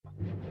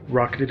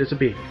rocketed as a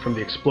baby from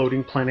the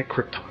exploding planet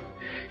Krypton.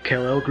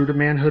 Kal-El grew to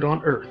manhood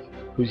on Earth,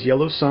 whose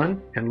yellow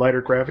sun and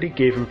lighter gravity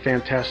gave him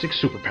fantastic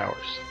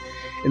superpowers.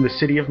 In the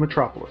city of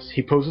Metropolis,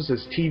 he poses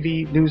as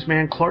TV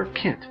newsman Clark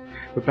Kent,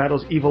 but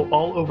battles evil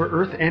all over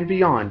Earth and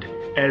beyond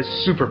as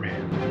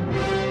Superman.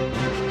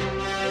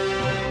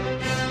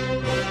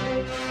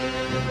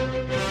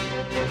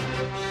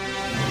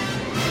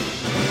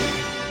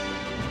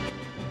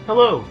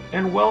 Hello,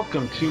 and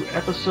welcome to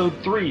Episode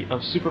 3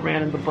 of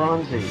Superman in the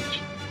Bronze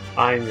Age.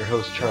 I am your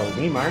host, Charlie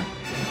Niemeyer,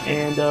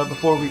 and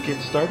before we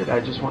get started,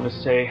 I just want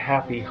to say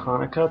Happy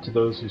Hanukkah to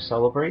those who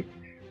celebrate.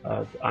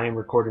 I am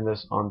recording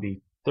this on the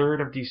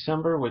 3rd of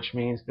December, which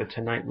means that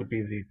tonight would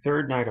be the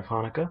third night of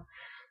Hanukkah,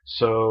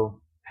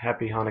 so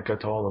Happy Hanukkah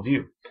to all of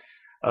you.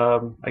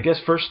 I guess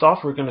first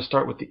off, we're going to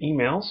start with the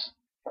emails,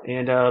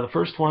 and the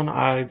first one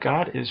I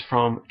got is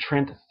from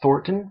Trent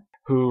Thornton,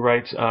 who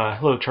writes,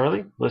 Hello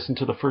Charlie, listen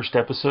to the first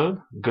episode,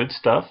 good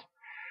stuff.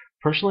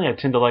 Personally, I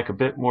tend to like a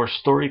bit more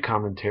story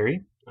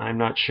commentary. I'm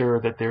not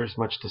sure that there's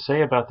much to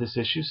say about this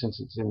issue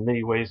since it's in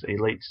many ways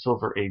a late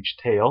Silver Age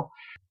tale,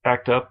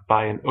 backed up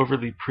by an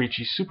overly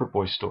preachy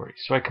Superboy story,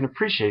 so I can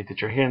appreciate that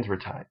your hands were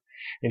tied.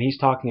 And he's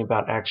talking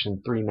about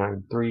Action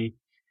 393,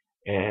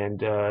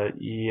 and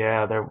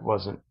yeah, there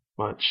wasn't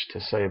much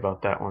to say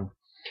about that one.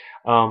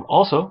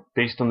 Also,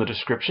 based on the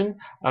description,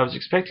 I was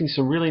expecting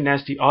some really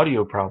nasty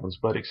audio problems,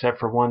 but except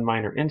for one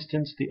minor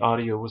instance, the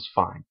audio was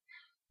fine.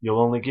 You'll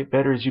only get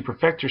better as you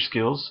perfect your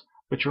skills,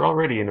 but you're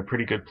already in a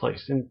pretty good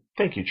place. And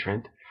thank you,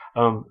 Trent.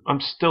 I'm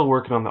still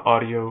working on the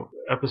audio.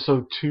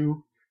 Episode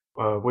 2,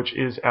 which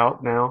is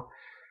out now.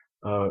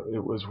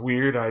 It was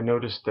weird. I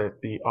noticed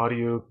that the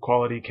audio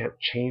quality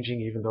kept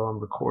changing even though I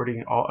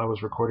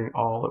was recording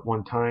all at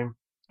one time.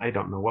 I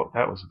don't know what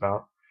that was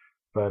about,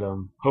 but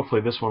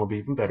hopefully this one will be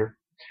even better.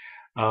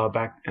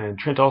 And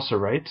Trent also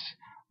writes,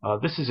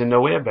 this is in no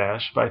way a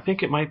bash, but I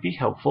think it might be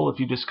helpful if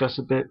you discuss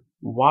a bit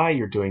why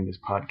you're doing this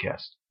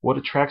podcast. What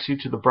attracts you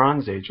to the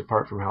Bronze Age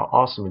apart from how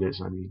awesome it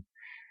is, I mean?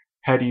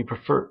 How do you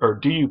prefer, or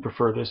do you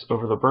prefer this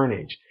over the Burn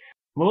Age?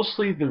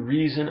 Mostly the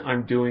reason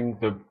I'm doing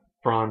the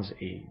Bronze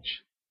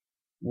Age.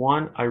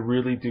 One, I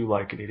really do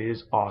like it. It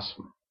is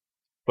awesome.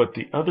 But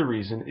the other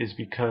reason is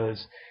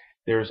because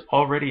there's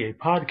already a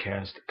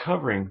podcast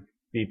covering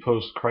the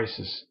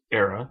post-crisis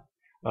era,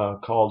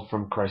 called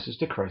From Crisis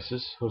to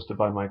Crisis, hosted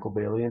by Michael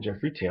Bailey and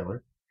Jeffrey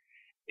Taylor.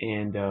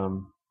 And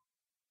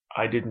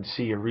I didn't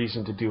see a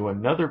reason to do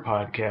another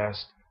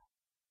podcast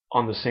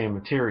on the same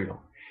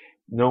material.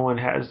 No one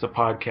has the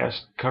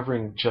podcast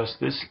covering just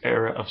this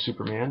era of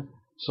Superman,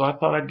 so I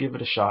thought I'd give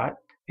it a shot.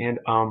 And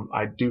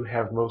I do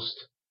have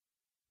most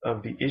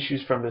of the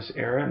issues from this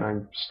era, and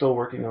I'm still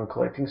working on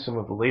collecting some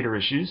of the later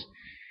issues.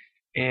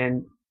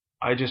 And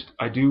I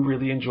do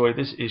really enjoy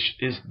this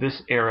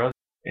era.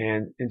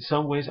 And in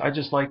some ways, I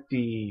just like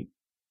I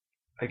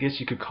guess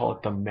you could call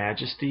it the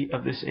majesty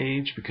of this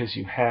age, because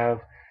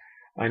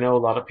I know a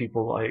lot of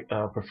people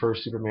prefer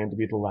Superman to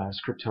be the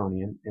last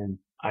Kryptonian, and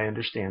I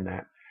understand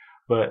that.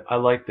 But I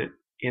like that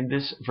in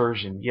this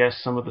version,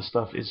 yes, some of the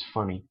stuff is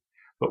funny,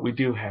 but we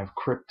do have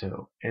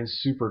Krypto and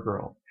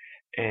Supergirl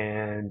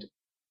and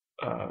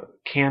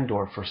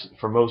Kandor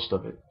for most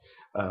of it.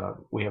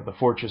 We have the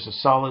Fortress of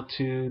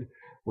Solitude,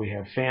 we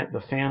have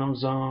the Phantom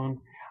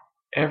Zone.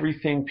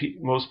 Everything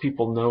most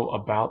people know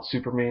about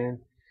Superman.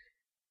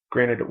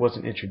 Granted, it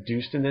wasn't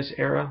introduced in this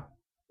era,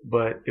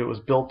 but it was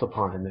built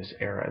upon in this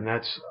era, and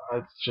that's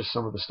just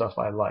some of the stuff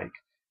I like.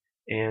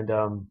 And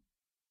a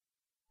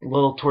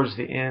little towards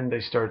the end,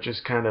 they start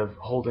just kind of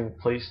holding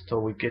place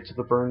till we get to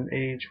the Burn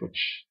Age,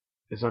 which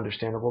is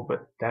understandable,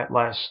 but that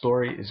last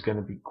story is going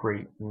to be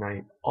great, and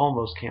I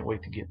almost can't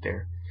wait to get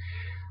there.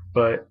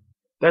 But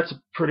that's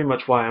pretty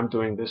much why I'm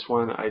doing this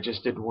one. I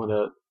just didn't want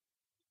to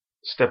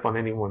step on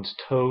anyone's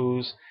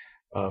toes.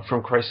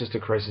 From Crisis to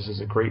Crisis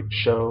is a great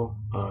show.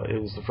 It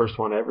was the first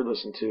one I ever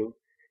listened to,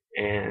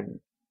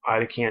 and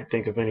I can't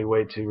think of any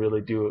way to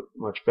really do it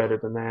much better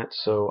than that,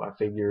 so I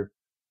figured,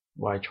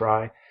 why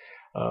try?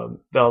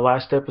 The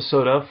last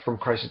episode of From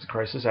Crisis to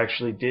Crisis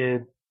actually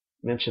did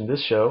mention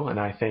this show, and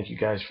I thank you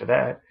guys for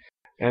that.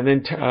 And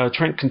then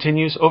Trent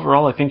continues,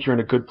 overall, I think you're in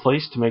a good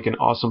place to make an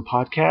awesome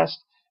podcast.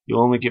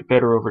 You'll only get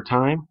better over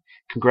time.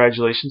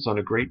 Congratulations on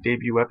a great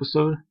debut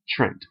episode,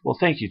 Trent. Well,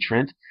 thank you,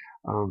 Trent.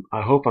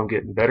 I hope I'm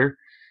getting better.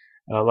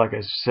 Like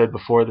I said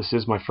before, this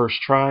is my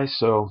first try,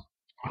 so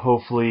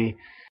hopefully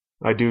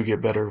I do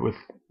get better with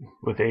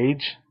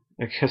age.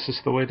 I guess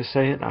is the way to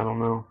say it. I don't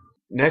know.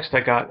 Next,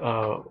 I got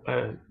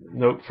a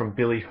note from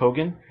Billy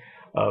Hogan.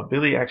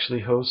 Billy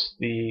actually hosts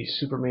the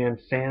Superman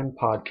Fan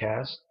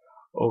Podcast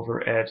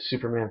over at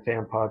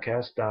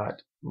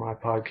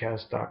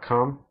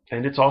supermanfanpodcast.mypodcast.com,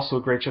 and it's also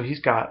a great show.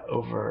 He's got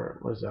over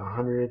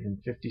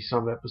 150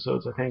 some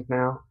episodes, I think,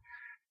 now,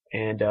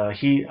 and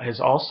he has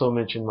also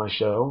mentioned my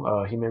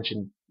show. He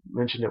mentioned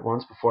it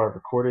once before I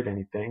recorded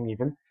anything,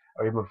 even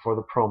before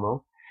the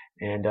promo,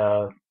 and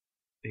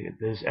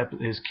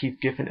his Keith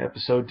Giffen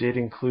episode did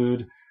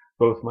include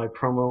both my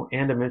promo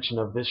and a mention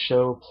of this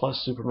show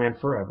plus Superman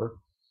Forever.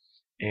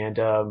 And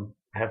I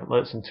haven't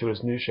listened to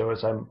his new show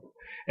as I'm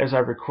As I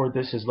record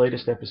this, his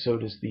latest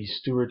episode is the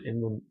Stuart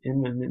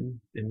Immonen.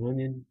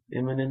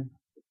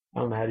 I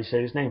don't know how to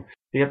say his name.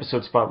 The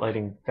episode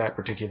spotlighting that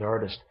particular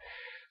artist.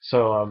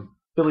 So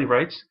Billy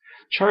writes,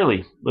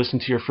 Charlie,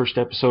 listened to your first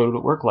episode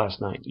at work last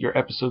night. Your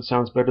episode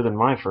sounds better than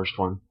my first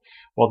one.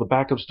 While the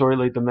backup story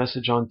laid the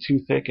message on too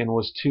thick and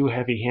was too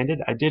heavy-handed,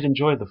 I did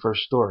enjoy the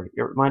first story.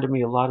 It reminded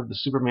me a lot of the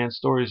Superman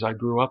stories I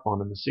grew up on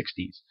in the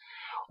 60s.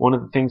 One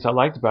of the things I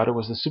liked about it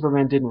was that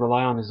Superman didn't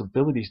rely on his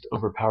abilities to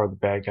overpower the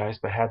bad guys,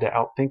 but had to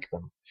outthink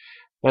them.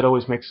 That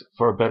always makes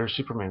for a better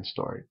Superman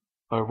story.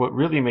 What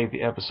really made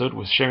the episode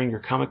was sharing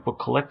your comic book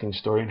collecting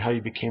story and how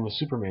you became a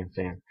Superman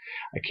fan.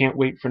 I can't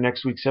wait for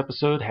next week's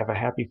episode. Have a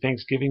happy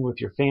Thanksgiving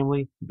with your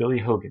family, Billy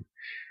Hogan.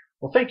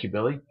 Well, thank you,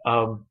 Billy.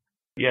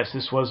 Yes,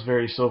 this was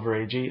very Silver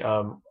Agey.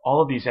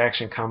 All of these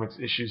Action Comics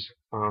issues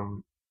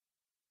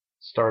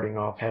starting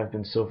off have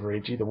been Silver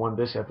Agey. The one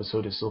this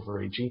episode is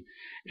Silver Agey.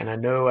 And I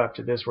know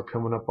after this we're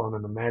coming up on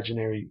an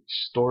imaginary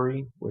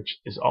story, which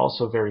is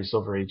also very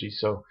Silver Agey.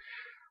 So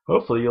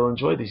hopefully you'll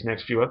enjoy these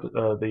next few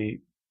the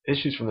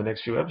issues from the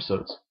next few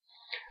episodes.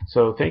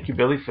 So thank you,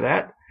 Billy, for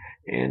that.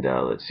 And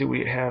let's see,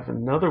 we have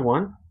another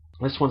one.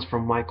 This one's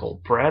from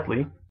Michael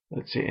Bradley.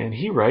 Let's see, and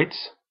he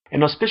writes,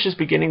 An auspicious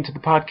beginning to the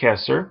podcast,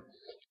 sir.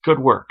 Good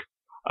work.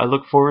 I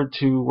look forward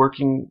to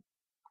working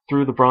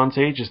through the Bronze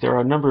Age, as there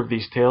are a number of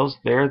these tales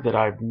there that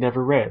I've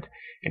never read,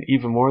 and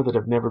even more that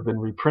have never been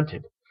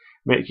reprinted,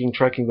 making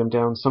tracking them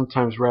down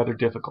sometimes rather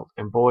difficult,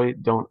 and boy,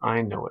 don't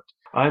I know it.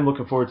 I'm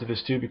looking forward to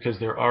this too, because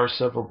there are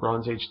several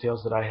Bronze Age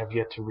tales that I have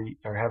yet to read,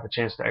 or have a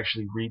chance to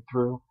actually read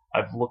through.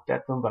 I've looked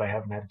at them, but I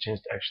haven't had a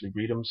chance to actually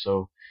read them,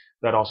 so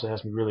that also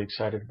has me really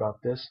excited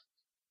about this.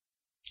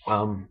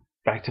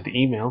 Back to the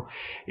email.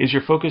 Is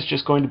your focus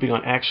just going to be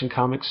on Action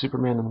Comics,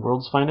 Superman, and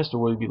World's Finest, or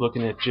will you be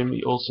looking at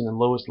Jimmy Olsen and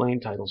Lois Lane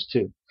titles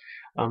too?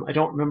 I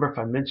don't remember if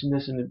I mentioned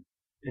this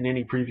in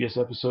any previous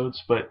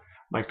episodes, but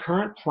my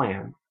current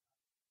plan,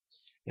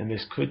 and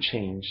this could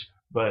change,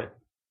 but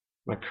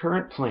my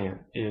current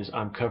plan is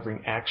I'm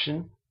covering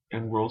Action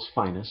and World's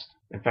Finest.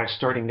 In fact,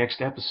 starting next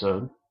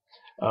episode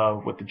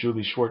with the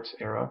Julie Schwartz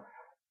era,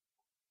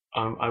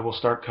 I will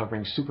start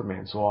covering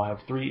Superman. So I'll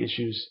have 3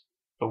 issues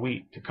a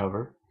week to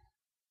cover,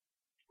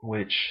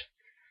 which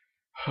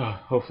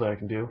hopefully I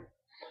can do.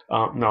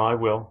 No, I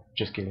will.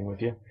 Just kidding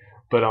with you.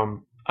 But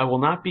I will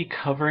not be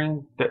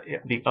covering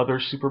the other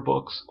super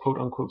books, quote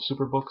unquote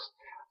super books,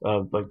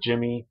 like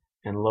Jimmy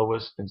and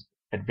Lois and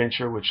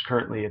Adventure, which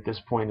currently at this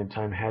point in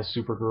time has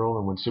Supergirl,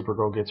 and when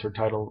Supergirl gets her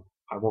title,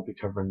 I won't be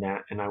covering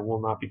that, and I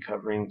will not be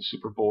covering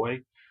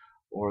Superboy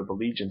or the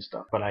Legion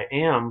stuff. But I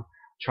am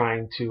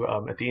trying to,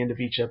 at the end of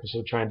each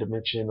episode, trying to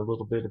mention a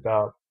little bit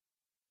about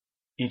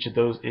each of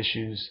those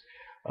issues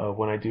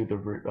when I do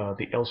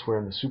the Elsewhere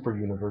in the Super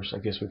Universe, I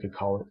guess we could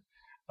call it,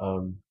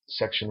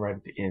 section right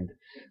at the end.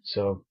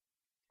 So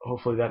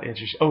hopefully that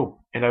answers. Oh,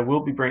 and I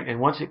will be bringing, and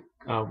once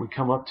we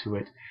come up to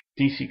it,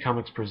 DC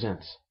Comics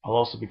Presents. I'll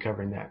also be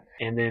covering that.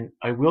 And then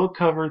I will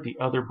cover the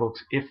other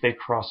books if they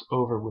cross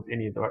over with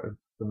any of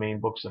the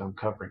main books that I'm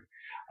covering.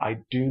 I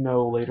do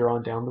know later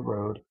on down the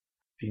road,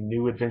 the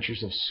New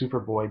Adventures of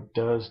Superboy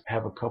does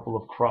have a couple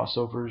of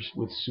crossovers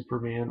with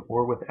Superman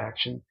or with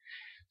Action.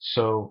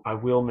 So I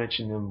will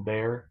mention them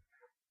there,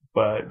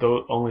 but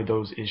only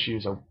those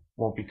issues. I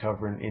won't be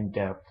covering in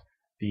depth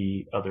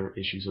the other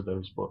issues of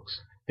those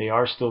books. They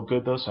are still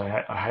good though, so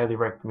I highly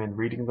recommend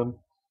reading them.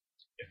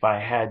 If I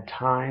had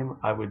time,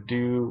 I would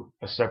do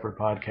a separate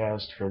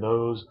podcast for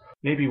those.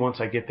 Maybe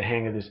once I get the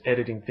hang of this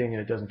editing thing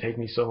and it doesn't take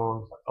me so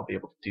long, I'll be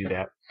able to do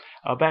that.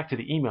 Back to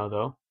the email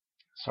though.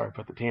 Sorry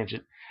about the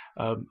tangent.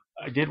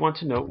 I did want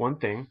to note one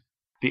thing.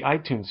 The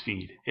iTunes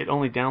feed. It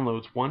only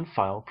downloads 1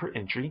 file per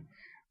entry,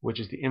 which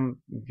is the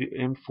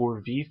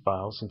M4V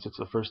file, since it's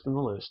the first in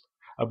the list.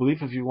 I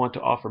believe if you want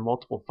to offer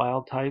multiple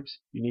file types,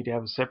 you need to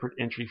have a separate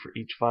entry for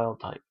each file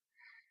type.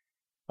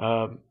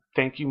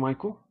 Thank you,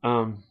 Michael.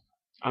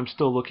 I'm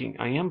still looking.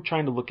 I am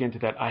trying to look into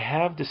that. I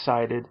have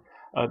decided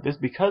this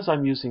because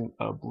I'm using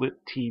Blip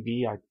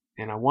TV,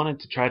 and I wanted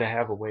to try to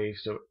have a way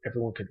so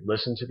everyone could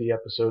listen to the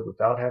episode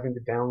without having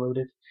to download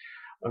it.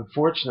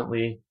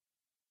 Unfortunately,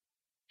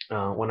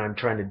 when I'm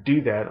trying to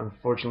do that,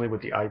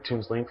 with the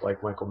iTunes link,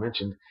 like Michael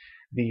mentioned,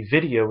 the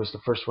video is the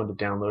first one to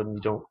download, and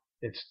you don't.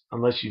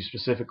 Unless you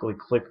specifically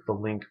click the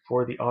link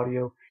for the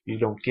audio, you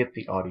don't get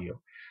the audio.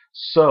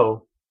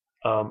 So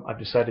I've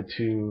decided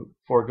to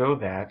forego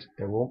that.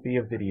 There won't be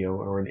a video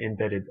or an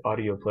embedded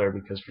audio player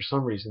because for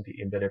some reason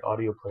the embedded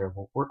audio player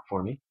won't work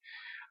for me.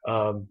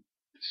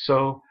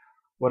 So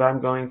what I'm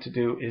going to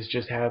do is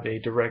just have a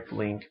direct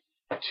link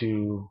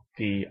to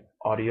the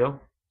audio,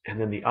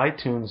 and then the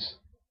iTunes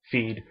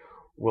feed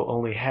will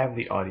only have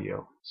the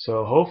audio.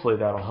 So hopefully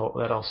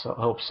that'll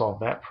help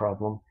solve that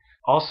problem.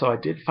 Also, I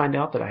did find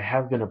out that I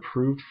have been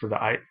approved for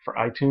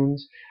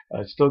iTunes.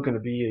 It's still going to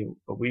be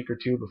a week or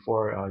two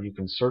before you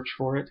can search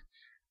for it,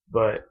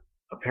 but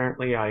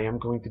apparently I am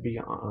going to be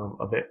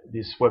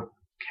this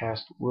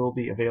webcast will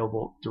be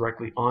available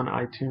directly on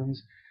iTunes,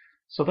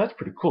 so that's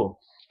pretty cool.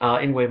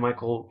 Anyway,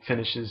 Michael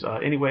finishes.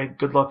 Anyway,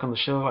 good luck on the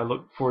show. I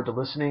look forward to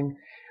listening.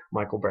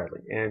 Michael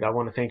Bradley. And I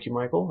want to thank you,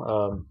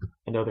 Michael.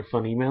 Another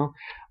fun email.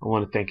 I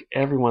want to thank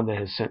everyone that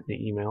has sent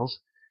me emails.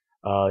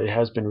 It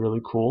has been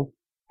really cool.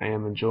 I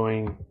am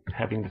enjoying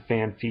having the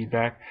fan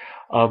feedback.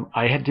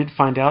 I did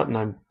find out, and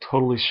I'm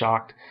totally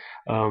shocked.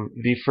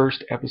 The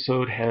first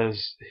episode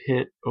has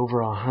hit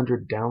over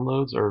 100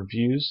 downloads or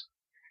views,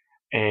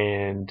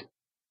 and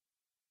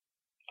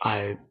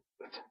I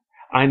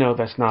know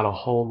that's not a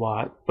whole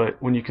lot,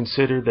 but when you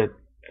consider that,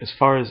 as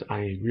far as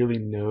I really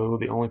know,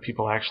 the only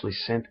people I actually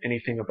sent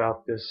anything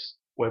about this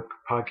web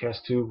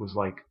podcast to was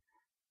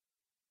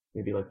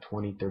maybe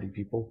 20, 30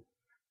 people.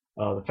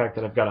 The fact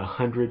that I've got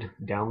 100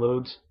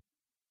 downloads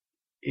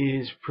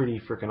is pretty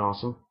freaking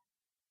awesome.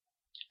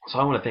 So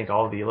I want to thank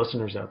all of the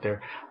listeners out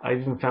there. I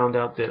even found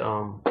out that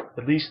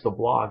at least the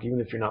blog, even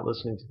if you're not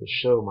listening to the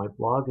show, my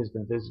blog has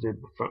been visited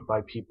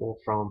by people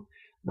from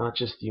not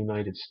just the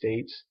United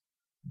States,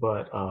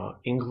 but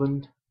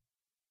England,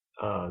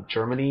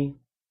 Germany,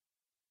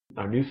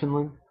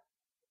 Newfoundland,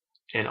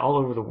 and all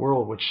over the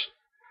world, which,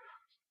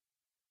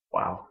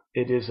 wow,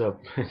 it's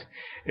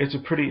a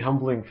pretty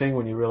humbling thing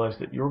when you realize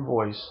that your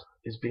voice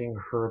is being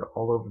heard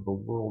all over the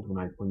world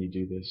when you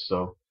do this.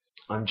 So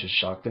I'm just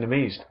shocked and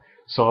amazed.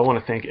 So I want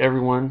to thank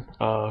everyone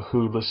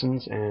who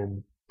listens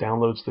and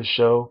downloads this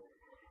show.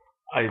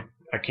 I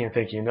can't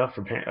thank you enough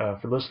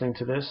for listening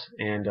to this,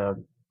 and I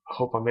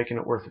hope I'm making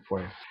it worth it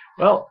for you.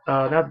 Well,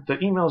 now that the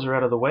emails are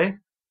out of the way,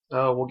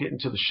 we'll get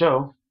into the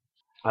show.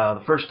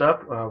 The first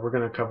up, we're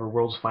going to cover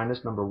World's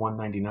Finest number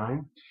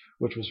 199,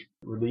 which was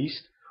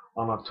released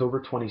on October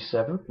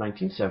 27th,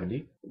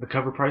 1970. The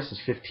cover price is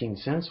 15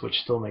 cents, which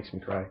still makes me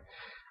cry.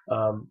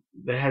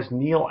 It has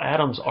Neal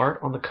Adams art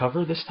on the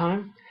cover this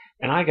time,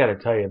 and I got to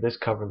tell you, this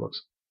cover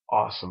looks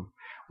awesome.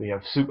 We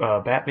have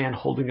Batman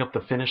holding up the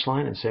finish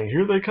line and saying,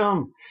 "Here they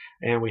come!"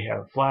 And we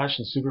have Flash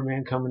and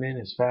Superman coming in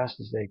as fast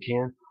as they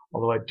can.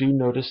 Although I do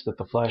notice that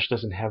the Flash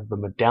doesn't have the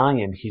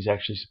medallion he's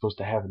actually supposed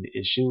to have in the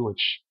issue,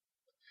 which,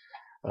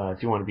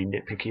 if you want to be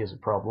nitpicky, is a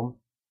problem.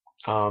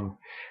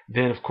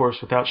 Then, of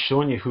course, without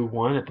showing you who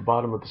won, at the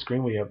bottom of the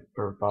screen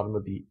or bottom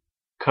of the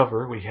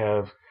cover, we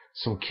have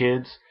some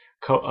kids.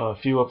 A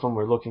few of them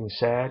were looking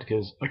sad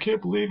because, "I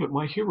can't believe it,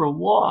 my hero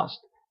lost."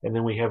 And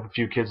then we have a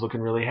few kids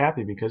looking really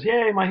happy because,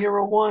 "Yay, my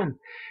hero won."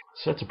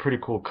 So that's a pretty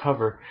cool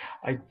cover.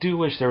 I do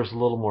wish there was a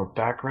little more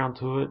background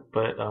to it,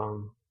 but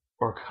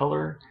or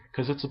color,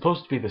 because it's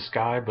supposed to be the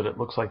sky, but it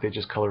looks like they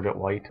just colored it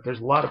white. There's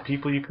a lot of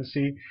people you can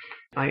see.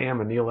 I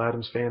am a Neal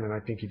Adams fan, and I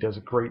think he does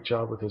a great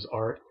job with his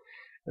art.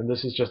 And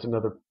this is just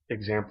another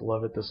example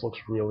of it. This looks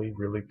really,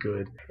 really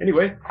good.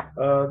 Anyway,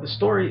 the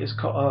story is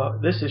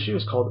called. This issue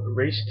is called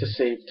 "Race to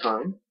Save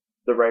Time."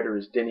 The writer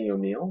is Denny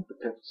O'Neil. The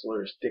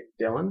penciler is Dick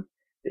Dillon.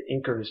 The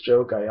inker is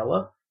Joe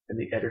Giella, and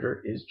the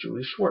editor is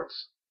Julie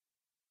Schwartz.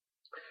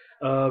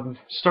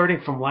 Starting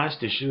from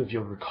last issue, if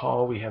you'll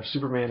recall, we have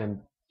Superman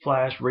and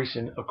Flash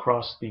racing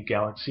across the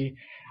galaxy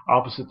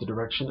opposite the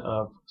direction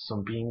of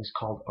some beings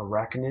called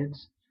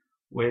arachnids,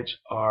 which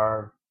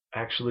are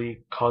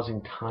actually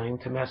causing time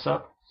to mess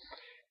up.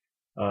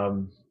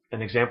 An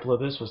example of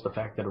this was the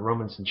fact that a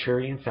Roman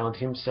centurion found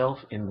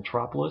himself in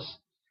Metropolis.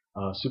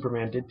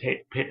 Superman did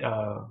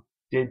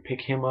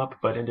pick him up,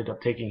 but ended up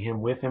taking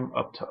him with him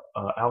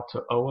out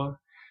to Oa,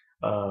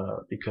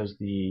 because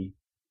the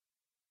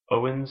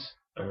Owens,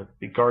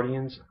 the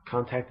Guardians,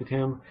 contacted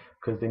him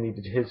because they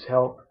needed his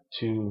help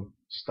to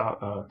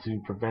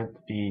prevent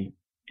the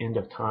end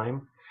of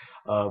time.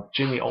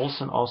 Jimmy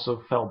Olsen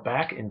also fell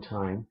back in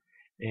time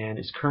and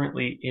is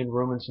currently in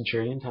Roman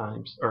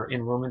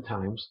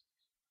times,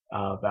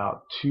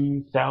 about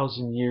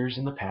 2,000 years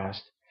in the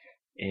past,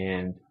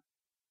 and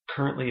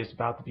currently is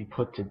about to be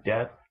put to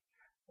death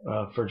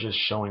for just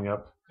showing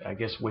up, I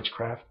guess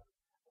witchcraft,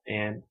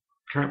 and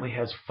currently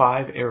has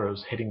 5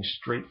 arrows heading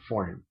straight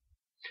for him.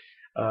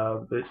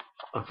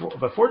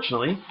 But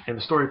fortunately, and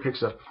the story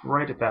picks up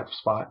right at that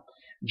spot,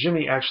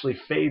 Jimmy actually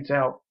fades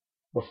out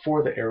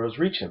before the arrows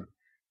reach him,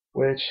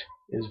 which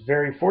is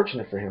very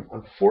fortunate for him.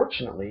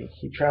 Unfortunately,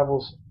 he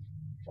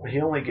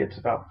only gets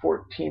about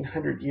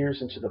 1,400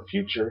 years into the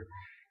future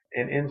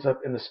and ends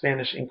up in the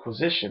Spanish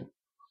Inquisition,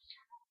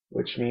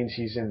 which means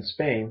he's in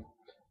Spain,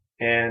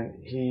 and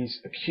he's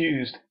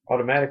accused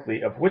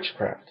automatically of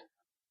witchcraft,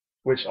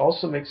 which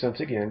also makes sense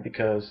again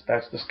because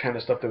that's this kind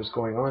of stuff that was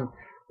going on.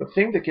 The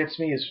thing that gets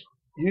me is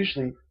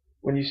usually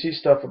when you see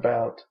stuff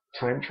about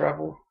time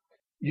travel,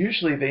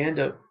 usually they end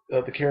up,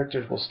 the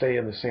characters will stay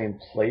in the same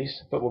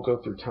place, but will go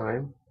through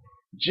time.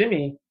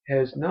 Jimmy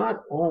has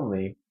not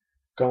only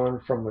gone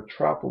from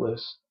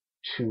Metropolis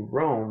to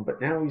Rome,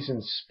 but now he's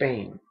in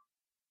Spain.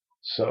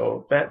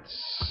 So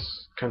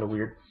that's kind of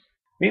weird.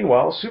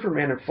 Meanwhile,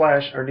 Superman and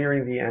Flash are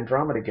nearing the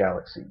Andromeda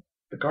Galaxy.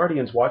 The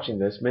Guardians watching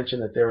this mention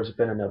that there has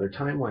been another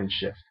timeline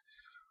shift,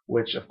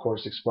 which of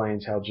course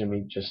explains how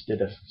Jimmy just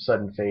did a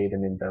sudden fade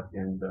and ended up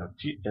in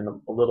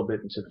a little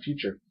bit into the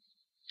future.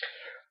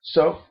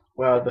 So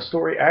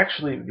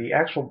the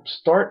actual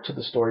start to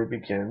the story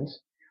begins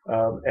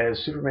as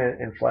Superman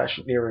and Flash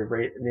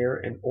near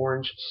an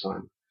orange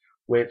sun,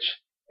 which,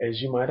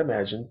 as you might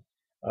imagine,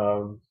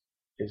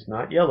 is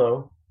not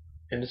yellow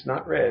and it's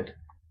not red,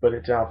 but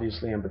it's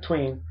obviously in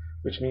between,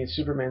 which means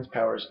Superman's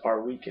powers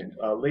are weakened.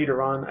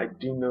 Later on, I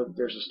do know that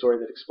there's a story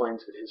that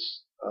explains that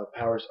his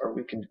powers are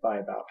weakened by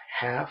about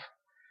half,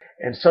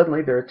 and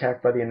suddenly they're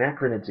attacked by the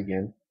Anachronids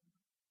again,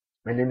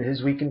 and in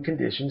his weakened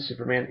condition,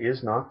 Superman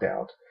is knocked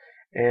out,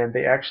 and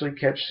they actually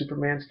catch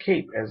Superman's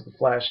cape as the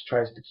Flash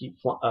tries to keep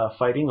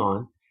fighting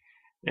on,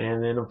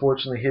 and then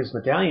unfortunately his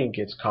medallion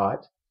gets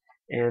caught,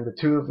 and the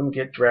two of them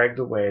get dragged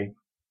away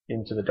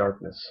into the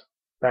darkness.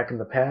 Back in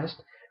the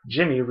past,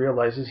 Jimmy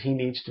realizes he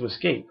needs to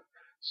escape,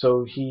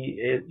 so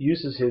he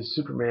uses his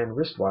Superman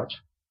wristwatch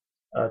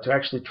to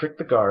actually trick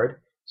the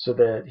guard so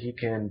that he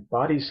can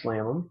body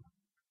slam him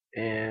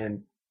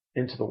and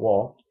into the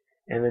wall,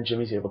 and then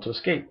Jimmy's able to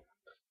escape,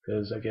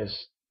 because I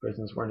guess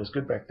prisons weren't as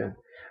good back then.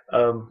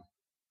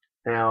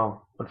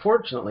 Now,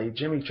 unfortunately,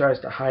 Jimmy tries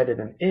to hide at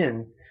an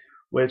inn,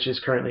 which is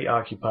currently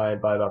occupied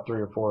by about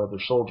 3 or 4 other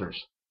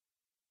soldiers.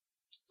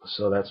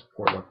 So that's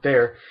poor luck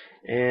there.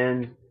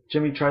 And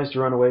Jimmy tries to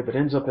run away, but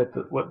ends up at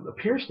what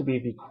appears to be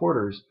the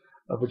quarters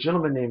of a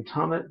gentleman named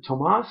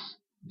Tomas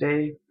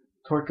de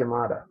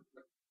Torquemada,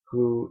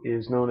 who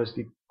is known as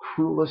the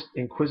cruelest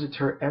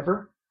inquisitor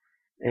ever,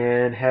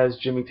 and has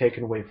Jimmy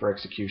taken away for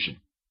execution.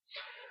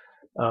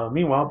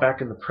 Meanwhile, back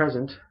in the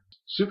present,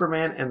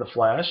 Superman and the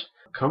Flash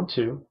come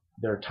to.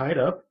 They're tied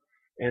up,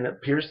 and it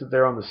appears that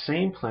they're on the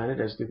same planet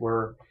as they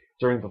were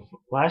during the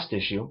last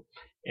issue,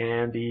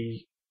 and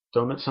the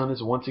donut sun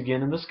is once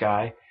again in the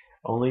sky,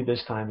 only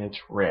this time it's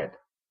red.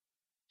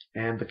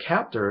 And the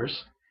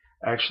captors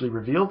actually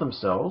reveal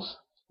themselves,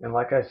 and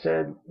like I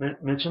said,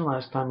 mentioned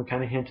last time, and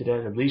kind of hinted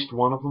at least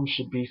one of them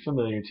should be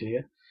familiar to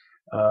you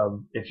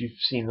if you've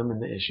seen them in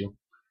the issue.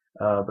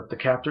 But the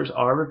captors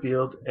are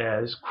revealed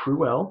as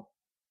Kruel,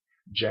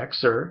 Jack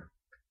Sir,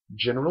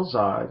 General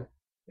Zod,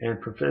 and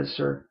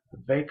Professor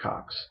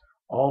Vacox,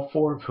 all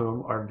 4 of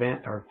whom are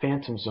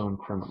Phantom Zone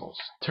criminals.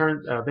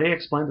 They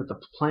explain that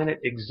the planet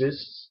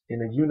exists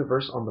in a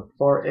universe on the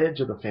far edge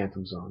of the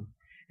Phantom Zone,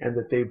 and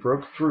that they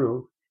broke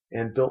through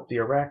and built the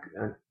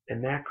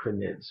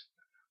Anachronids,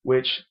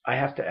 which I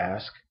have to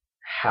ask,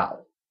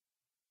 how?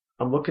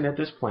 I'm looking at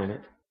this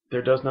planet.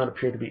 There does not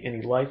appear to be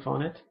any life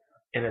on it,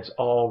 and it's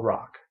all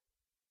rock.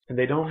 And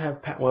they don't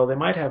have, well, they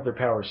might have their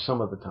powers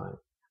some of the time,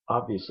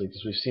 obviously,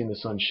 because we've seen the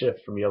sun shift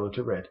from yellow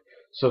to red.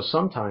 So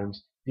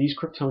sometimes these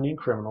Kryptonian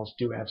criminals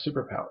do have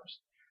superpowers.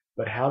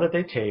 But how did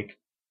they take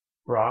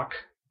rock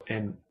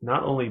and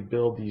not only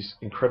build these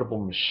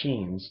incredible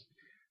machines,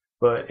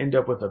 but end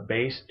up with a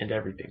base and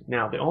everything?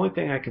 Now, the only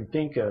thing I can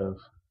think of,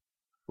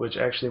 which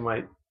actually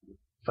might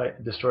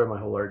destroy my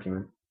whole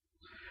argument,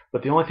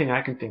 but the only thing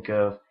I can think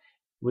of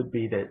would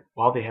be that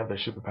while they have their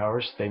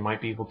superpowers, they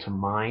might be able to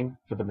mine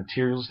for the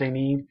materials they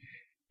need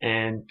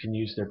and can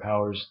use their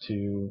powers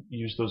to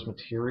use those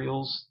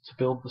materials to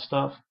build the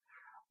stuff.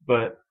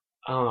 But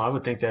I don't know, I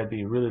would think that'd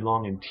be really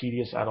long and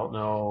tedious. I don't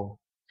know.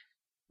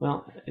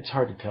 Well, it's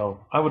hard to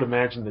tell. I would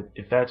imagine that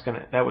if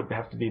that would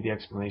have to be the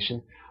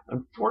explanation.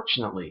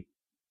 Unfortunately,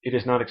 it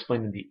is not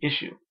explained in the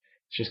issue.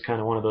 It's just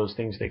kind of one of those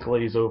things they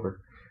glaze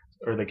over,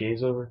 or they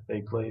gaze over. They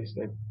glaze.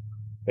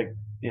 They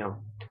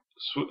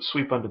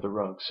sweep under the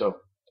rug. So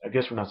I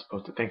guess we're not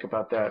supposed to think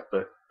about that,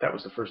 but that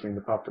was the first thing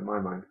that popped in my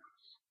mind.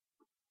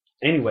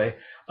 Anyway,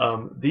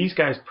 these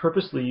guys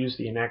purposely use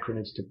the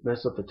Anachronids to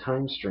mess up the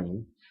time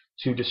stream,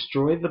 to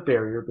destroy the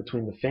barrier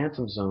between the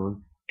Phantom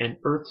Zone and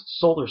Earth's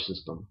solar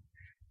system,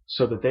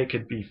 so that they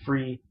could be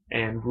free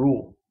and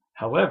rule.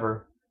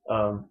 However,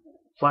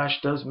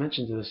 Flash does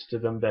mention to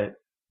them that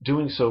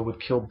doing so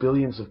would kill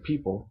billions of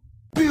people.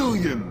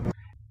 Billion!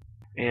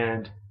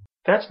 And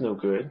that's no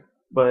good,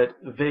 but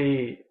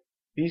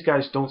these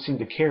guys don't seem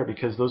to care,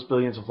 because those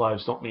billions of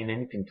lives don't mean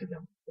anything to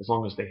them, as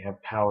long as they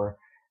have power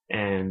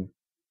and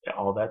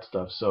all that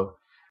stuff. So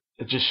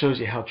it just shows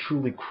you how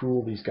truly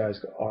cruel these guys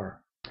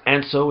are.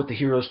 And so with the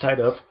heroes tied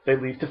up, they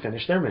leave to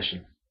finish their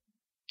mission.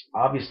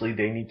 Obviously,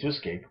 they need to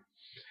escape.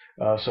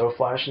 So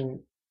Flash and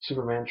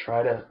Superman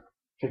try to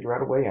figure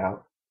out a way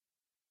out.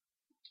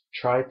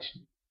 Try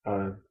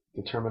to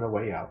determine a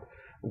way out.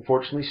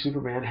 Unfortunately,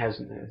 Superman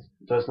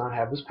does not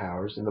have his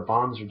powers, and the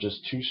bonds are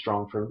just too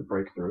strong for him to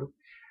break through.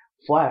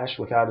 Flash,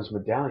 without his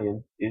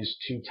medallion, is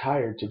too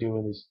tired to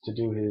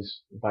do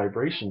his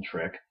vibration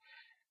trick,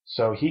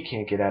 so he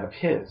can't get out of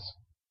his.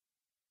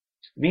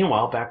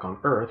 Meanwhile, back on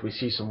Earth, we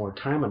see some more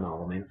time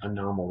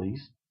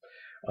anomalies.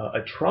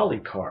 A trolley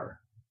car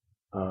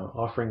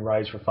offering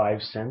rides for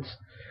 5 cents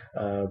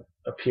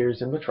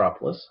appears in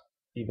Metropolis,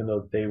 even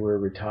though they were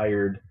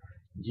retired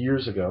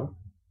years ago.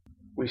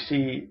 We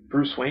see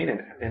Bruce Wayne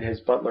and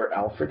his butler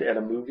Alfred at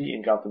a movie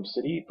in Gotham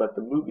City, but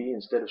the movie,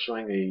 instead of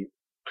showing a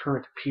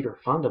current Peter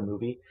Fonda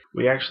movie,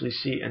 we actually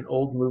see an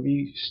old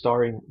movie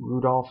starring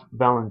Rudolph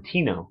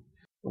Valentino.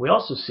 We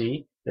also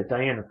see that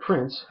Diana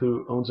Prince,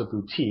 who owns a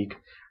boutique,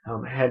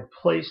 had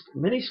placed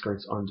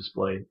miniskirts on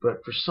display,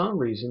 but for some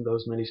reason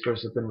those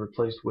miniskirts have been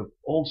replaced with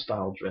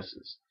old-style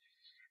dresses.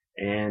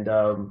 And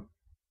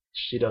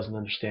she doesn't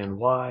understand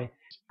why.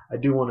 I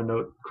do want to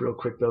note real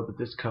quick, though, that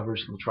this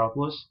covers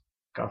Metropolis,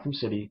 Gotham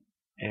City,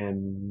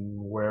 and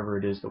wherever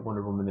it is that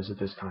Wonder Woman is at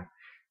this time.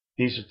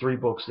 These are 3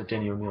 books that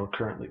Denny O'Neil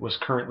was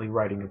currently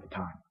writing at the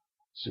time: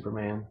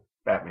 Superman,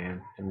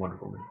 Batman, and Wonder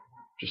Woman.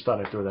 Just thought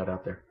I'd throw that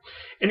out there.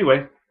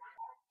 Anyway,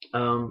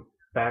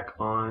 back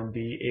on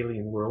the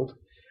alien world,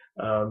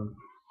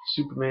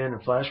 Superman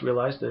and Flash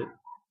realize that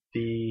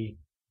the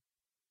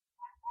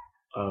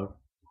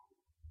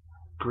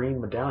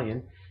green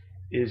medallion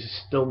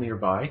is still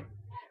nearby.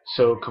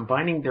 So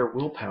combining their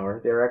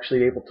willpower, they're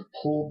actually able to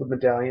pull the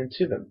medallion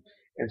to them.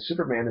 And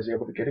Superman is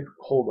able to get a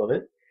hold of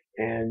it,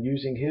 and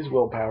using his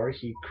willpower,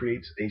 he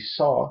creates a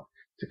saw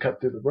to cut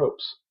through the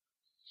ropes.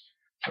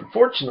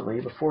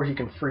 Unfortunately, before he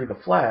can free the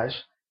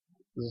Flash,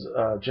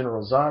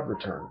 General Zod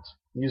returns,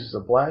 uses a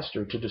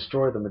blaster to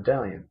destroy the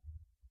medallion.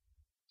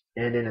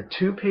 And in a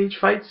 2-page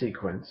fight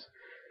sequence,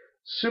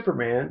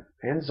 Superman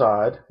and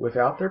Zod,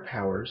 without their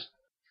powers,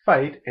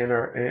 fight, and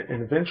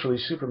eventually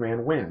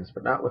Superman wins,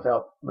 but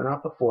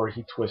not before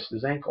he twists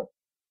his ankle.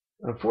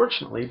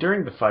 Unfortunately,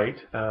 during the fight,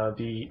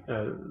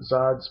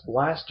 Zod's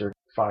blaster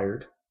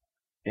fired,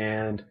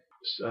 and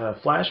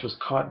Flash was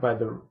caught by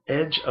the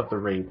edge of the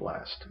ray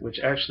blast, which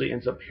actually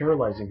ends up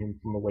paralyzing him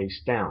from the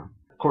waist down.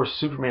 Of course,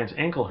 Superman's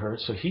ankle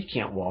hurts, so he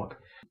can't walk.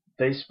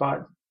 They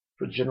spot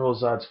General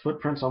Zod's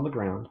footprints on the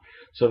ground,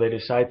 so they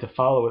decide to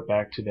follow it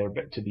back to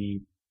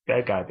the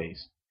bad guy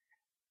base.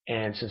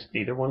 And since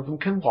neither one of them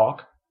can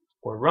walk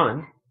or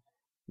run,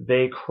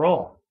 they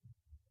crawl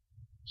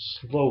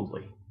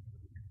slowly.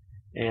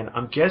 And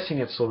I'm guessing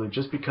it's slowly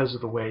just because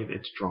of the way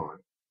it's drawn.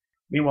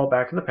 Meanwhile,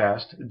 back in the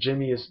past,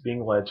 Jimmy is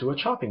being led to a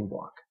chopping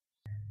block.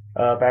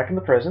 Back in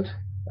the present,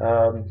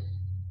 the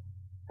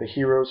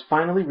heroes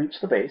finally reach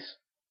the base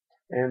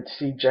and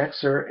see Jack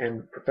Sir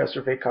and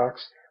Professor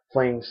Vacox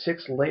playing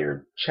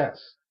 6-layered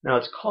chess. Now,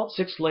 it's called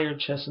 6-layered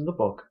chess in the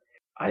book.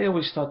 I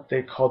always thought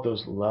they called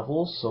those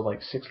levels, so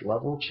like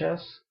 6-level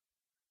chess,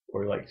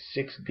 or like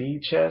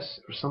 6D chess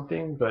or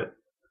something, but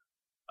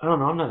I don't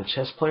know, I'm not a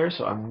chess player,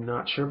 so I'm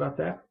not sure about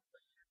that.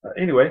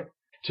 Anyway,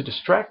 to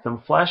distract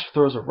them, Flash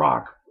throws a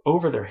rock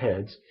over their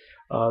heads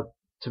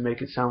to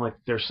make it sound like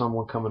there's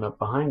someone coming up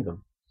behind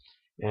them.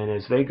 And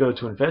as they go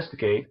to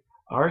investigate,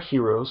 our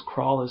heroes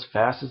crawl as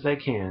fast as they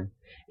can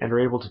and are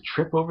able to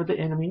trip over the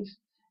enemies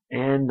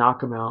and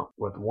knock them out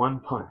with one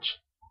punch.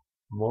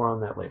 More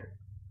on that later.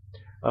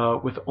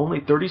 With only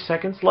 30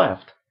 seconds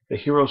left, the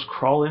heroes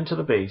crawl into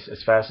the base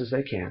as fast as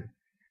they can.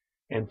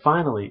 And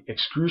finally,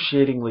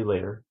 excruciatingly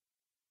later,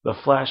 the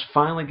Flash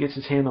finally gets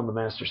his hand on the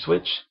master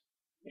switch,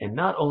 and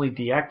not only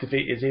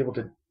is able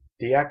to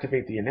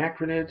deactivate the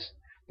Anachronids,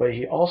 but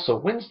he also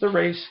wins the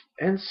race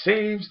and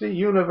saves the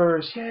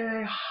universe.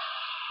 Yay!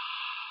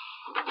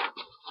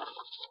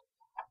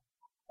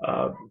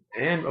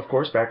 And of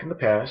course, back in the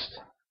past,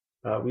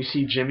 we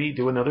see Jimmy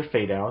do another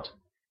fade out,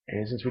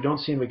 and since we don't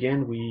see him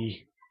again,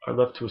 we are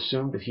left to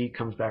assume that he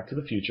comes back to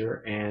the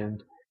future.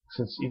 And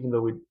since even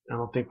though I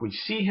don't think we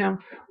see him,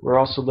 we're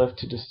also left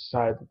to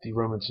decide that the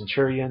Roman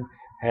centurion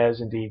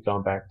has indeed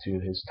gone back to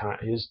his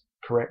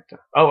correct.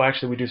 Oh,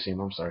 actually, we do see him.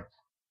 I'm sorry.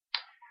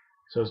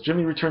 So as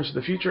Jimmy returns to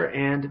the future,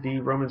 and the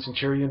Roman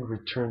centurion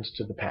returns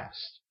to the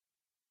past.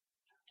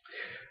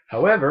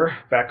 However,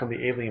 back on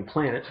the alien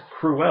planet,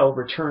 Cruel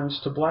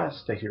returns to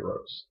blast the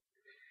heroes.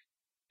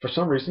 For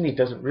some reason, he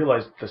doesn't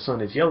realize that the sun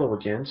is yellow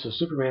again, so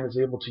Superman is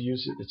able to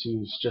use it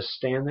to just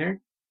stand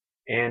there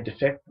and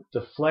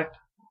deflect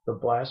the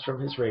blast from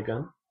his ray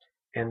gun,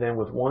 and then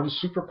with one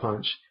super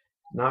punch,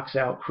 knocks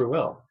out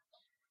Cruel.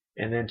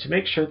 And then to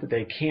make sure that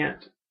they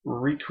can't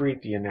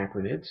recreate the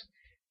Anachronids,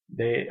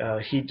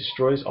 he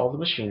destroys all the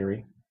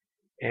machinery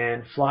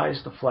and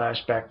flies the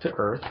Flash back to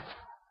Earth.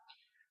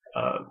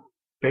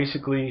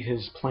 Basically,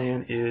 his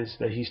plan is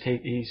that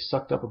he's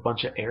sucked up a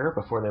bunch of air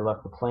before they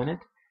left the planet,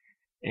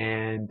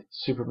 and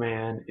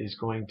Superman is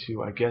going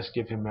to, I guess,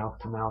 give him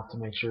mouth-to-mouth to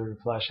make sure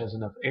Flash has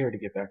enough air to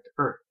get back to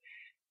Earth.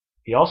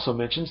 He also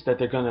mentions that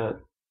they're going to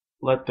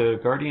let the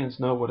Guardians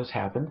know what has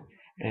happened,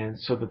 and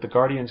so that the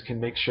Guardians can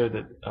make sure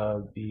that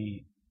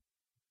the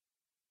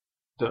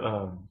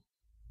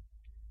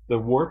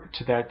warp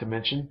to that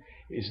dimension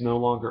is no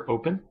longer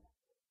open,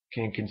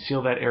 can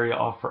conceal that area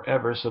off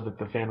forever, so that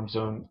the Phantom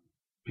Zone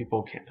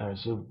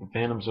so the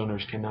Phantom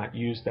Zoners cannot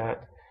use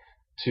that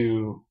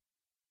to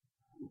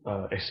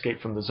escape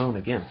from the zone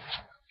again.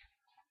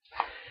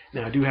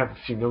 Now, I do have a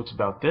few notes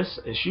about this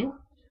issue.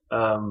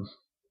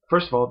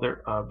 First of all,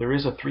 there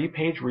is a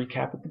 3-page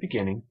recap at the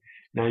beginning.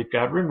 Now, you've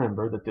got to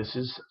remember that this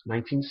is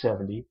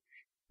 1970.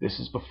 This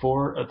is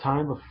a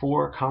time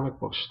before comic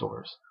book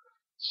stores.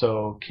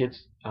 So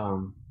kids,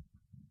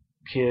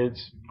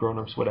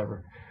 grown-ups,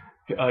 whatever,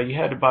 you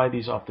had to buy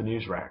these off the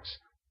news racks.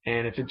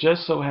 And if it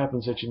just so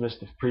happens that you missed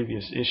the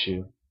previous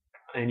issue,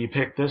 and you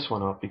picked this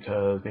one up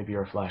because maybe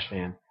you're a Flash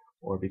fan,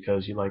 or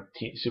because you like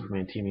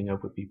Superman teaming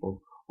up with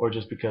people, or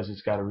just because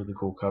it's got a really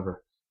cool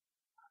cover,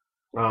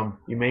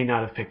 you may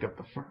not have picked up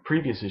the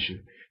previous issue,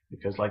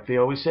 because like they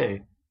always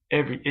say,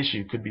 every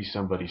issue could be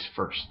somebody's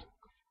first.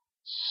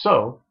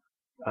 So,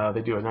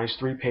 they do a nice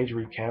 3-page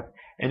recap,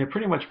 and it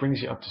pretty much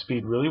brings you up to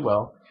speed really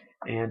well.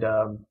 And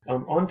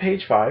on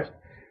page 5,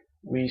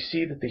 we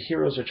see that the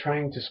heroes are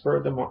trying to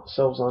spur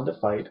themselves on to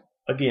fight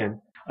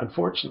again.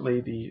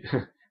 Unfortunately, the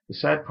the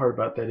sad part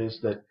about that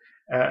is that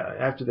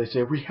after they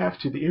say we have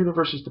to, the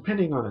universe is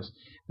depending on us,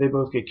 they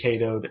both get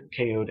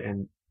KO'd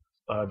and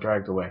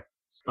dragged away.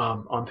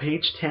 On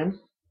page 10,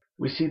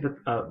 we see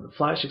that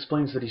Flash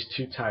explains that he's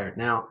too tired.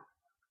 Now,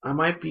 I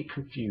might be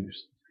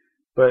confused,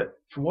 but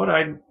from what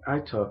I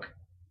took,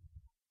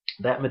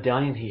 that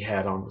medallion he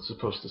had on was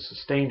supposed to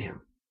sustain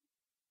him.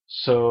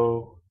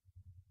 So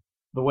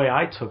the way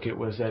I took it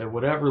was that at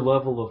whatever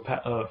level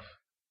of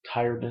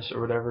tiredness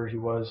or whatever he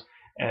was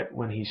at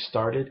when he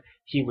started,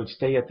 he would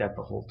stay at that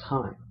the whole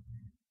time.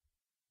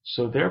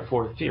 So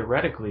therefore,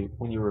 theoretically,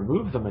 when you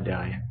remove the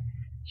medallion,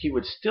 he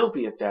would still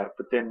be at that,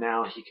 but then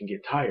now he can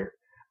get tired.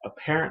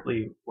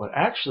 Apparently, what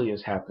actually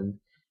has happened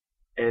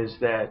is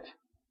that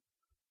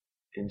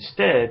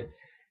instead,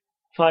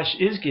 Flash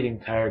is getting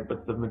tired,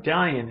 but the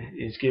medallion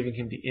is giving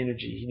him the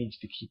energy he needs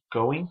to keep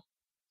going.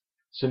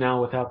 So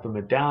now without the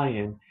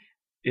medallion,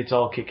 it's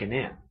all kicking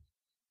in.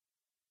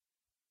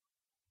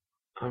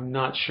 I'm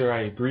not sure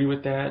I agree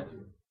with that.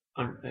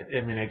 I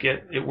mean, I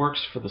get it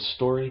works for the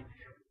story,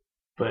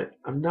 but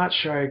I'm not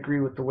sure I agree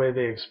with the way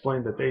they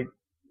explained that.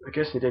 I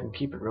guess they didn't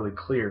keep it really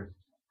clear.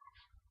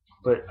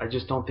 But I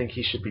just don't think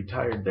he should be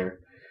tired there.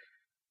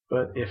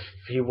 But if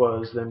he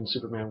was, then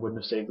Superman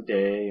wouldn't have saved the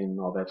day and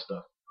all that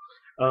stuff.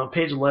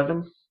 Page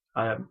 11,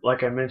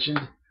 like I mentioned,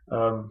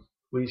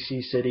 we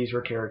see cities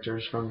or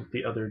characters from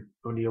the other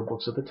O'Neill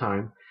books at the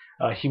time.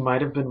 He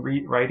might have been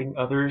writing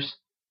others.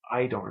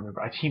 I don't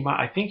remember.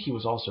 I think he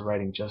was also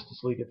writing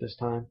Justice League at this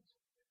time.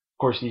 Of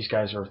course, these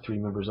guys are 3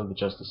 members of the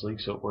Justice League,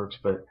 so it works.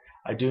 But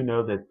I do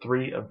know that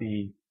 3 of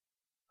the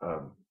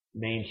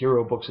main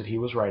hero books that he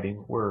was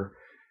writing were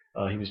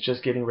he was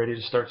just getting ready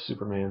to start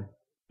Superman.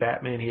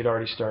 Batman he had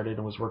already started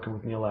and was working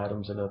with Neil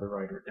Adams and other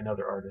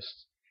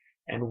artists.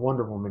 And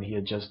Wonder Woman he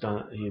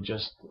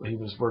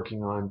was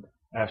working on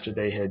after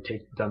they had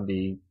done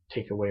the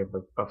takeaway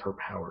of her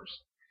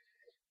powers.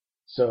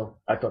 So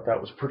I thought that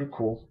was pretty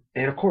cool.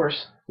 And of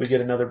course, we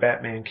get another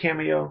Batman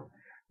cameo,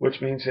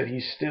 which means that he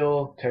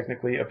still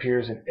technically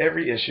appears in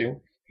every issue.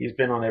 He's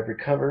been on every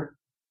cover,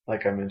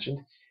 like I mentioned.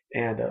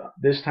 And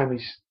this time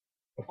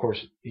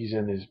he's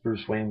in his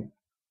Bruce Wayne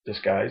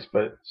disguise,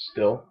 but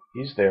still,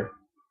 he's there.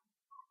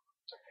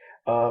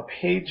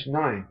 Page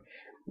 9,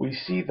 we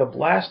see the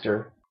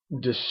blaster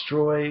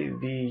destroy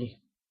the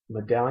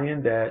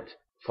medallion that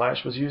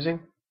Flash was using.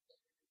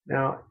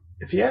 Now,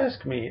 if you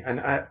ask me, and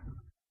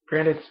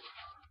granted,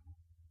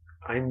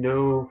 I'm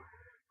no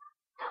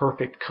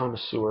perfect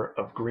connoisseur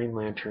of Green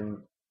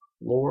Lantern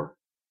lore,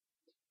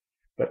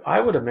 but I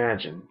would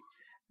imagine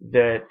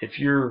that if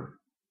you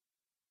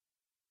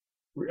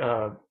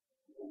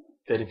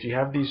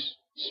have these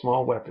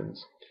small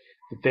weapons,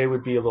 that they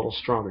would be a little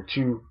stronger.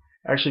 To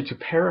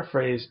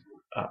paraphrase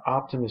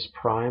Optimus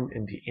Prime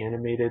in the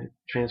animated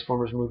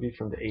Transformers movie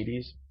from the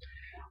 80s,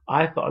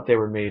 I thought they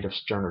were made of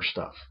sterner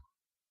stuff.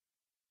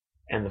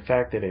 And the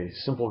fact that a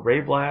simple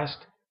ray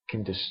blast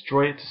can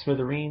destroy it to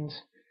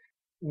smithereens,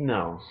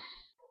 no.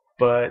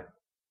 But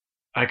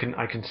I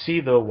can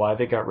see though why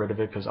they got rid of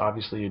it, because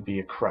obviously it'd be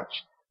a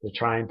crutch. They're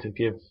trying to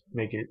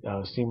make it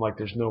seem like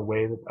there's no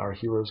way that our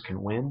heroes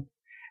can win.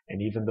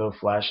 And even though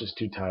Flash is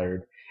too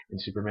tired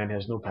and Superman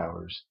has no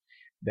powers,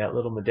 that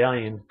little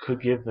medallion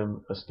could give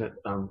them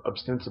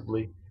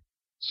ostensibly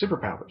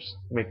superpowers,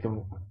 make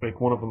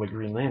one of them a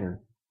Green Lantern.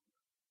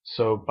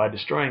 So by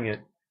destroying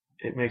it,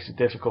 it makes it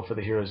difficult for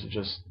the heroes to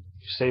just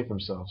save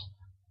themselves.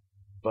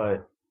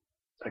 But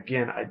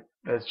again,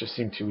 that just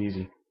seemed too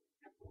easy.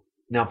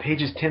 Now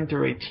pages 10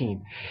 through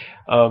 18.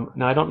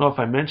 Now I don't know if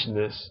I mentioned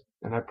this,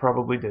 and I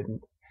probably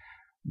didn't,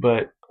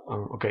 but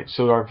okay.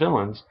 So our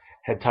villains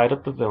had tied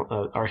up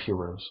our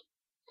heroes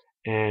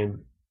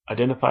and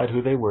identified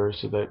who they were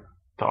so that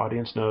the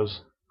audience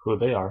knows who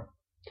they are,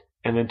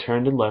 and then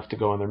turned and left to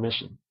go on their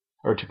mission,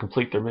 or to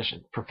complete their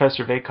mission.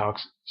 Professor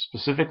Vaycox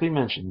specifically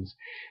mentions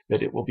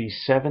that it will be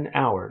 7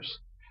 hours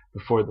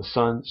before the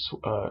sun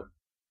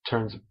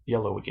turns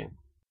yellow again,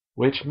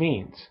 which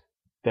means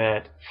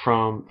that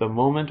from the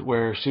moment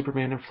where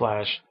Superman and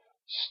Flash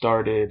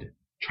started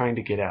trying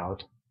to get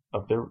out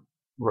of their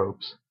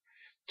ropes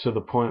to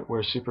the point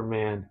where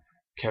Superman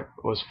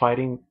was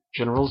fighting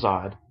General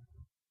Zod,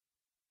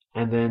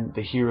 and then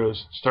the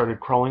heroes started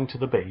crawling to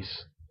the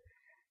base,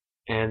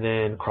 and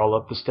then crawl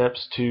up the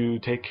steps to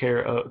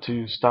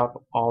to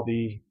stop all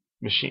the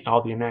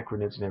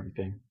anachronids and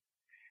everything.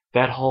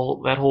 That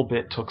whole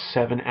bit took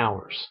 7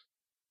 hours.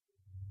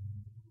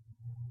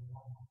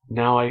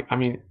 Now I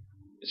mean,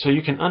 so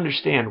you can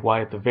understand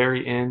why at the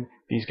very end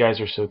these guys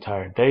are so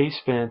tired. They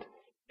spent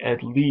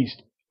at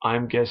least,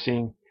 I'm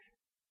guessing,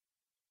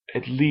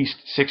 at least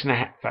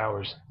 6.5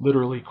 hours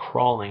literally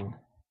crawling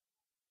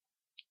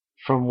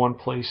from one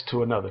place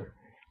to another.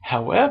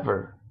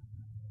 However,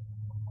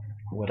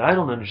 what I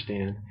don't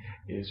understand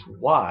is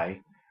why,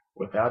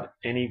 without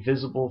any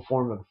visible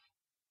form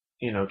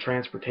of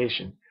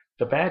transportation,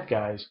 the bad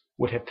guys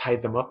would have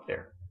tied them up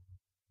there,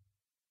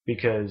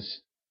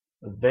 because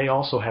they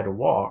also had to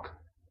walk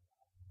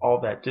all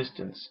that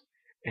distance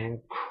and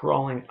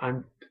crawling.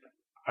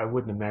 I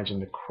wouldn't imagine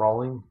the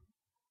crawling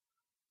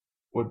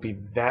would be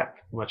that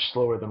much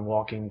slower than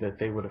walking that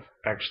they would have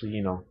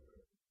actually,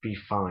 be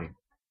fine.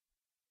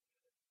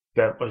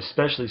 That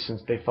especially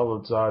since they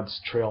followed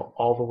Zod's trail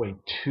all the way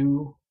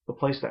to the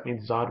place. That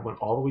means Zod went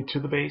all the way to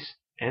the base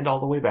and all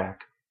the way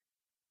back.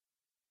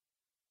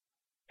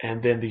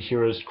 And then the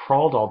heroes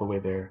crawled all the way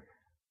there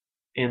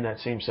in that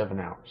same 7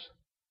 hours.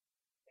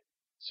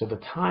 So the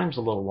time's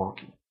a little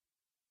wonky.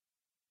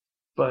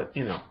 But,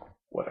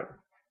 whatever.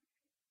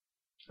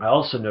 I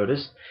also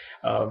noticed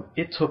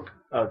it took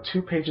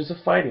 2 pages of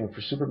fighting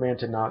for Superman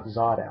to knock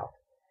Zod out.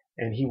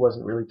 And he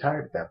wasn't really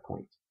tired at that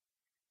point.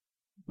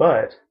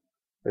 But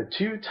the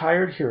 2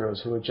 tired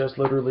heroes who had just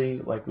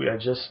literally, like I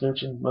just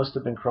mentioned, must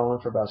have been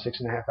crawling for about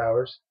 6.5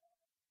 hours,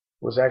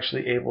 was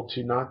actually able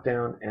to knock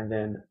down and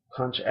then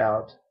punch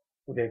out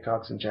Gay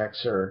Cox and Jack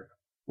Sir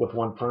with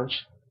 1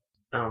 punch.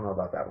 I don't know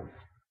about that one.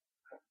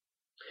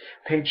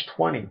 Page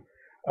 20.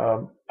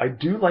 I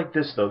do like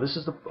this though. This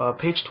is the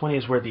page 20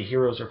 is where the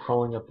heroes are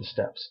crawling up the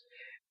steps.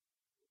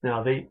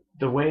 Now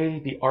the way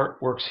the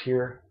art works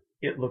here,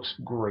 it looks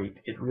great.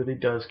 It really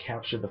does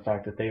capture the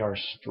fact that they are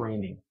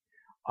straining.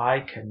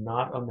 I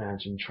cannot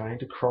imagine trying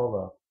to crawl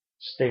up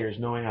stairs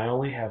knowing I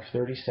only have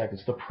 30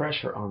 seconds. The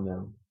pressure on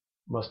them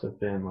must have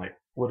been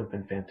would have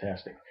been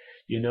fantastic.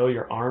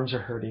 Your arms are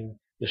hurting,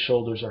 the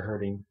shoulders are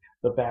hurting,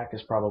 the back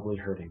is probably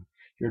hurting.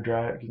 You're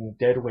dragging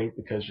dead weight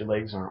because your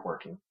legs aren't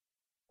working.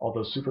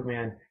 Although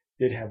Superman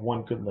did have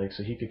 1 good leg,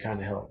 so he could kind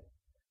of help.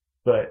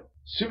 But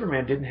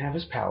Superman didn't have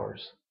his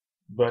powers,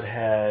 but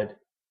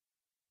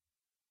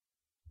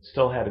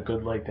still had a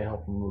good leg to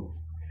help him move.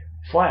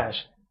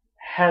 Flash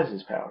has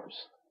his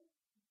powers,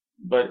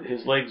 but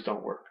his legs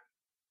don't work.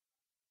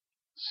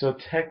 So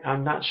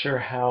I'm not sure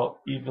how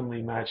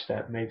evenly matched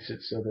that makes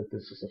it so that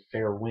this is a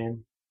fair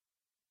win,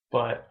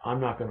 but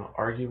I'm not going to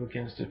argue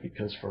against it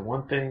because for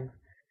one thing,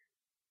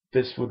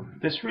 this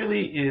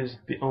really is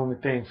the only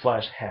thing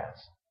Flash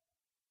has.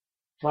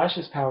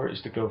 Flash's power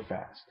is to go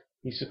fast.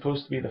 He's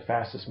supposed to be the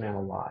fastest man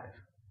alive.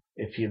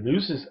 If he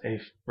loses a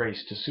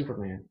race to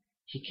Superman,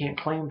 he can't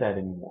claim that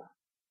anymore.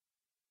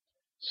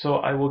 So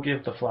I will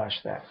give the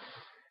Flash that.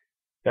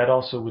 That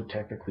also would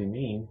technically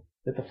mean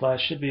that the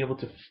Flash should be able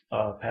to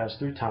pass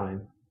through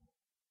time,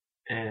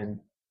 and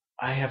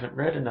I haven't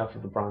read enough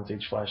of the Bronze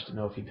Age Flash to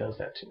know if he does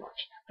that too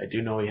much. I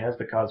do know he has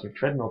the Cosmic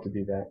Treadmill to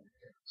do that,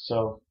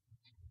 so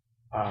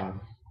I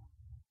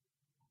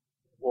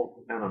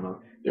don't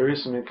know. There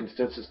is some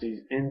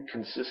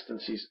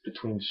inconsistencies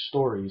between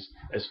stories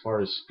as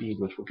far as speed,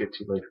 which we'll get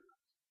to later.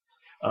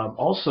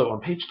 Also,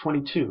 on page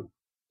 22,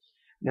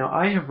 now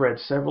I have read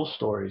several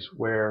stories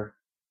where,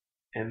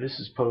 and this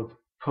is both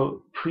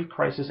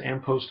pre-crisis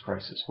and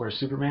post-crisis, where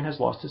Superman has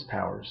lost his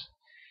powers,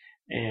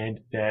 and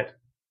that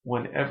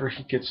whenever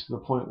he gets to the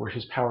point where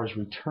his powers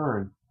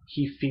return,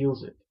 he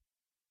feels it.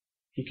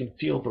 He can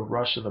feel the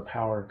rush of the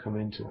power come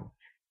into him.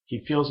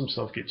 He feels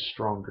himself get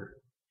stronger.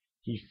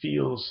 He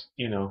feels,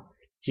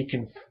 he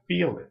can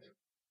feel it.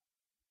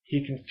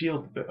 He can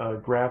feel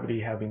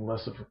gravity having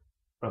less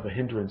of a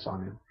hindrance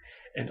on him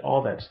and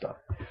all that stuff.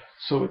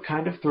 So it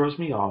kind of throws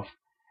me off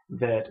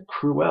that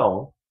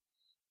Kruel,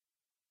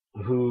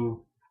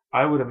 who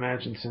I would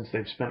imagine since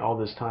they've spent all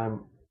this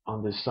time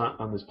on this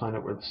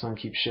planet where the sun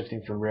keeps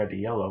shifting from red to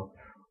yellow,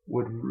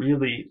 would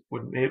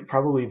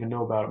probably even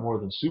know about it more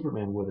than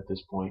Superman would at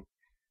this point,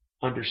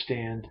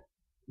 understand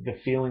the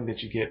feeling that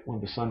you get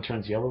when the sun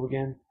turns yellow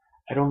again.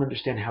 I don't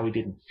understand how he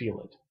didn't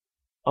feel it.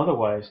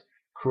 Otherwise,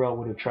 Kruel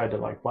would have tried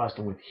to blast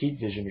him with heat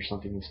vision or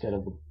something instead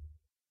of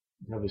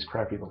his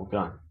crappy little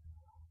gun.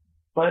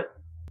 But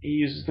he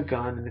uses the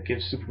gun, and it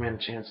gives Superman a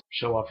chance to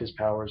show off his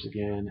powers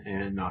again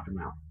and knock him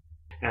out.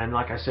 And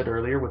like I said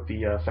earlier, with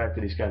the fact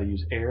that he's got to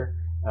use air,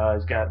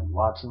 he's got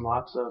lots and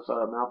lots of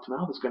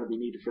mouth-to-mouth that's going to be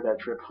needed for that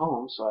trip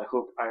home, so I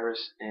hope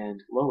Iris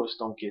and Lois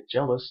don't get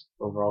jealous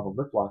over all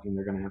the lip locking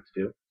they're going to have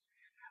to do.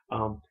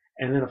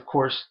 And then, of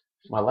course,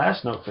 my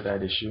last note for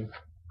that issue,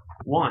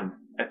 on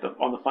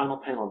the final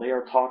panel, they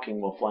are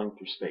talking while flying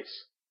through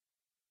space.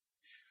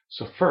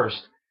 So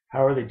first,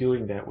 how are they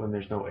doing that when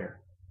there's no air?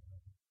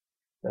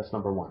 That's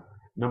number 1.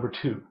 Number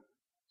 2,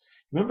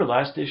 remember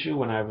last issue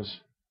when I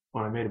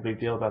made a big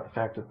deal about the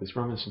fact that this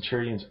Roman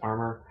centurion's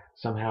armor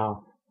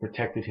somehow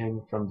protected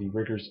him from the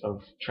rigors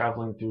of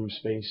traveling through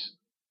space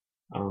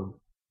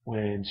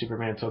when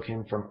Superman took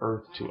him from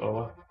Earth to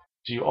Oa?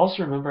 Do you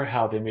also remember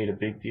how they made a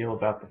big deal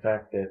about the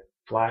fact that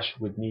Flash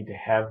would need to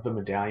have the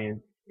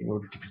medallion in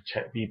order to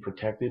be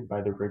protected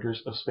by the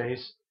rigors of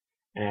space,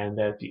 and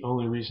that the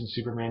only reason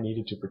Superman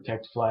needed to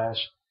protect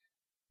Flash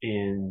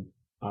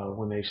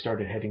when they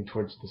started heading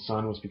towards the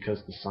sun was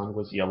because the sun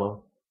was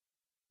yellow?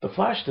 The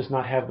Flash does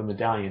not have the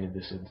medallion in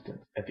this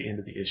instance at the end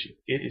of the issue.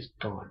 It is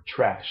gone,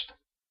 trashed,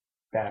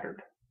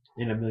 battered,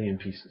 in a million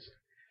pieces.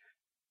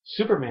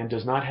 Superman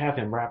does not have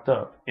him wrapped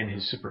up in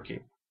his super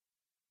cape,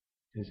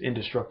 his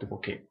indestructible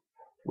cape,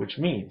 which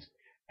means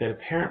that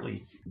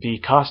apparently the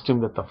costume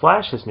that the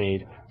Flash has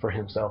made for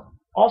himself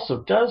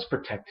also does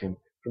protect him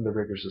from the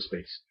rigors of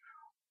space,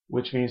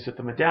 which means that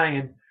the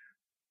medallion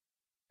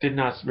did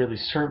not really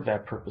serve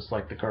that purpose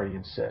like the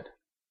Guardian said.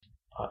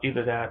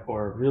 Either that,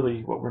 or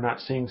really what we're not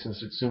seeing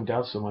since it's zoomed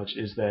out so much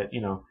is that,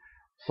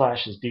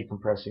 Flash is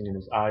decompressing and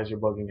his eyes are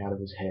bugging out of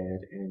his head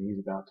and he's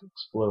about to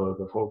explode,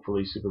 but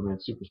hopefully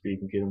Superman's super speed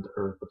can get him to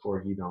Earth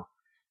before he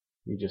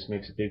just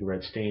makes a big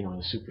red stain on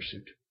his super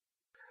suit.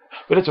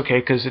 But it's okay,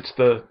 because it's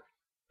the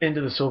end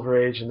of the Silver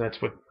Age, and that's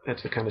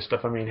the kind of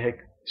stuff. I mean, heck,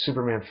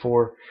 Superman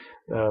 4,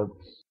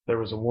 there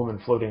was a woman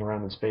floating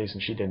around in space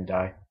and she didn't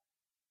die.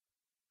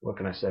 What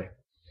can I say?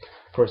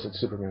 Of course, it's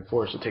Superman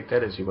 4, so take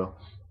that as you will.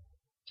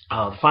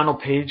 Final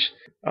page.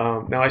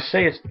 Now I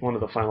say it's one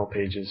of the final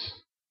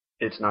pages.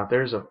 It's not.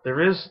 There is a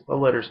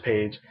letters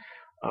page.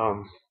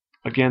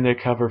 Again, they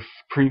cover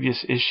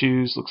previous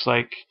issues. Looks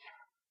like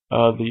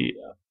the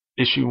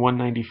issue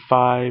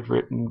 195,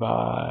 written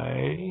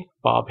by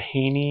Bob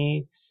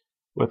Haney,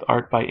 with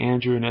art by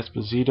Andrew and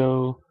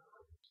Esposito.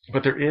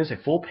 But there is a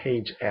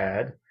full-page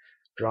ad,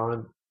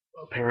 drawn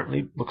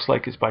apparently, looks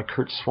like it's by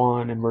Kurt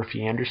Swan and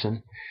Murphy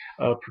Anderson,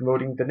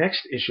 promoting the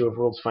next issue of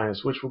World's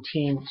Finest, which will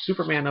team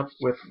Superman up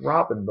with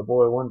Robin, the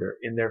Boy Wonder,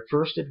 in their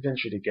first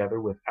adventure together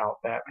without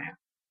Batman.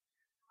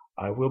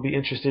 I will be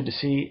interested to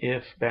see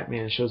if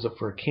Batman shows up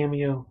for a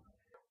cameo,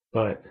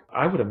 but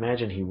I would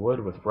imagine he would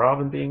with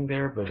Robin being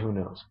there, but who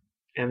knows.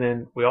 And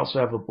then we also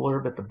have a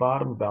blurb at the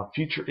bottom about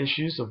future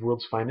issues of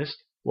World's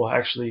Finest. We'll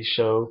actually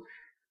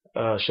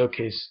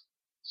showcase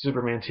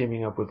Superman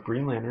teaming up with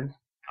Green Lantern,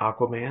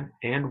 Aquaman,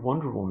 and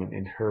Wonder Woman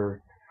in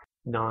her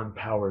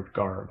non-powered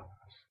garb.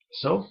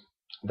 So,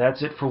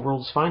 that's it for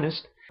World's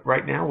Finest.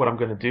 Right now, what I'm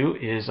going to do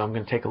is I'm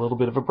going to take a little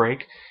bit of a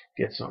break,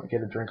 get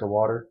a drink of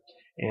water,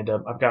 and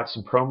I've got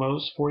some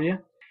promos for you,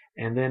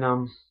 and then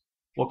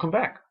we'll come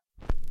back.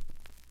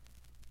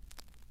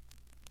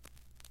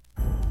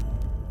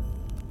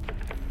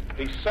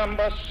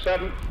 December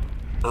 7th,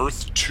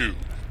 Earth 2.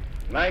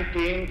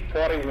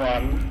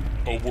 1941.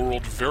 A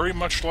world very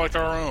much like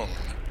our own,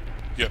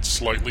 yet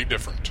slightly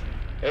different.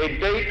 A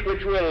date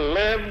which will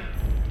live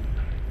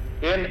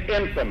in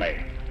infamy.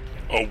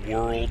 A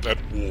world at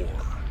war.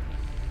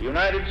 The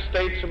United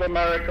States of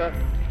America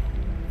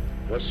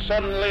was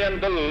suddenly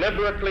and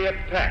deliberately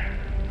attacked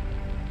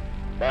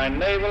by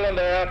naval and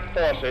air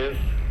forces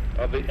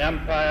of the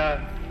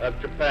Empire of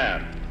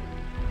Japan.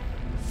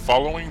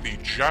 Following the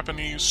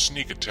Japanese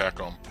sneak attack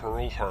on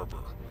Pearl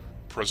Harbor,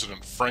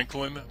 President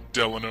Franklin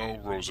Delano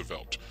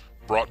Roosevelt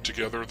brought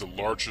together the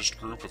largest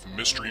group of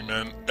mystery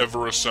men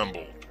ever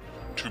assembled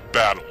to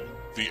battle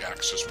the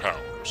Axis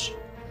powers.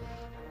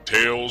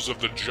 Tales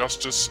of the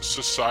Justice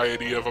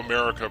Society of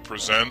America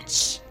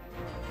presents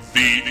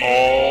the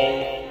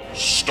All-Star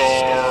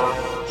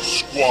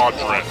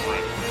Squadron.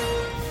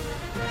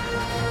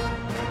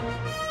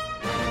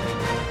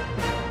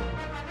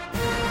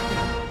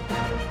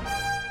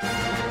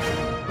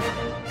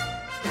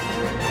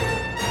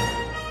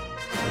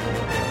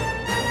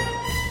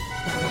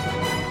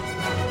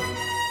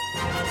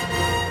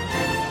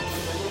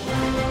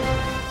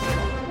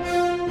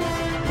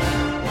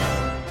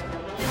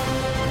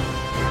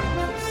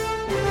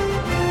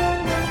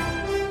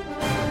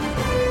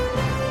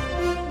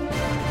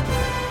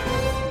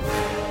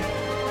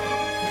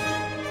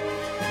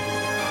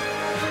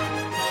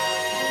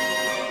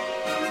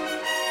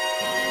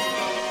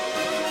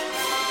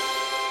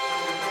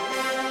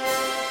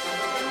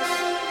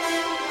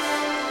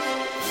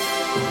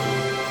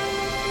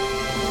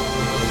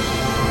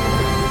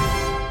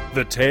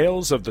 The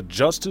Tales of the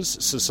Justice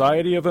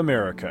Society of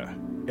America,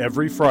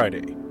 every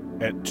Friday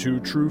at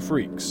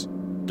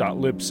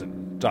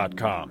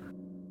twotruefreaks.libsyn.com.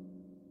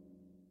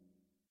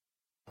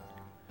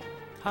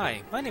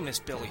 Hi, my name is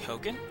Billy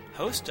Hogan,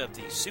 host of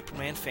the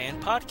Superman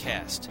Fan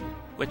Podcast,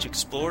 which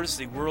explores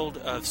the world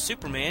of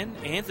Superman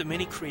and the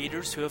many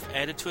creators who have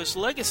added to his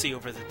legacy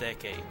over the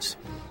decades.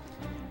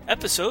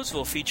 Episodes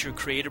will feature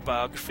creator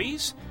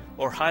biographies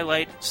or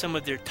highlight some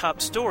of their top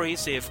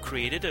stories they have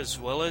created as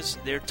well as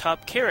their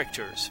top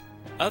characters.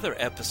 Other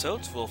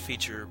episodes will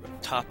feature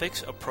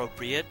topics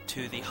appropriate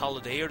to the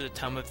holiday or the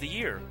time of the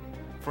year.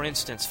 For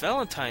instance,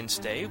 Valentine's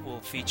Day will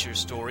feature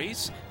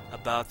stories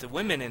about the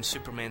women in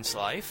Superman's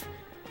life.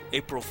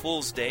 April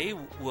Fool's Day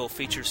will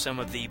feature some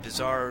of the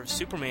bizarre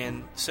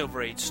Superman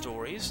Silver Age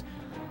stories,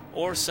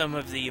 or some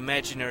of the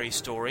imaginary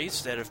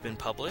stories that have been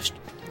published.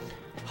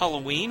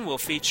 Halloween will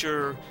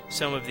feature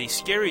some of the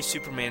scary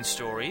Superman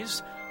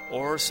stories,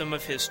 or some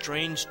of his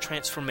strange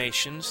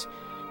transformations,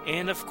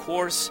 and of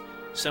course,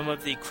 some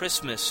of the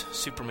Christmas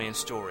Superman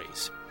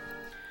stories.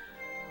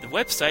 The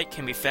website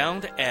can be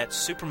found at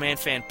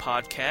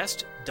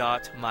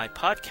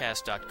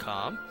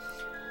supermanfanpodcast.mypodcast.com.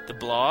 The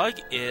blog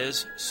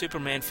is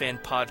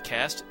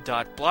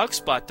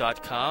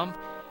supermanfanpodcast.blogspot.com,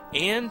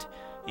 and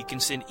you can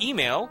send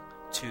email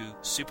to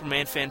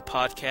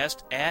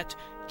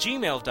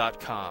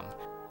supermanfanpodcast@gmail.com.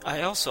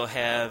 I also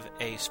have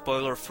a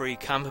spoiler-free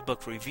comic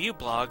book review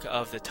blog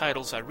of the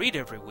titles I read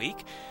every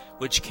week,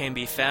 which can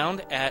be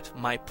found at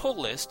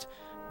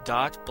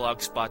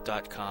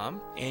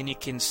mypulllist.blogspot.com, and you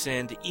can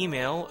send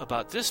email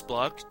about this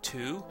blog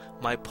to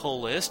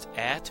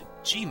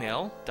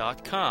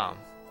mypulllist@gmail.com.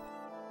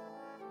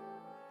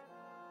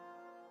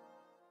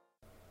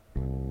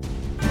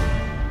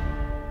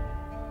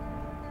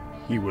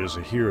 He was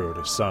a hero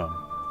to some,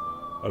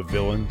 a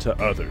villain to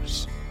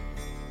others,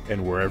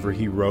 and wherever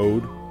he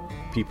rode,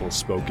 people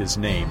spoke his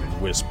name in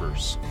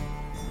whispers.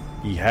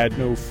 He had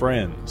no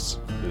friends,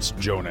 this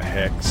Jonah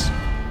Hex,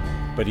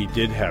 but he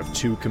did have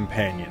two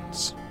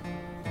companions.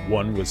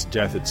 One was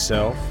death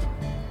itself,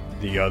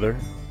 the other,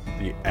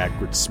 the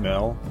acrid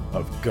smell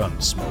of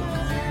gun smoke.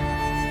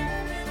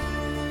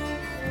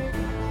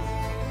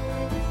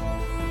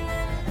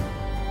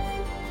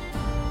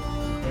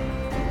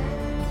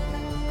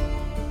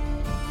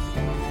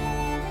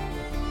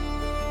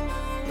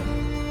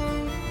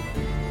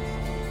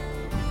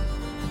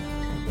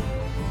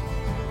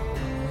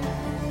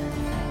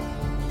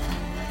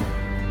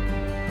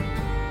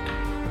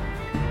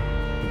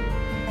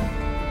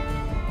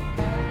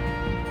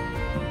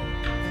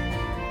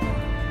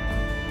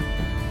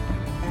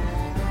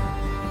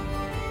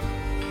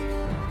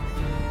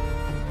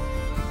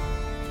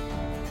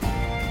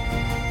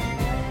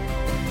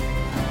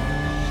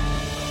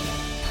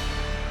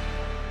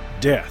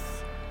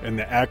 Death and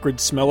the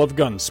Acrid Smell of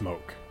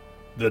Gunsmoke,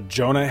 the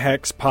Jonah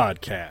Hex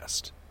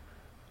Podcast.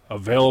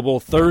 Available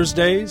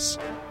Thursdays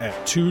at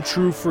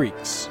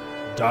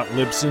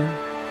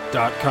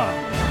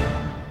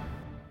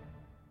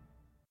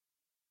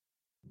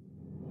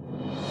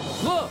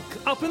twotruefreaks.libsyn.com. Look,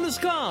 up in the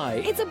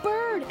sky. It's a bird.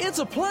 It's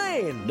a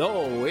plane.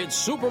 No, it's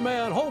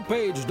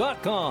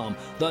SupermanHomepage.com,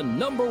 the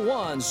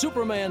 #1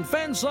 Superman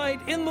fan site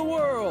in the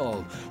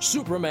world.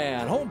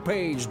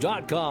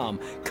 SupermanHomepage.com,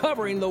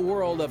 covering the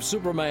world of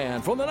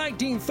Superman from the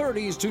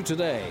 1930s to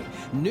today.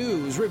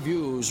 News,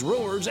 reviews,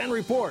 rumors, and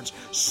reports.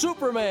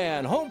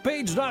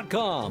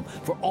 SupermanHomepage.com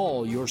for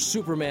all your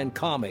Superman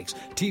comics,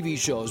 TV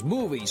shows,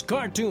 movies,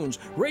 cartoons,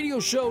 radio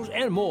shows,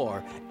 and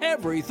more.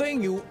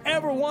 Everything you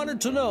ever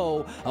wanted to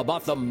know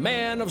about the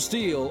Man of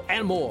Steel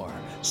and more.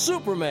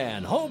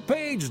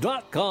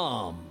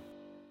 SupermanHomepage.com.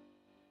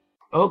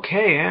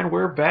 Okay, and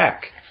we're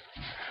back.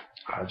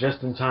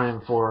 Just in time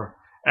for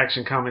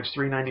Action Comics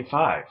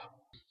 395.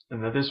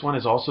 And this one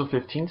is also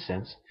 15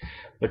 cents.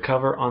 The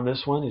cover on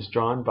this one is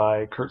drawn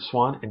by Curt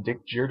Swan and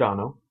Dick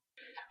Giordano.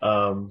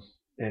 And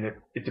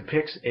it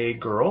depicts a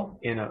girl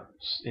in a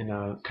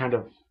kind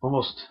of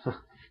almost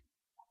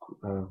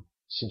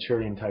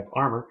Centurion-type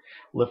armor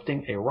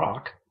lifting a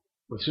rock,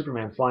 with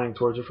Superman flying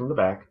towards her from the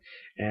back,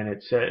 and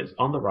it says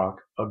on the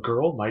rock, "A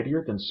girl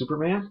mightier than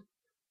Superman?"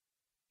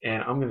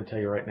 And I'm going to tell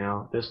you right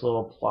now, this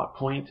little plot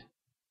point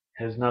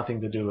has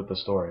nothing to do with the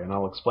story, and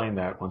I'll explain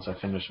that once I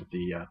finish with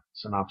the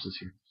synopsis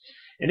here.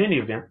 In any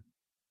event,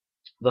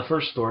 the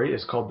first story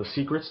is called The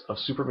Secrets of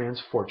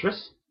Superman's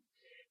Fortress.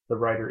 The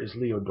writer is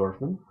Leo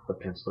Dorfman, the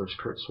penciler is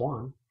Curt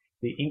Swan,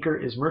 the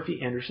inker is Murphy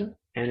Anderson,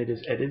 and it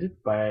is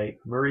edited by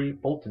Murray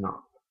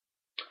Boltinoff.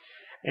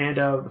 And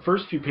the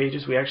first few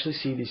pages, we actually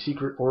see the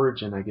secret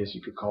origin, I guess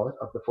you could call it,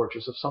 of the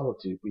Fortress of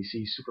Solitude. We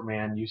see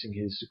Superman using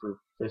his super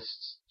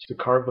fists to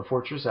carve the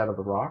fortress out of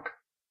the rock,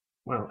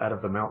 well, out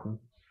of the mountain.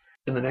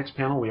 In the next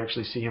panel, we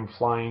actually see him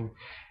flying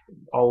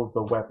all of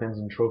the weapons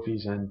and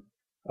trophies and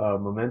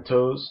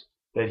mementos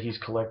that he's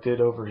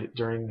collected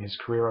during his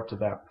career up to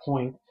that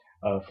point,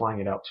 flying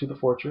it out to the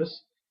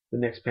fortress. The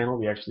next panel,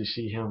 we actually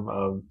see him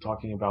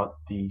talking about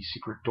the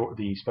secret door,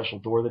 the special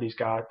door that he's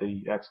got.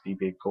 That's the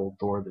big gold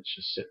door that's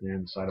just sitting there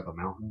inside of a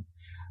mountain.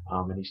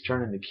 And he's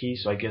turning the key,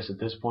 so I guess at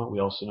this point we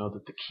also know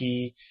that the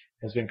key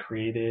has been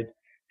created,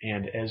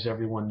 and as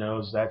everyone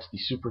knows, that's the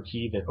super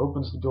key that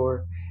opens the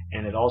door,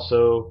 and it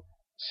also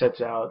sets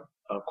out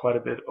quite a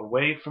bit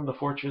away from the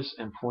fortress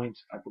and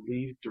points, I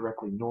believe,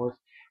 directly north,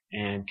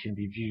 and can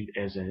be viewed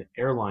as an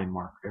airplane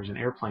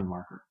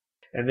marker.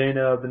 And then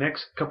the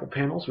next couple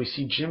panels, we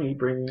see Superman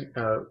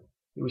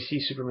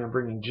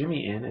bringing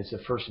Jimmy in as the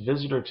first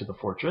visitor to the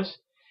fortress.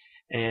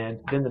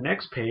 And then the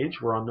next page,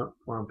 we're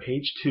on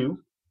page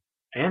 2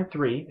 and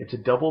 3. It's a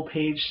double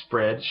page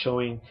spread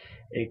showing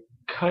a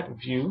cut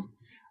view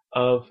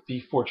of the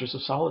Fortress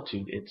of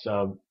Solitude. It's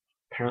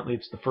apparently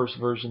it's the first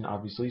version,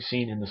 obviously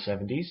seen in the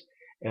 70s,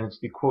 and it's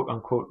the quote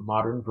unquote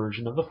modern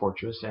version of the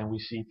fortress. And we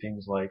see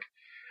things like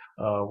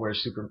where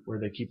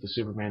they keep the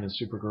Superman and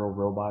Supergirl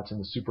robots, and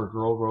the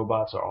Supergirl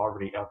robots are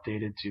already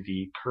updated to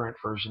the current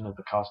version of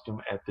the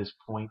costume at this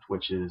point,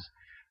 which is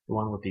the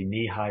one with the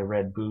knee-high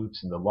red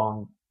boots and the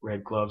long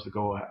red gloves that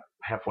go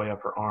halfway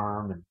up her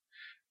arm, and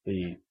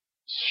the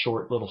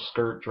short little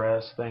skirt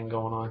dress thing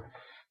going on.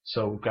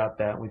 So we've got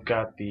that. We've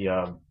got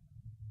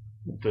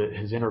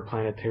his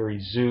interplanetary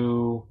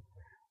zoo.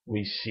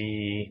 We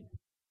see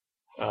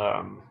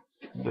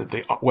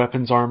the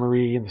weapons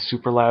armory and the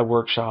super lab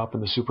workshop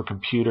and the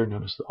supercomputer.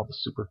 Notice all the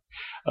super,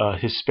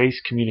 his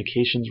space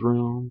communications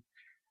room,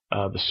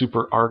 the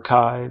super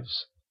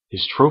archives,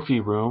 his trophy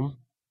room,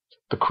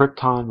 the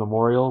Krypton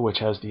Memorial, which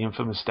has the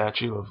infamous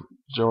statue of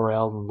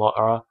Jor-El and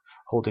Lara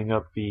holding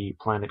up the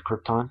planet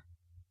Krypton,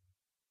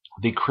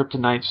 the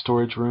Kryptonite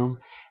storage room,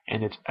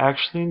 and it's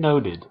actually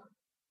noted,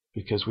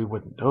 because we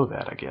wouldn't know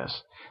that, I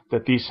guess,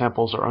 that these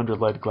samples are under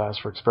lead glass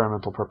for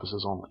experimental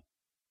purposes only.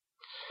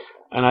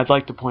 And I'd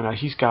like to point out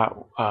he's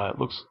got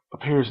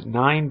appears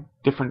 9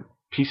 different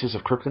pieces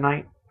of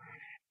kryptonite,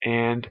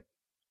 and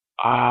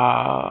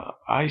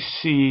I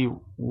see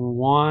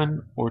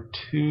one or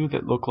two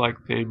that look like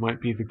they might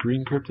be the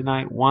green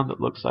kryptonite, one that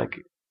looks like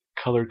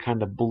colored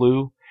kind of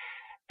blue,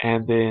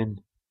 and then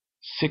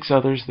 6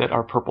 others that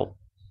are purple.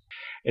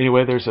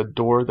 Anyway, there's a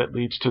door that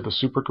leads to the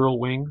Supergirl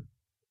wing,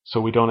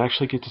 so we don't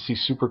actually get to see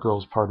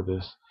Supergirl as part of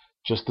this,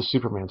 just the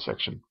Superman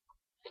section.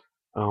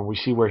 We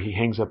see where he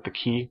hangs up the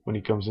key when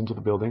he comes into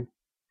the building.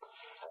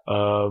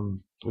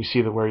 We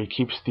see that where he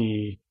keeps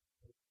the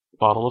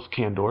bottle of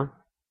Candor.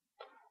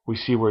 We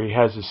see where he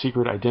has his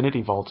secret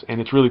identity vaults, and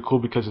it's really cool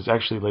because it's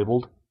actually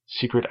labeled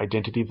Secret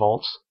Identity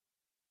Vaults.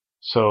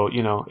 So,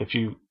 if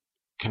you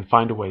can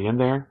find a way in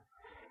there.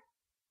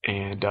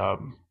 And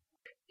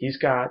he's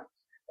got,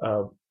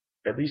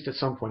 at least at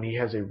some point, he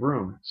has a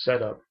room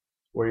set up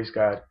where he's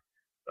got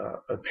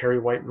a Perry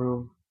White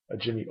room, a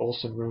Jimmy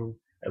Olsen room,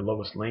 a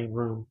Lois Lane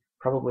room,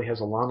 probably has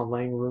a Lana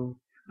Lang room,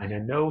 and I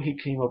know he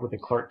came up with a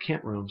Clark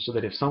Kent room so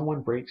that if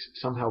someone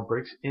somehow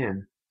breaks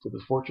in to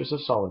the Fortress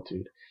of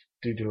Solitude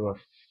due to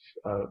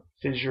a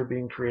fissure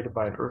being created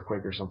by an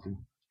earthquake or something,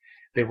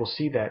 they will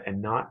see that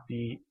and not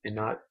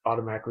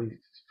automatically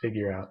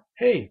figure out,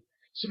 hey,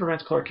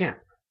 Superman's Clark Kent.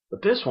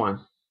 But this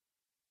one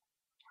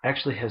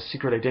actually has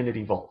secret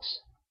identity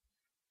vaults.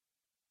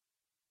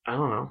 I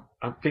don't know.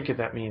 I'm thinking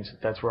that means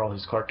that's where all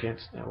his Clark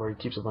Kent, where he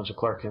keeps a bunch of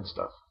Clark Kent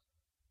stuff.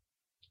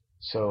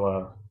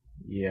 So,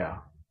 yeah.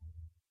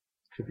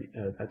 Could be,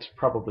 that's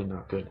probably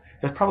not good.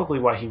 That's probably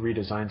why he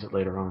redesigns it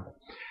later on.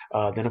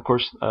 Then, of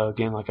course,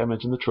 again, like I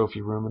mentioned, the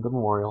trophy room and the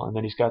memorial, and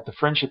then he's got the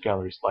friendship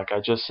galleries, like I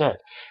just said,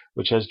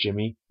 which has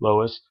Jimmy,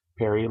 Lois,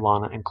 Perry,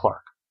 Lana, and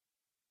Clark.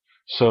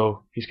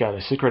 So he's got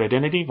a secret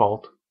identity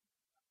vault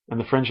and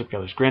the friendship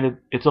galleries. Granted,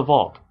 it's a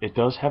vault. It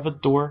does have a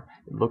door.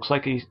 It looks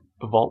like a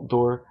vault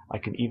door. I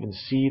can even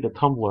see the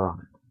tumbler on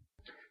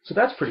it. So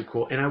that's pretty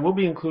cool, and I will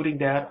be including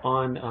that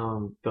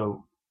on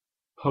the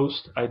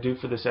post I do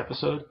for this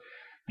episode.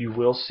 You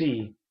will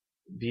see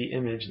the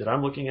image that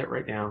I'm looking at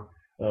right now,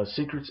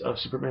 Secrets of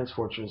Superman's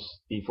Fortress,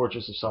 the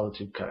Fortress of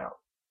Solitude cutout.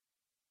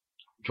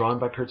 Drawn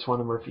by Curt Swan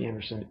and Murphy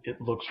Anderson. It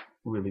looks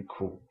really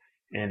cool.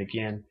 And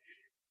again,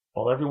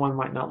 while everyone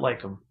might not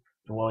like him,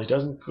 and while he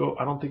doesn't go,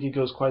 I don't think he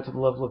goes quite to the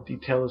level of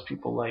detail as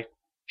people like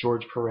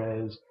George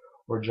Perez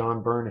or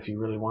John Byrne if he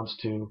really wants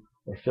to,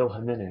 or Phil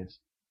Jimenez.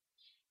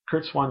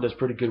 Curt Swan does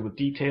pretty good with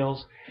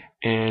details,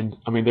 and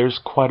I mean there's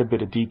quite a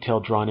bit of detail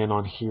drawn in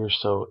on here,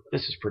 so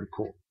this is pretty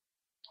cool.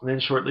 And then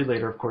shortly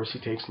later, of course, he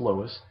takes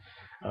Lois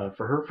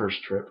for her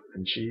first trip,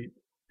 and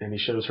he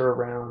shows her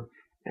around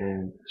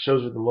and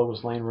shows her the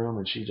Lois Lane room,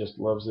 and she just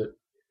loves it.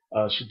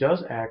 She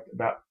does ask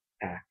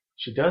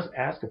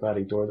about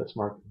a door that's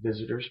marked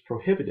 "Visitors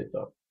Prohibited,"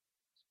 though,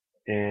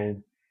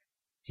 and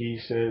he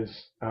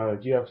says,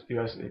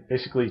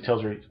 basically he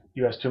tells her,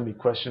 "You asked too many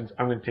questions.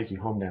 I'm going to take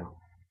you home now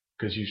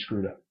because you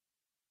screwed up."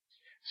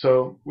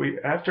 So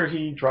after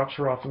he drops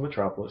her off in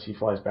Metropolis, he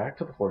flies back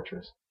to the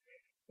fortress,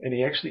 and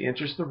he actually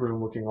enters the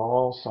room looking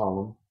all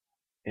solemn,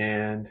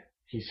 and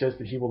he says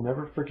that he will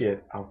never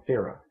forget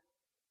Althea.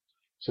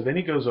 So then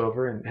he goes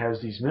over and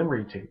has these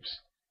memory tapes,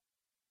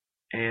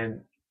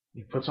 and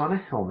he puts on a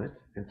helmet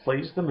and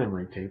plays the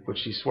memory tape,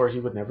 which he swore he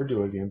would never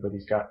do again, but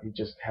he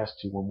just has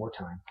to one more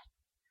time.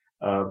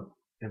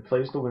 And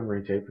plays the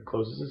memory tape and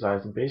closes his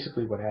eyes, and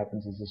basically what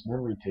happens is this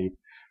memory tape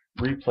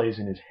replays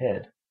in his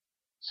head.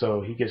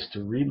 So he gets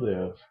to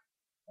relive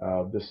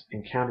this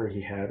encounter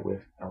he had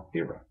with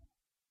Althea.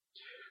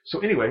 So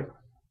anyway,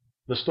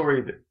 this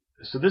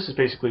is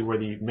basically where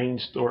the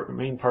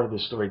main part of the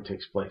story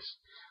takes place.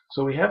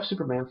 So we have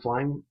Superman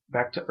flying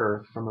back to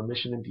Earth from a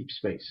mission in deep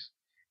space.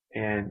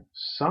 And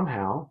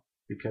somehow,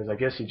 because I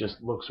guess he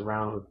just looks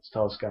around with his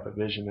telescopic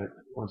vision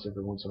once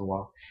in a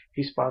while,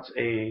 he spots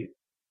a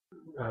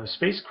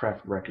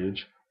spacecraft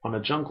wreckage on a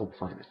jungle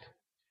planet.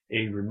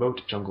 A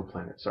remote jungle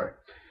planet, sorry.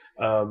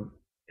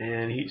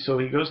 And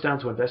he goes down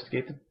to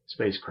investigate the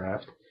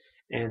spacecraft,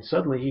 and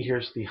suddenly he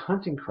hears the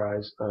hunting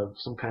cries of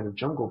some kind of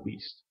jungle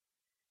beast.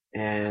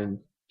 And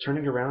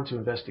turning around to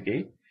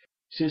investigate,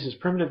 he sees his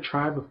primitive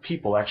tribe of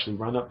people actually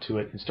run up to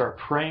it and start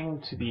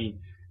praying to the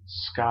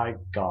sky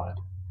god.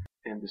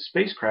 And the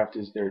spacecraft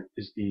is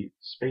the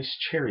space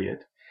chariot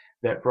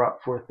that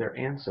brought forth their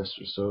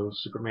ancestors. So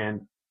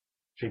Superman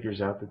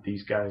figures out that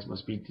these guys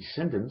must be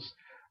descendants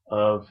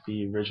of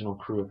the original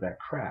crew of that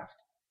craft.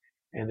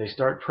 And they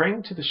start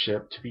praying to the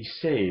ship to be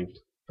saved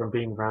from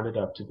being rounded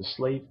up to the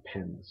slave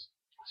pens.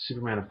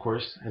 Superman, of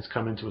course, has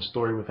come into a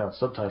story without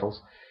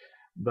subtitles,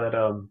 but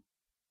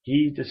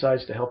he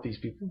decides to help these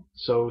people.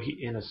 So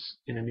he, in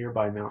a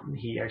nearby mountain,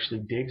 he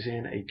actually digs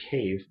in a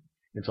cave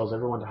and tells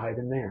everyone to hide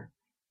in there.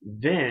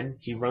 Then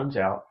he runs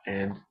out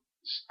and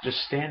just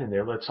standing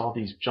there lets all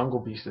these jungle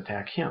beasts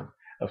attack him.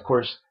 Of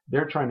course,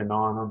 they're trying to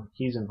gnaw on him.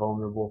 He's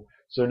invulnerable,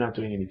 so they're not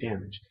doing any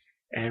damage.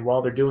 And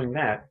while they're doing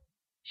that,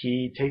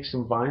 he takes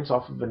some vines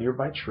off of a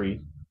nearby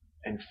tree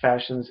and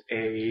fashions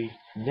a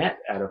net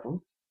out of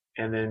them,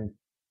 and then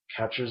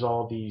captures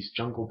all these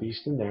jungle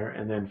beasts in there,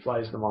 and then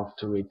flies them off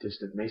to a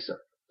distant mesa.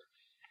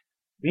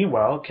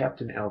 Meanwhile,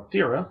 Captain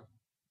Althea,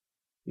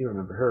 you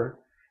remember her,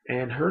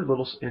 and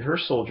her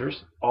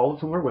soldiers, all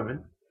of whom are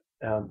women,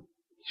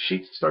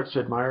 she starts to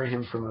admire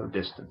him from a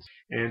distance,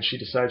 and she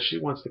decides she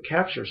wants to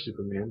capture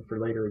Superman for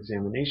later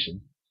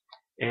examination,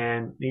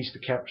 and needs to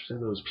capture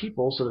those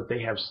people so that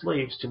they have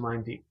slaves to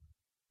mine the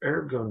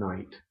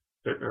Aragonite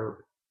that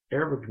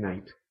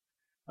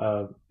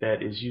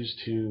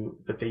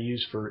they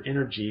use for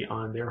energy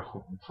on their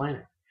home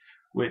planet.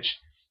 Which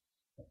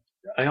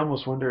I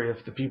almost wonder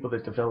if the people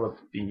that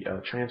developed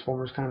the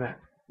Transformers kind of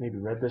maybe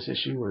read this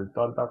issue or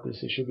thought about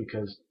this issue,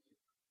 because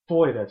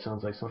boy, that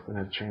sounds like something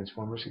out of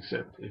Transformers,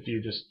 except if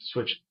you just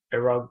switch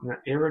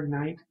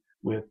Aragonite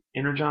with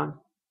Energon,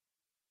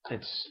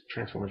 it's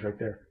Transformers right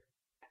there.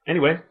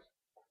 Anyway,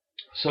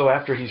 so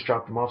after he's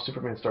dropped them off,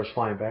 Superman starts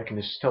flying back, and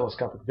his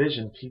telescopic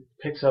vision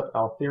picks up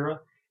Althea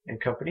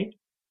and company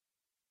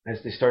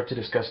as they start to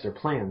discuss their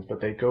plans, but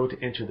they go to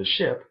enter the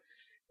ship,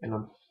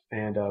 and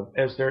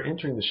as they're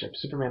entering the ship,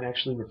 Superman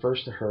actually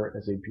refers to her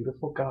as a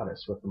beautiful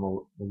goddess with a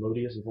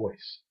melodious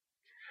voice.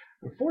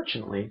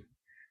 Unfortunately,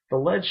 the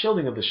lead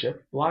shielding of the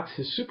ship blocks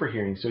his super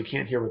hearing, so he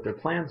can't hear what their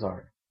plans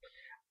are.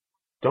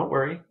 Don't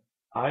worry,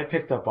 I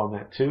picked up on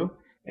that too,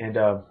 and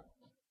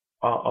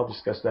I'll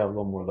discuss that a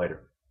little more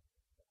later.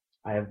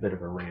 I have a bit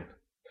of a rant.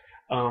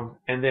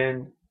 And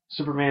then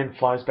Superman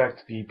flies back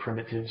to the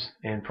Primitives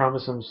and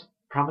promises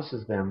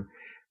them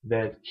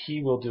that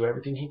he will do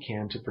everything he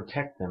can to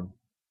protect them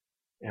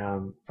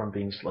from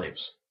being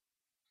slaves.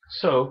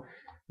 So,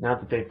 now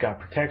that they've got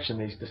protection,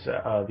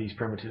 these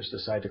Primitives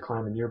decide to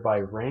climb a nearby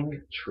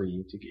rang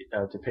tree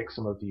to pick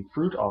some of the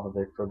fruit off of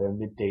it for their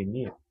midday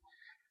meal.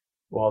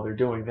 While they're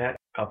doing that,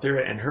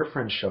 Althea and her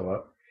friends show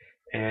up,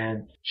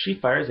 and she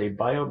fires a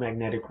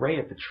biomagnetic ray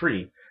at the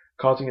tree,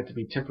 causing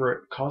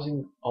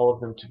all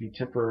of them to be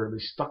temporarily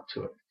stuck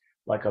to it,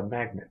 like a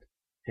magnet,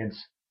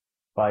 hence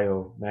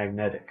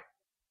biomagnetic.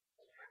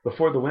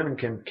 Before the women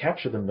can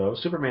capture them, though,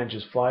 Superman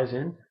just flies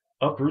in,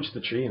 uproots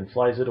the tree, and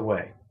flies it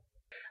away.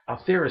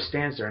 Althea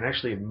stands there and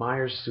actually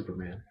admires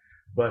Superman,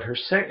 but her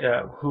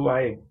who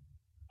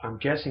I'm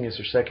guessing is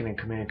her second in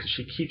command, because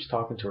she keeps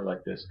talking to her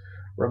like this,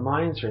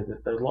 reminds her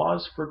that the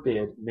laws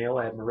forbid male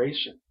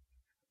admiration.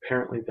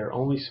 Apparently, they're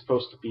only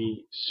supposed to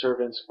be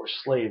servants or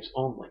slaves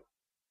only.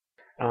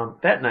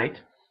 That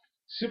night,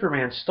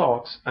 Superman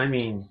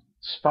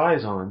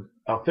spies on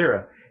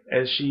Althea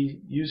as she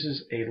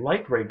uses a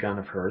light ray gun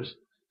of hers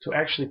to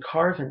actually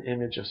carve an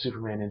image of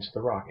Superman into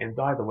the rock. And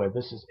by the way,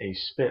 this is a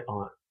spit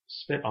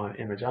on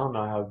image. I don't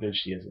know how good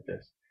she is at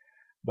this,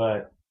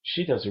 but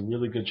she does a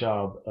really good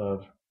job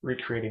of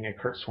recreating a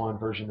Kurt Swan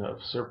version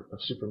of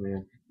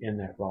Superman in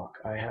that rock.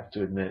 I have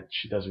to admit,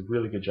 she does a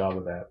really good job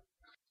of that.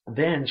 And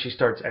then she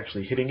starts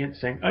actually hitting it,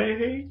 saying, "I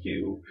hate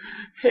you,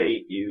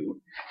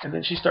 and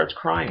then she starts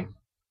crying.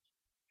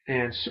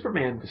 And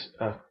Superman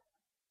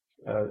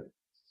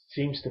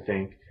seems to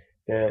think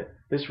that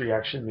this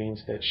reaction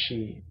means that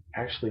she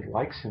actually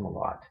likes him a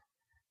lot,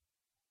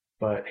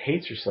 but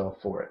hates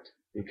herself for it,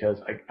 because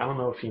I don't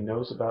know if he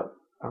knows about,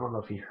 I don't know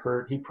if he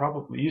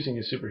probably, using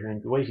his super hearing,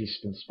 the way he's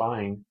been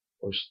spying,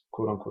 or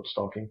quote-unquote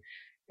stalking,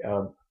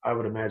 I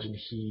would imagine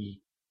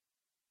he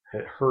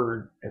had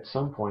heard at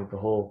some point the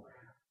whole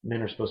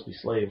men are supposed to be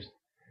slaves.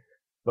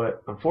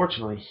 But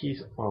unfortunately,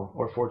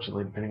 or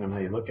fortunately, depending on how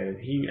you look at it,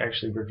 he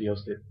actually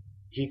reveals that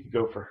he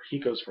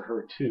goes for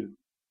her too.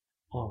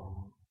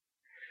 Oh.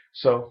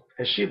 So,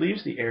 as she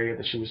leaves the area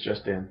that she was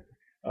just in,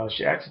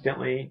 she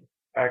accidentally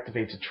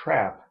activates a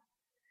trap,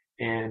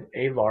 and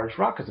a large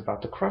rock is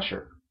about to crush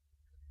her.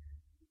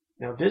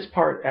 Now, this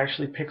part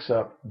actually picks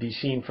up the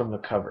scene from the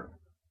cover.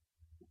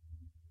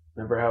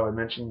 Remember how I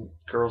mentioned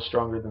girls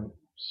stronger than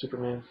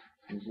Superman?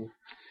 Mm-hmm.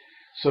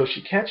 So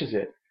she catches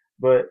it,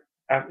 but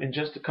in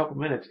just a couple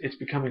minutes, it's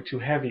becoming too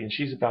heavy, and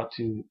she's about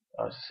to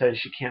say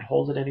she can't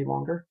hold it any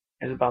longer,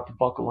 and is about to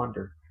buckle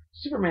under.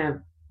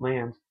 Superman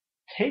lands,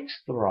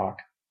 takes the rock,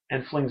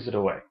 and flings it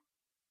away.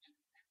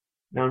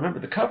 Now remember,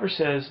 the cover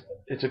says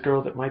it's a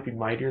girl that might be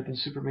mightier than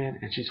Superman,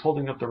 and she's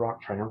holding up the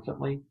rock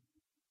triumphantly.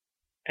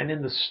 And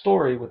in the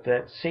story with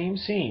that same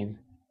scene,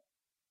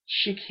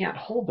 she can't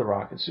hold the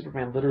rock, and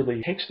Superman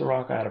literally takes the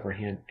rock out of her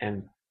hand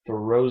and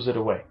throws it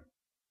away.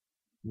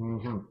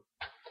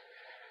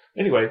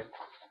 Anyway,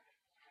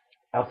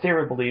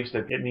 Althea believes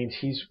that it means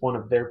he's one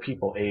of their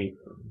people, a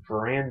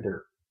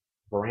Verandar.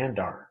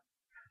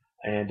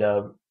 And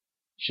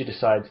she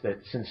decides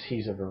that since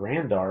he's a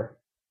Verandar,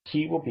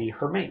 he will be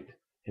her mate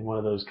in one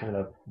of those kind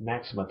of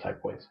Maxima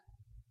type ways.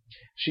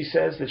 She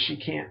says that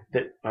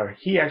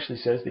he actually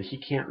says that he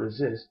can't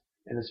resist,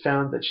 and has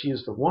found that she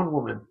is the one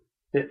woman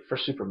fit for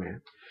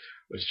Superman,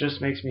 which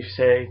just makes me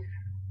say,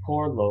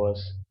 poor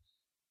Lois.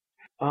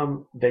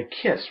 They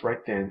kiss right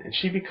then, and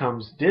she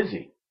becomes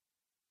dizzy.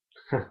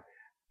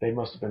 They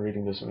must have been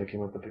reading this when they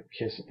came up with the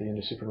kiss at the end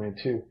of Superman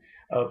 2.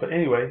 But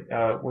anyway,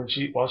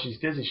 while she's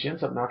dizzy, she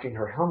ends up knocking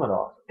her helmet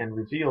off and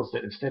reveals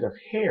that instead of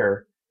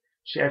hair,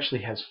 she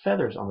actually has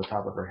feathers on the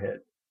top of her head.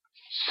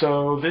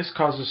 So this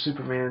causes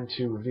Superman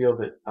to reveal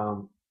that,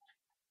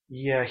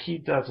 he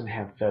doesn't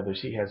have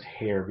feathers. He has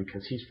hair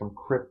because he's from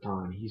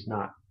Krypton. He's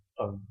not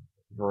a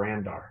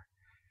Verandar.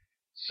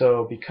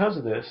 So because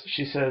of this,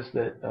 she says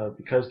that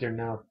because they're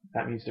now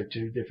That means they're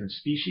two different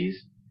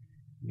species.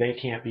 They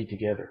can't be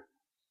together.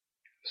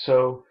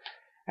 So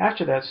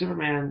after that,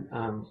 Superman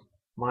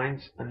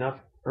mines enough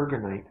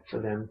Ergonite for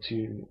them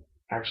to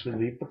actually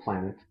leave the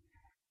planet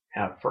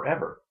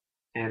forever.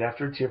 And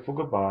after a tearful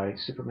goodbye,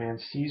 Superman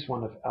sees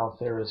one of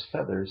Althera's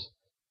feathers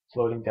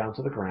floating down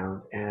to the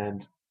ground,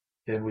 and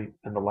then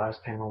in the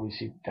last panel we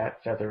see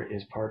that feather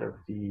is part of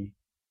the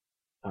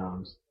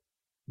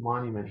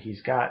monument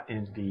he's got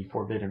in the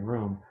Forbidden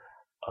Room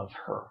of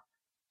her.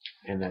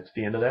 And that's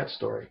the end of that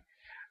story.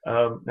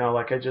 Now,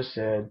 like I just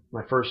said,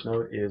 my first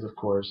note is, of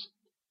course,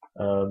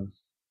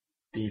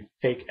 the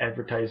fake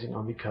advertising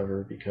on the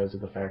cover because of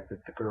the fact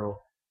that the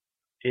girl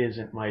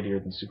isn't mightier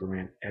than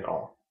Superman at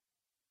all.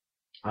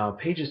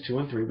 Pages 2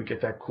 and 3, we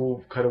get that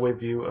cool cutaway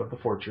view of the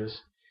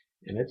fortress,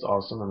 and it's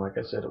awesome. And like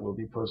I said, it will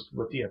be posted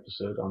with the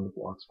episode on the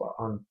blogspot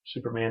on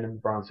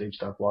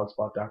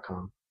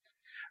supermanandthebronzeage.blogspot.com.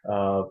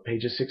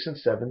 Pages 6 and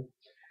 7.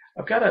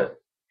 I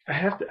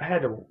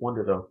had to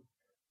wonder though,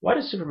 why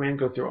does Superman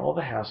go through all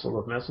the hassle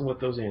of messing with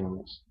those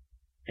animals,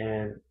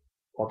 and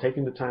while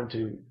taking the time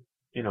to,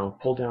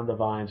 pull down the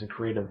vines and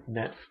create a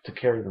net to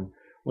carry them,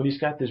 when he's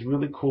got this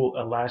really cool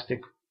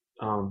elastic,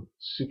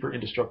 super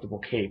indestructible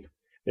cape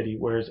that he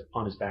wears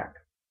on his back?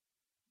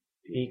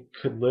 He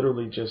could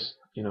literally just,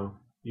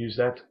 use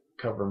that to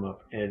cover him up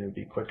and it'd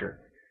be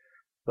quicker.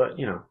 But,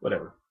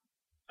 whatever.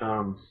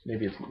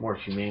 Maybe it's more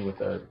humane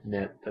with a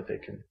net that they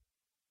can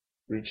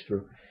reach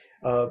through.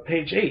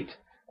 Page 8.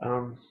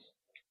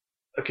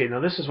 Okay, now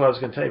this is what I was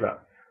going to tell you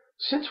about.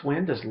 Since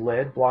when does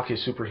lead block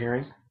his super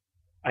hearing?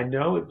 I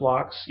know it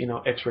blocks,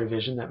 X-ray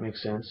vision. That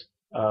makes sense.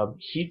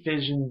 Heat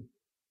vision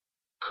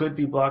could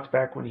be blocked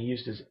back when he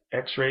used his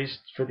X-rays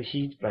for the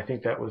heat, but I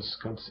think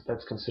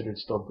that's considered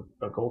still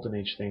a golden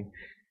age thing.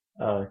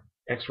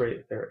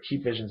 X-ray or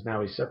heat vision is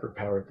now a separate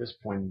power at this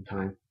point in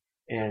time,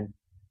 and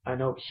I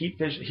know heat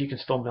vision. He can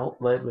still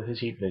melt lead with his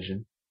heat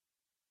vision.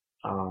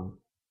 Now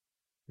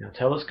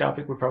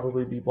telescopic would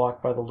probably be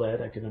blocked by the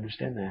lead. I can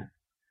understand that,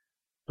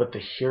 but the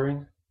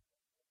hearing,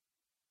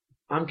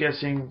 I'm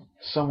guessing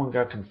someone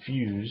got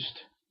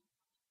confused,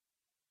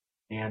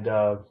 and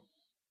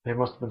there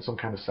must have been some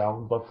kind of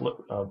sound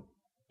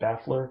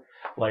baffler,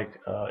 like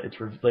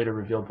it's later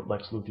revealed that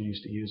Lex Luthor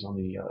used to use on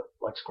the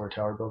LexCorp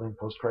Tower building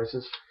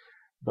post-crisis.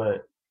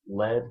 But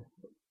lead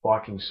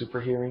blocking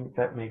super hearing,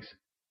 that makes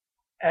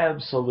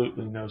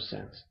absolutely no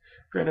sense.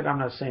 Granted, I'm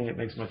not saying it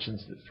makes much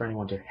sense for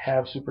anyone to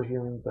have super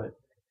hearing, but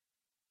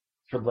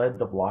for lead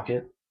to block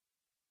it,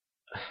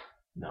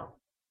 no.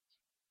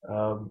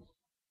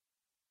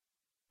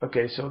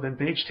 Okay, so then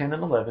page 10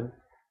 and 11,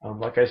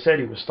 like I said,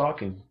 he was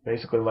stalking,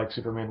 basically like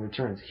Superman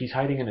Returns. He's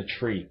hiding in a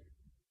tree.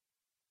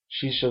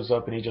 She shows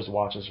up and he just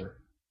watches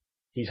her.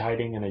 He's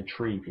hiding in a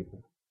tree,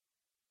 people.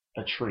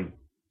 A tree.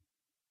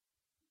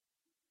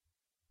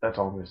 That's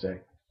all I'm going to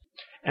say.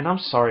 And I'm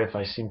sorry if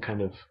I seem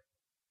kind of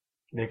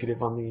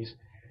negative on these.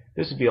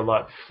 This would be a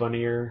lot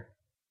funnier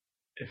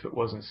if it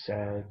wasn't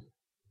sad.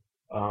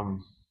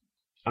 I'm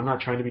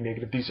not trying to be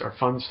negative. These are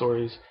fun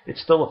stories.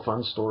 It's still a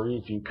fun story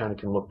if you kind of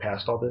can look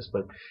past all this.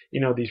 But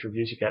these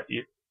reviews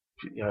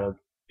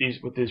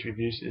with these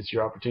reviews, it's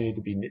your opportunity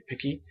to be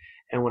nitpicky.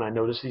 And when I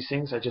notice these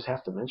things, I just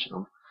have to mention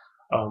them.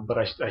 But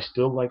I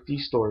still like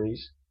these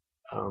stories.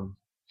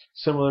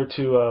 Similar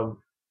to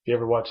if you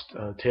ever watched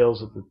if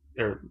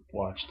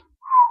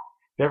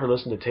you ever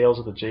listened to Tales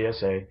of the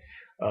JSA,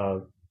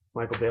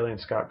 Michael Bailey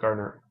and Scott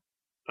Gardner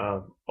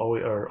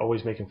are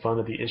always making fun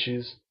of the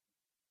issues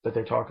that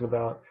they're talking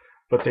about,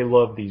 but they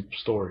love these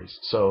stories.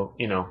 So,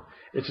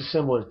 it's a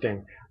similar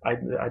thing. I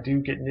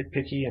do get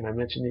nitpicky and I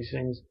mention these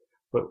things,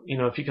 but,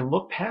 if you can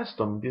look past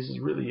them, this is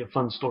really a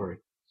fun story.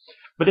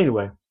 But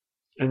anyway,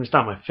 and it's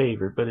not my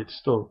favorite, but it's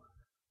still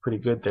pretty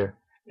good there.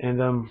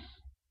 And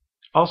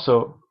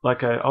also,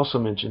 like I also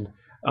mentioned,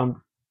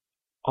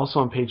 also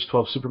on page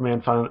 12,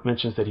 Superman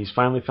mentions that he's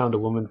finally found a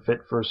woman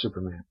fit for a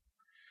Superman.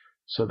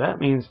 So that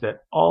means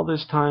that all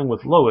this time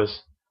with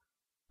Lois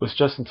was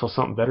just until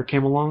something better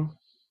came along,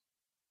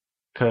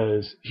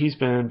 because he's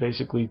been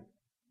basically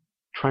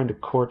trying to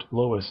court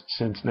Lois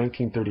since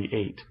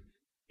 1938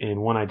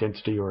 in one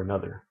identity or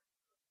another.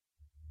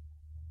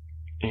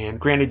 And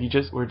granted,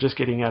 we're just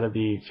getting out of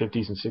the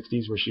 50s and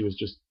 60s where she was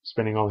just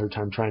spending all her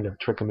time trying to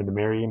trick him into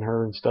marrying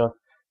her and stuff,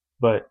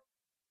 but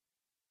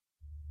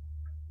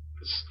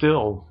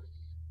still,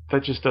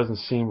 that just doesn't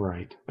seem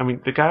right. I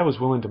mean, the guy was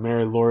willing to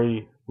marry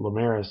Lori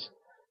Lemaris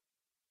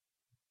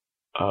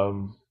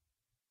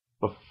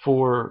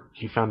before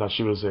he found out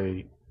she was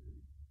a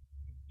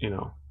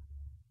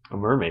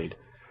mermaid.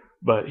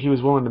 But he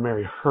was willing to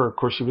marry her. Of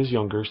course, she was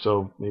younger,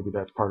 so maybe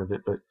that's part of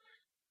it. But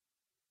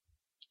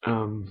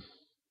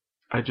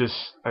I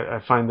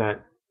find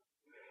that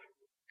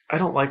I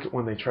don't like it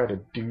when they try to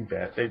do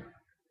that.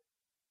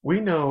 We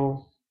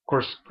know, of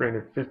course,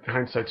 granted,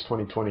 hindsight's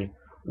 20/20.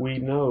 We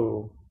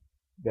know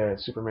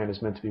that Superman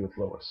is meant to be with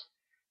Lois.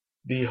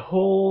 The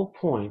whole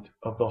point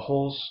of the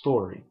whole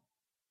story,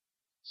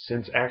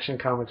 since Action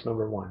Comics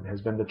 #1,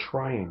 has been the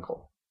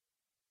triangle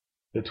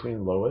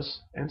between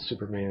Lois and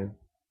Superman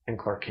and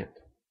Clark Kent.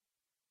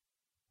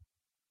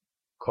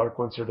 Clark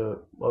wants her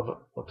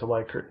to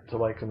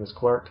like him as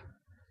Clark.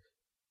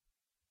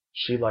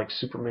 She likes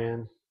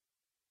Superman.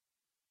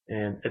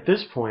 And at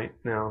this point,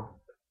 now,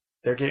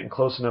 they're getting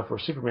close enough where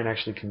Superman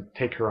actually can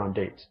take her on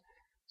dates.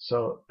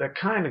 So that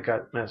kind of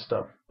got messed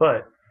up.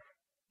 But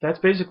that's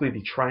basically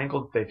the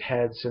triangle that they've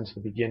had since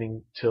the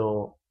beginning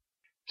till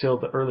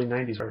the early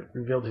 90s, where he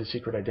revealed his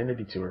secret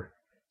identity to her.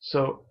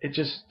 So it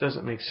just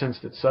doesn't make sense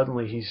that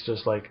suddenly he's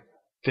just like,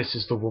 this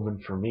is the woman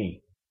for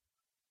me.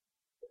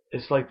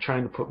 It's like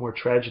trying to put more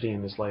tragedy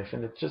in his life,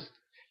 and it just,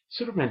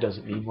 Superman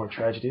doesn't need more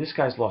tragedy. This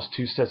guy's lost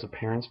 2 sets of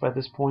parents by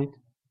this point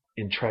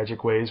in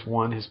tragic ways.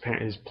 One, his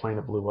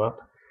planet blew up,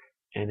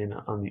 and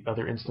on the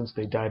other instance,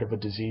 they died of a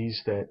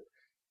disease that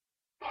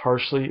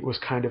partially was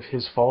kind of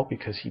his fault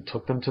because he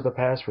took them to the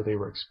past where they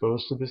were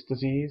exposed to this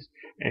disease,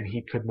 and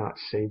he could not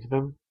save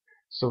them.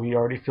 So he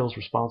already feels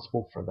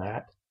responsible for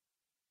that.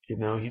 You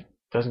know, he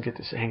doesn't get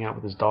to hang out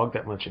with his dog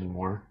that much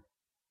anymore.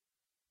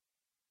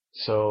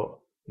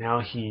 So now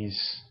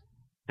he's,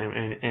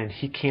 and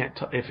he can't,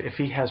 if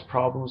he has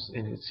problems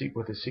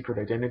with his secret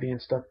identity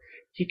and stuff,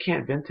 he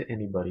can't vent to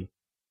anybody.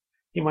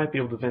 He might be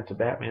able to vent to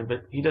Batman,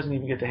 but he doesn't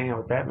even get to hang out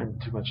with Batman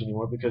too much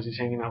anymore because he's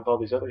hanging out with all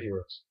these other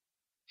heroes.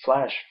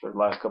 Flash for the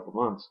last couple of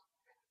months.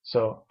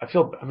 So I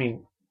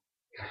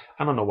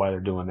don't know why they're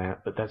doing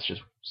that, but that's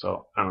just,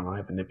 so I don't know, I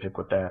have to nitpick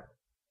with that.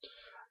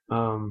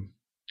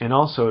 And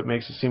also it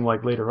makes it seem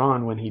like later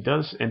on when he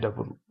does end up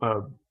with,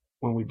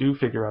 when we do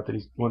figure out that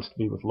he wants to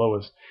be with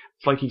Lois,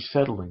 it's like he's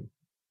settling.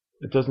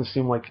 It doesn't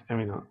seem like,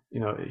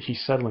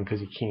 he's settling because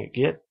he can't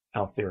get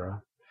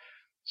Althea.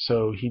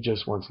 So he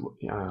just wants,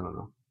 I don't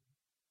know.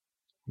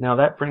 Now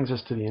that brings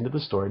us to the end of the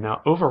story.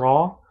 Now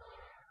overall,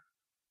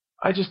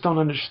 I just don't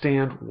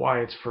understand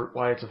why it's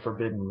a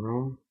forbidden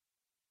room.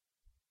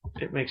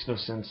 It makes no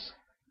sense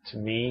to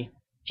me,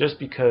 just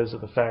because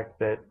of the fact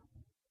that,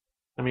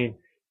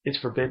 it's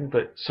forbidden,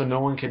 but so no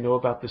one can know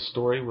about this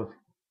story with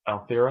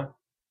Althea.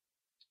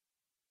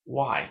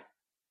 Why?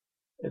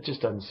 It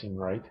just doesn't seem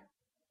right.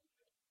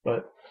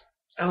 But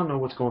I don't know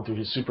what's going through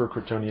his super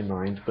Kryptonian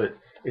mind, but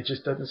it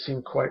just doesn't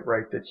seem quite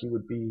right that he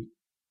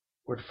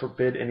would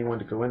forbid anyone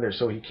to go in there,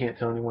 so he can't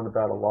tell anyone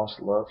about a lost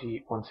love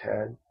he once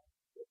had.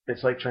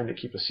 It's like trying to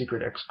keep a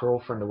secret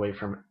ex-girlfriend away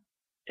from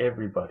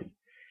everybody.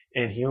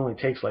 And he only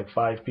takes like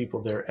 5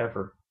 people there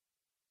ever.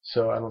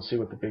 So I don't see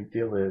what the big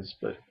deal is,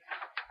 but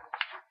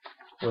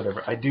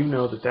whatever. I do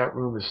know that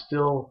room is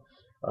still,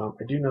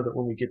 I do know that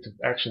when we get to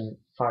Action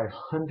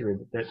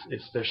 500,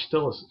 there's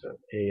still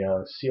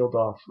a sealed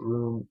off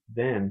room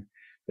then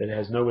that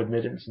has no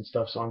admittance and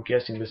stuff, so I'm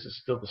guessing this is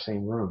still the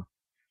same room.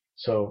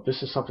 So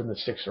this is something that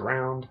sticks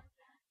around.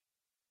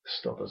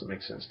 Still doesn't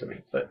make sense to me,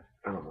 but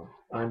I don't know.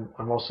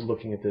 I'm also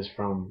looking at this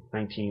from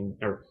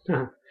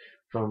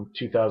from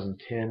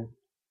 2010,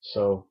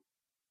 so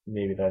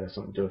maybe that has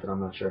something to do with it. I'm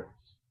not sure.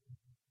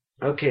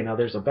 Okay, now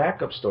there's a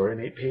backup story,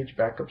 an 8-page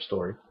backup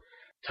story,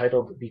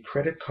 titled "The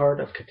Credit Card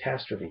of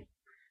Catastrophe."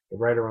 The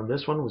writer on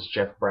this one was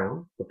Jeff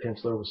Brown. The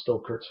penciler was still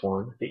Kurt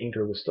Swan. The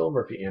inker was still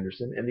Murphy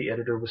Anderson, and the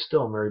editor was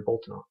still Mary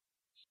Boltinoff.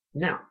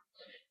 Now,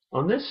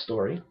 on this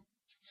story,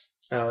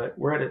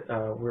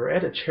 we're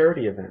at a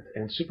charity event,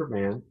 and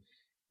Superman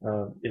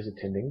is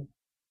attending,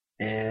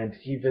 and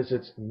he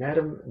visits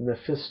Madame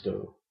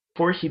Mephisto.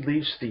 Before he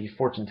leaves the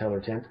fortune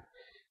teller tent,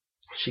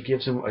 she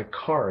gives him a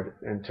card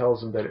and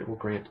tells him that it will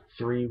grant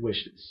 3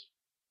 wishes.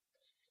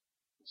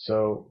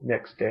 So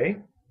next day,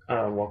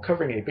 while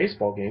covering a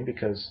baseball game,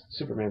 because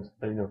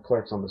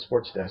Clark's on the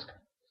sports desk,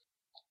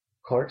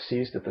 Clark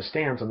sees that the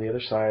stands on the other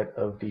side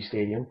of the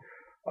stadium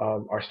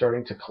are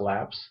starting to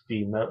collapse.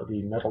 The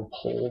metal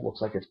pole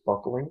looks like it's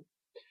buckling.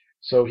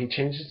 So he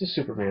changes to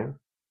Superman,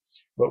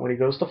 but when he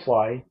goes to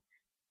fly,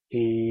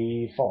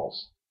 he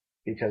falls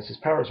because his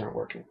powers aren't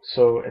working.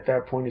 So at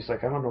that point, he's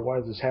like, I don't know why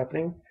this is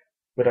happening,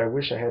 but I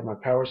wish I had my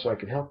powers so I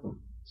could help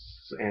him.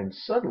 And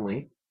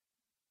suddenly,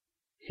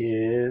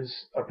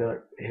 his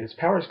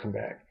powers come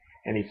back,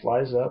 and he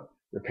flies up,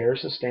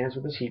 repairs the stands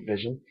with his heat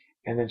vision,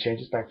 and then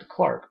changes back to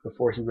Clark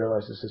before he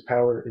realizes his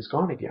power is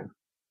gone again.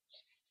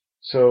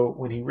 So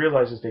when he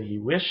realizes that he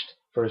wished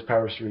for his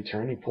powers to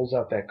return, he pulls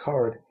out that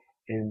card,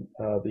 and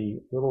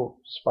the little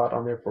spot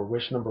on there for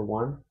wish number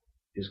 1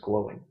 is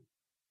glowing.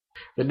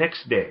 The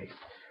next day,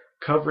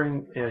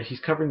 he's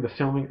covering the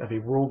filming of a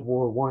World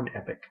War I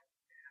epic.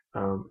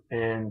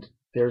 And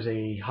there's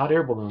a hot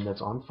air balloon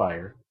that's on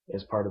fire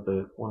as part of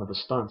one of the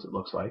stunts, it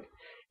looks like,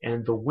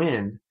 and the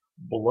wind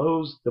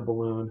blows the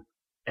balloon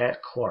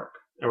at Clark,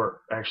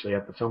 or actually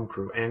at the film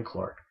crew and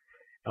Clark.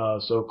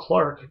 So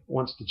Clark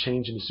wants to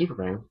change into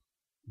Superman,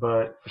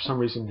 but for some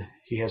reason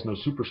he has no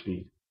super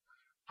speed.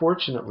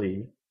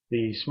 Fortunately,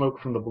 the smoke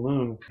from the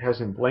balloon has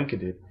him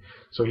blanketed,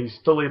 so he's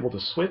still able to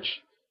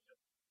switch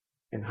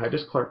and hide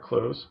his Clark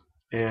clothes,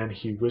 and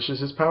he wishes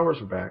his powers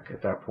were back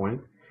at that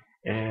point.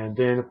 And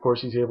then, of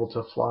course, he's able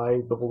to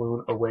fly the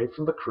balloon away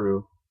from the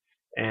crew.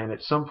 And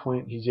at some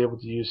point, he's able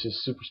to use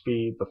his super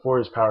speed before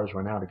his powers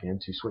run out again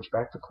to switch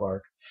back to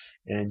Clark,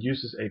 and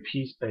uses a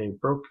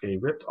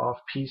ripped off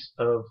piece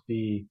of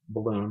the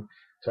balloon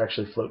to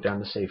actually float down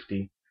to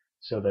safety.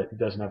 so that he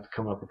doesn't have to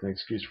come up with an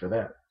excuse for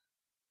that.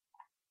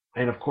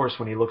 And of course,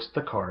 when he looks at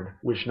the card,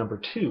 wish number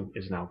 2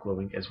 is now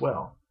glowing as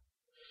well.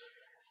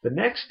 The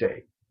next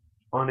day,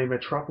 on a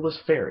Metropolis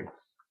ferry,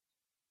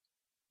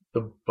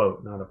 the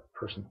boat, not a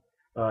person,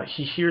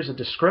 he hears a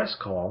distress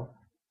call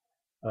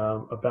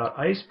about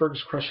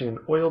icebergs crushing an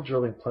oil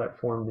drilling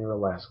platform near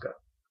Alaska.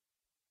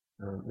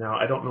 Now,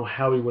 I don't know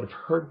how he would have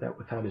heard that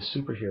without his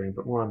super hearing,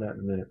 but more on that in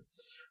a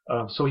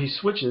minute. So he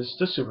switches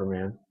to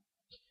Superman,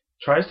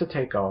 tries to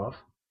take off,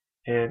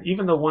 and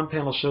even though one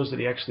panel shows that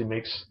he actually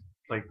makes,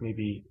 like,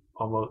 maybe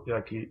almost,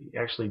 like, he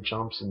actually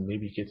jumps and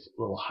maybe gets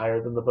a little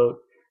higher than the boat,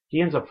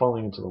 he ends up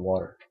falling into the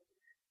water.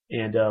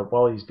 And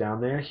while he's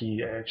down there,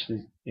 he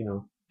actually,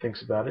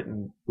 thinks about it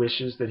and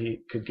wishes that he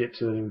could get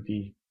to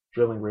the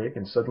drilling rig,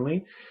 and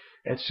suddenly,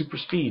 at super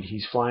speed,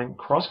 he's flying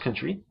cross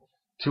country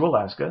to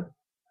Alaska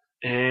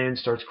and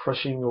starts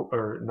crushing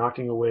or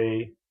knocking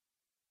away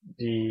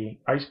the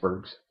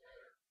icebergs.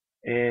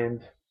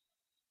 And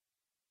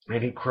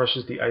he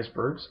crushes the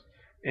icebergs,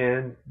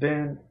 and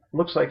then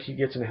looks like he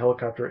gets in a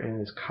helicopter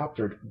and is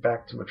coptered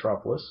back to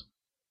Metropolis.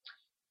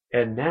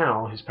 And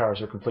now his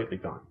powers are completely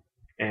gone.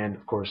 And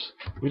of course,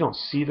 we don't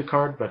see the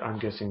card, but I'm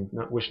guessing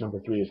wish number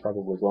 3 is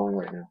probably glowing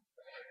right now.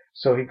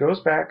 So he goes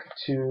back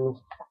to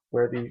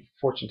where the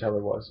fortune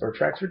teller was, or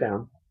tracks her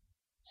down,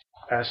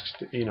 asks,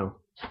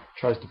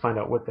 tries to find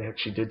out what the heck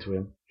she did to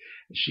him.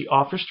 She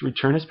offers to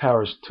return his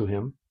powers to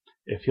him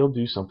if he'll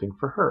do something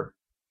for her.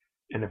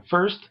 And at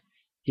first,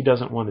 he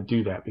doesn't want to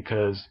do that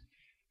because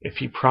if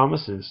he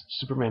promises,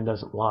 Superman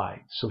doesn't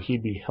lie, so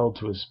he'd be held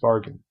to his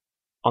bargain.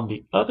 On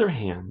the other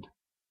hand,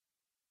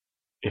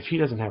 if he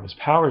doesn't have his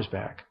powers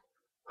back,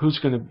 who's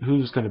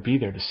gonna be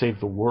there to save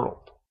the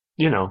world?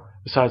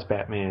 Besides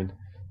Batman,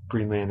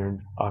 Green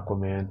Lantern,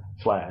 Aquaman,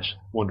 Flash,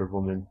 Wonder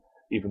Woman,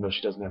 even though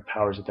she doesn't have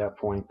powers at that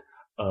point,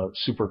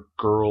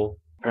 Supergirl,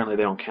 apparently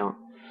they don't count.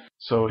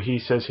 So he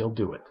says he'll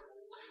do it.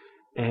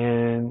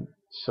 And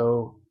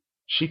so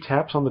she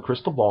taps on the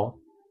crystal ball,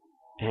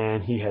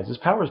 and he has his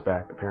powers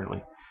back,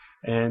 apparently.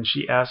 And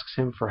she asks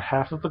him for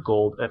half of the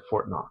gold at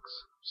Fort Knox.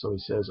 So he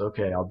says,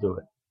 okay, I'll do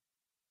it.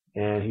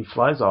 And he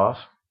flies off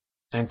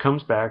and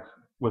comes back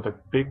with a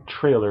big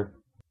trailer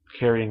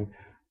carrying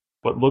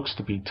what looks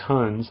to be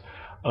tons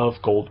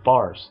of gold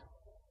bars.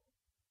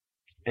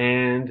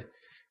 And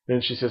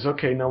then she says,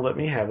 okay, now let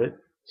me have it.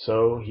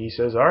 So he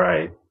says, all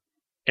right.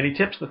 And he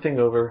tips the thing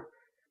over,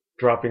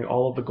 dropping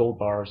all of the gold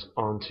bars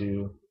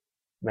onto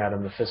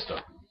Madame Mephisto.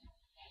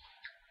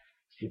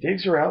 He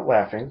digs her out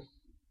laughing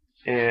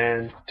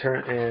and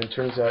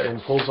turns out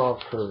and pulls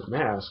off her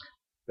mask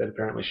that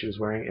apparently she was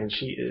wearing, and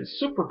she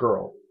is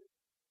Supergirl.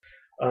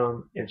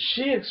 And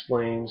she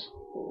explains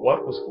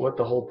what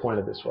the whole point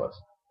of this was.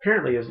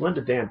 Apparently, as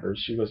Linda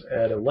Danvers, she was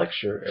at a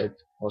lecture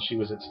while she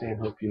was at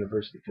Stanhope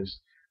University, because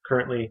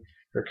currently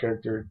her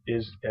character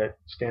is at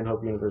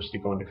Stanhope University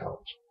going to college.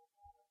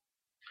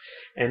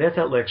 And at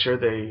that lecture,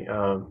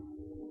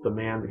 the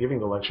man giving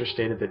the lecture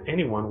stated that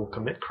anyone will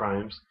commit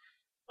crimes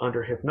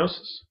under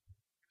hypnosis.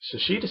 So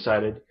she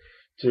decided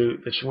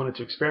that she wanted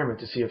to experiment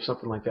to see if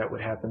something like that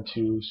would happen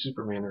to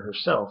Superman or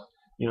herself,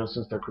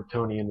 since they're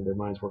Kryptonian and their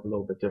minds work a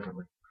little bit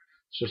differently.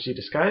 So she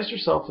disguised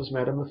herself as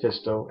Madame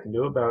Mephisto and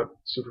knew about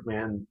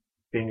Superman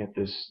being at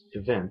this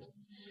event.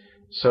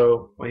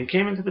 So when he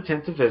came into the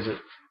tent to visit,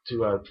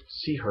 to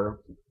see her,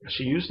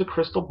 she used the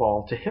crystal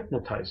ball to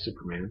hypnotize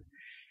Superman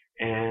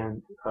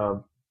and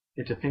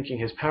into thinking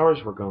his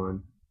powers were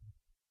gone,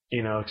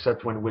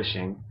 except when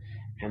wishing,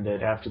 and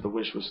that after the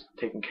wish was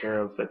taken care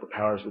of, that the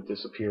powers would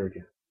disappear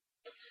again.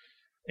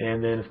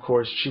 And then, of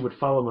course, she would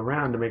follow him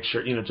around to make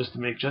sure,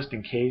 just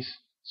in case,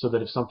 so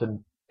that if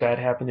something bad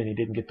happened and he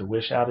didn't get the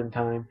wish out in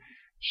time,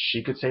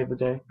 she could save the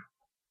day.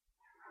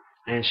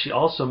 And she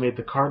also made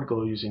the card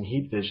glow using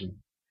heat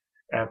vision,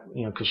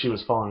 because she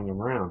was following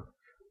him around.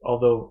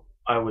 Although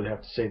I would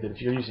have to say that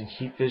if you're using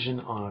heat vision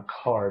on a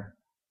card,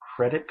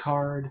 credit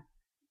card,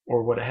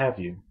 or what have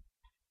you,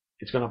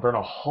 it's going to burn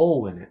a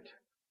hole in it.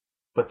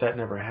 But that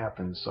never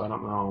happens, so I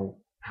don't know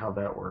how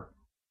that worked.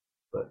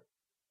 But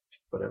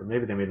whatever,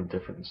 maybe they made them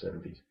different in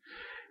the 70s.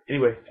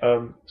 Anyway,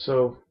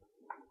 so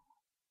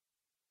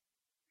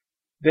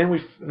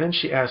then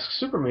she asks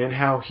Superman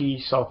how he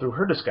saw through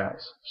her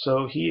disguise.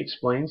 So he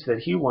explains that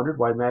he wondered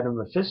why Madame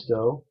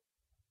Mephisto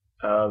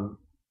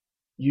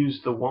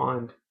used the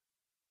wand.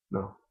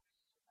 No.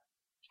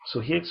 So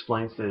he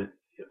explains that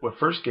what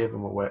first gave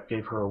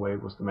her away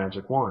was the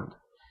magic wand.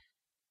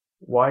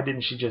 Why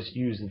didn't she just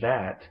use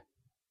that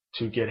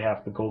to get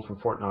half the gold from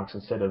Fort Knox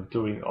instead of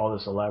doing all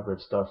this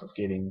elaborate stuff of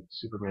getting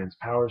Superman's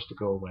powers to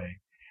go away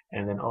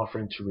and then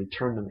offering to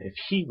return them if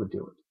he would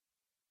do it?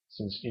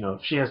 Since,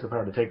 if she has the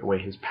power to take away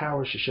his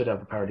powers, she should have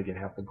the power to get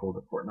half the gold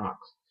at Fort Knox.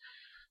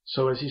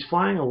 So as he's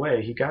flying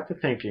away, he got to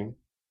thinking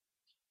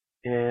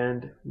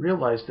and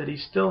realized that he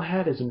still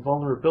had his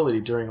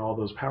invulnerability during all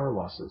those power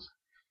losses.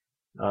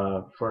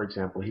 For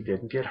example, he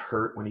didn't get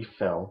hurt when he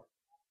fell.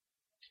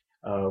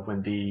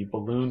 When the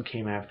balloon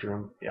came after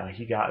him,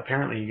 he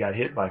got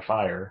hit by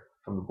fire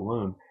from the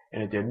balloon,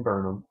 and it didn't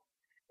burn him.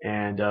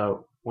 And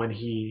when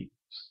he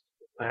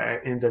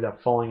ended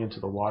up falling into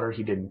the water,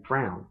 he didn't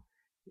drown,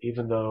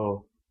 even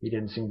though he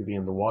didn't seem to be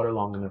in the water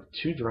long enough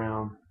to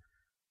drown.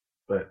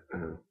 But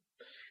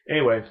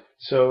anyway,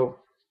 so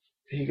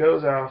he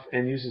goes off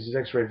and uses his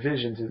X-ray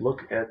vision to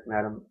look at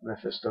Madame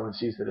Mephisto and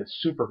sees that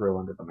it's Supergirl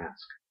under the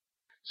mask.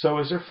 So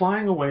as they're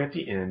flying away at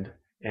the end,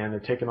 and they're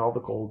taking all the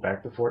gold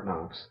back to Fort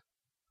Knox,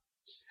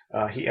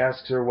 he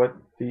asks her what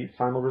the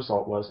final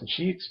result was, and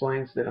she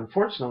explains that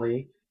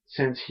unfortunately,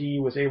 since he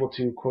was able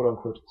to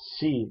quote-unquote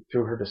see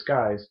through her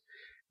disguise,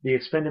 the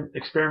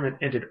experiment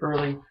ended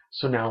early,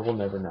 so now we'll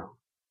never know.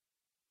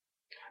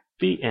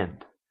 The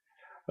end.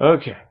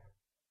 Okay.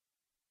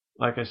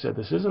 Like I said,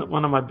 this isn't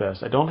one of my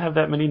best. I don't have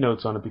that many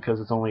notes on it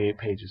because it's only 8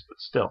 pages, but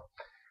still.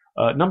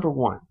 Number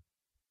 1.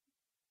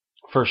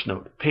 First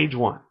note, page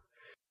 1.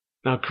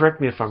 Now,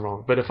 correct me if I'm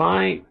wrong, but if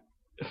I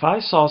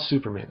saw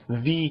Superman,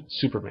 the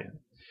Superman,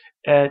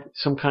 at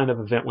some kind of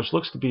event, which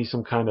looks to be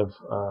some kind of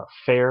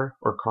fair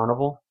or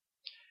carnival,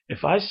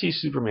 if I see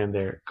Superman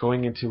there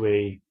going into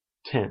a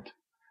tent,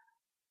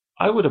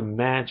 I would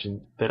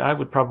imagine that I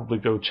would probably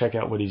go check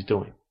out what he's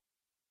doing.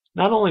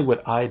 Not only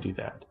would I do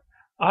that,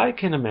 I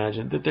can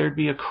imagine that there'd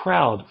be a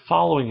crowd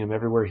following him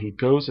everywhere he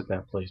goes at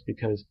that place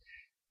because,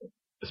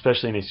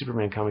 especially in a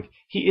Superman comic,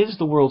 he is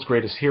the world's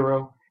greatest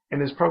hero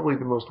and is probably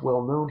the most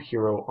well-known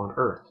hero on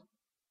Earth.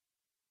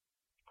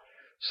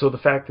 So the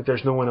fact that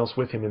there's no one else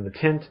with him in the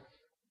tent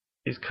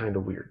is kind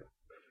of weird.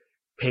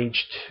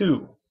 Page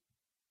 2.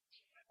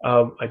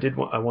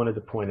 I wanted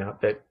to point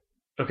out that,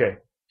 okay,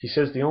 he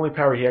says the only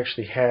power he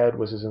actually had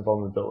was his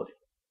invulnerability.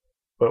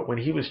 But when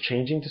he was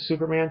changing to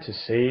Superman to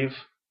save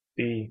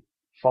the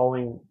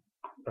falling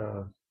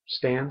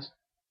stands,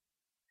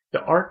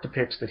 the art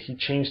depicts that he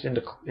changed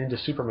into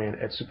Superman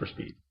at super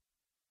speed.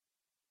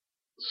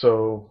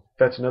 So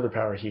that's another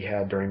power he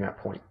had during that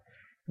point.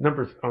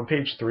 On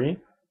page 3.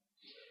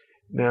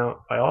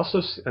 Now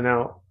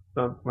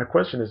my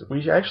question is: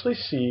 we actually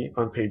see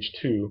on page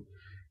 2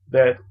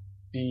 that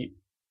the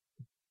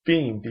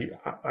beam,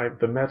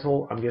 the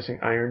metal, I'm guessing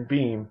iron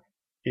beam,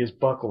 is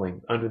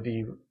buckling under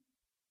the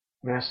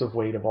massive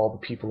weight of all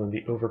the people in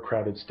the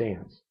overcrowded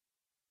stands,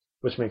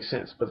 which makes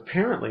sense. But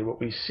apparently what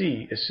we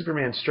see is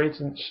Superman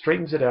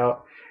straightens it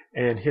out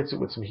and hits it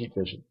with some heat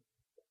vision.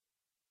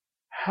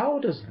 How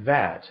does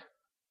that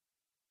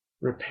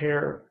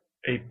repair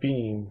a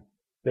beam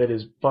that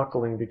is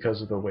buckling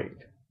because of the weight?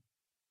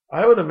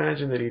 I would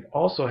imagine that he'd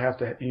also have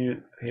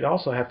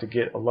to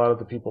get a lot of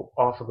the people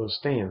off of those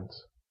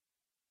stands.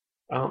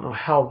 I don't know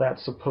how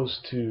that's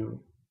supposed to,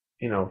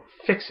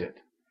 fix it.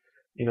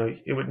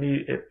 It would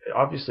need,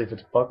 obviously if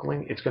it's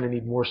buckling, it's going to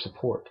need more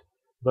support.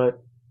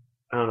 But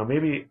I don't know,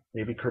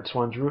 maybe Kurt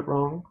Swan drew it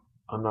wrong.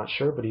 I'm not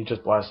sure, but he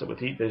just blasted it with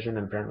heat vision,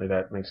 and apparently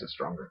that makes it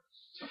stronger.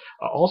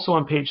 Also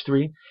on page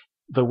 3,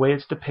 the way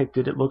it's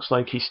depicted, it looks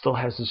like he still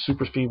has his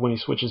super speed when he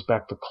switches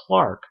back to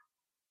Clark,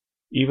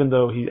 even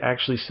though he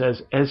actually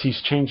says as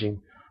he's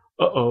changing,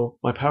 uh-oh,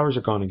 my powers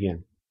are gone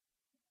again.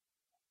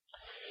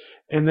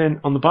 And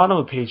then on the bottom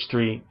of page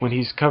 3, when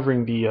he's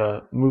covering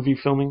the movie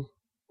filming,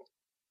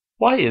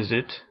 why is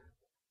it,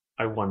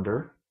 I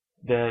wonder,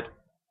 that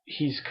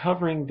he's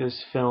covering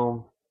this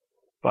film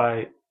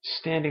by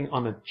standing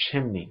on a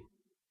chimney?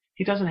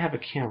 He doesn't have a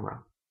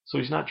camera, so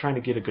he's not trying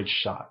to get a good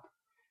shot.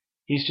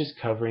 He's just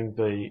covering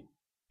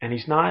and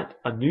he's not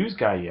a news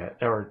guy yet,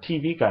 or a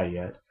TV guy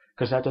yet,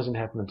 because that doesn't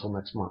happen until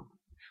next month.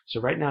 So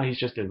right now he's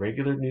just a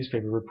regular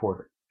newspaper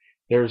reporter.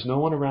 There is no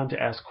one around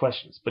to ask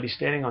questions, but he's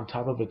standing on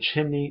top of a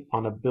chimney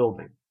on a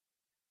building.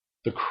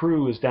 The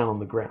crew is down on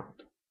the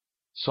ground.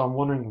 So I'm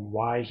wondering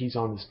why he's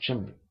on this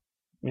chimney.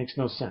 It makes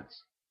no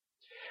sense.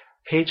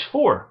 Page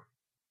 4.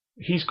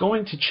 He's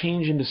going to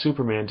change into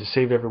Superman to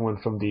save everyone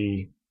from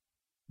the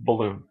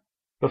balloon.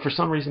 But for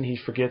some reason he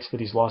forgets that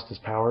he's lost his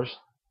powers.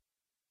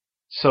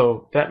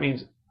 So that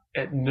means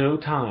at no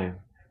time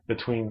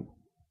between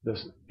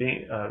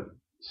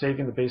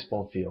saving the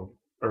baseball field,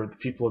 or the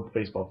people at the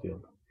baseball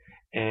field,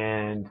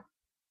 and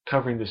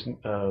covering this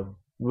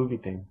movie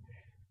thing,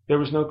 there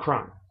was no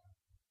crime.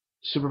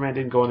 Superman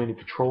didn't go on any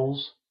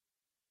patrols,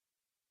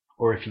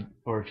 or if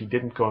he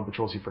didn't go on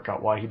patrols, he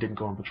forgot why he didn't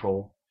go on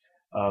patrol.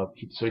 So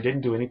he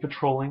didn't do any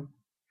patrolling.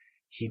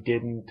 He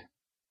didn't,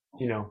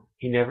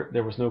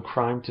 there was no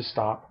crime to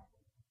stop.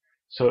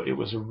 So it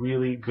was a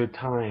really good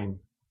time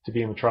to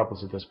be in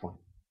Metropolis at this point,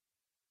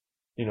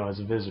 as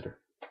a visitor.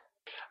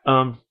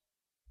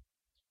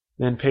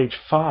 Then page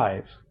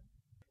 5.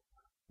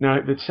 Now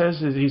it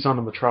says that he's on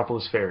the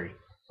Metropolis ferry.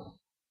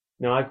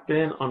 Now I've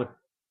been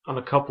on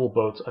a couple of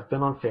boats. I've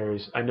been on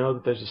ferries. I know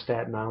that there's a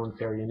Staten Island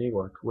ferry in New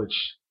York,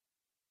 which,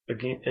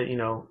 again,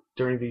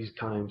 during these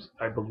times,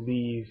 I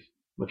believe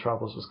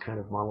Metropolis was kind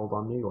of modeled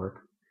on New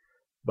York.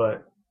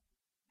 But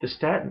the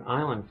Staten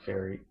Island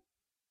ferry,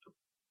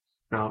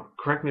 now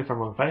correct me if I'm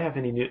wrong, if I have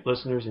any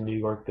listeners in New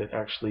York that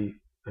actually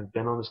have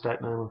been on the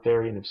Staten Island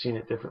ferry and have seen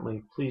it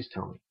differently, please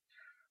tell me.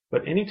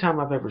 But anytime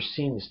I've ever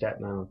seen the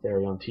Staten Island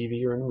ferry on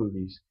TV or in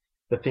movies,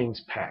 the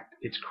thing's packed.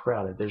 It's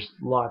crowded. There's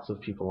lots of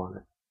people on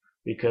it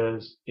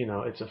because,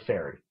 it's a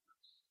ferry.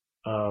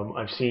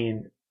 I've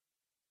seen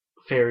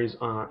ferries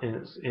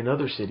in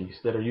other cities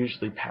that are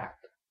usually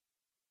packed.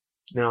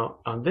 Now,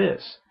 on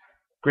this,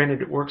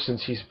 granted it works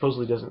since he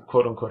supposedly doesn't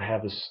quote-unquote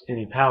have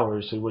any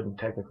powers, so he wouldn't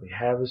technically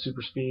have the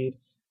super speed.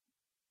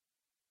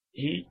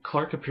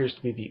 Clark appears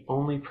to be the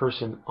only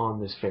person on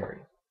this ferry.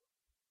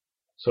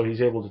 So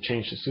he's able to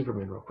change to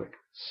Superman real quick.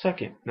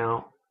 Second,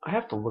 now, I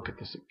have to look at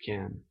this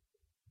again.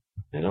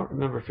 I don't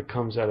remember if it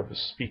comes out of a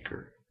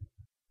speaker.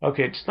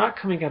 Okay, it's not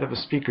coming out of a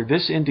speaker.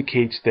 This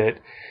indicates that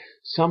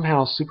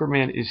somehow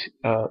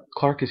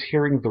Clark is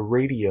hearing the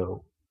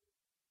radio.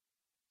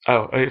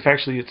 Oh, if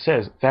actually it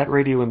says, that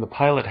radio in the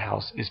pilot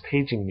house is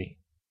paging me.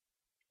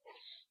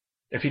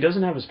 If he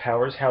doesn't have his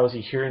powers, how is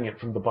he hearing it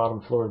from the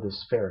bottom floor of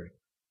this ferry?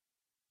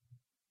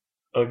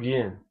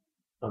 Again,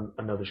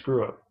 another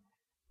screw up.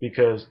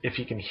 Because if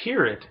he can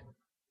hear it,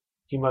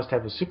 he must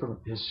have his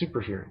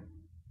super hearing.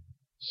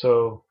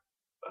 So,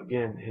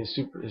 again,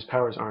 his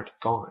powers aren't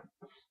gone.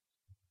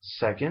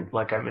 Second,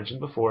 like I mentioned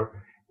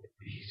before,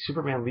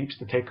 Superman leaps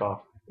to take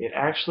off. It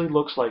actually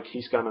looks like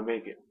he's gonna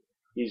make it.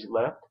 He's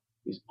left.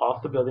 He's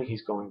off the building.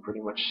 He's going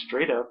pretty much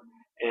straight up,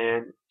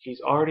 and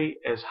he's already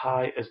as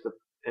high as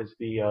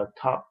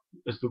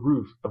the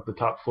roof of the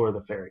top floor of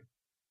the ferry.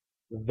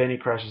 Then he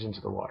crashes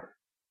into the water.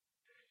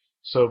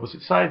 So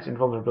besides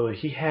invulnerability,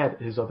 he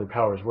had his other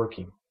powers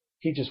working.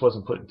 He just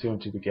wasn't putting two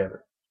and two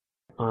together.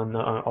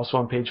 Also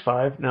on page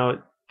 5,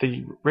 now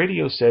the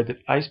radio said that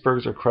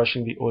icebergs are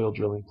crushing the oil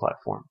drilling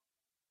platform.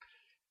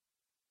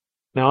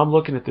 Now I'm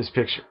looking at this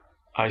picture.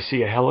 I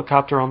see a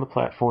helicopter on the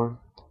platform,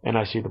 and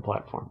I see the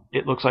platform.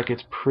 It looks like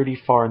it's pretty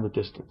far in the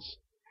distance.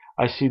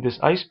 I see this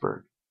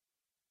iceberg.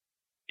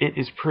 It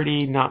is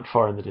pretty not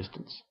far in the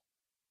distance.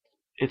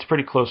 It's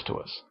pretty close to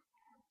us.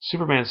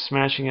 Superman's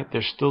smashing it.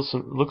 There's still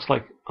some, looks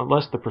like,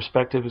 unless the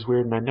perspective is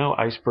weird, and I know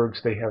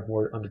icebergs, they have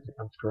more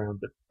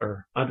underground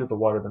or under the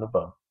water than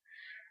above.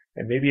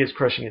 And maybe it's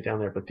crushing it down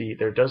there, but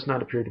there does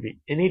not appear to be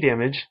any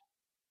damage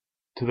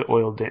to the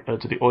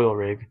oil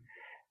rig,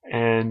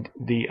 and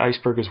the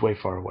iceberg is way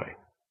far away.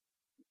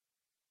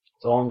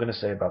 That's all I'm going to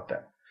say about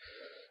that.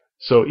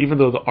 So even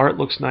though the art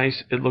looks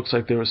nice, it looks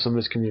like there was some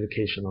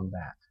miscommunication on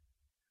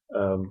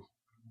that.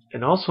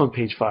 And also on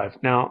page 5,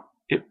 now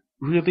it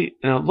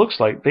looks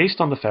like,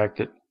 based on the fact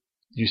that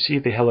you see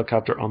the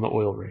helicopter on the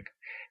oil rig,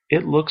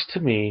 it looks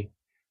to me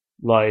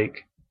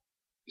like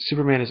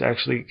Superman has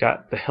actually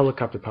got the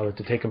helicopter pilot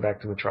to take him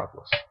back to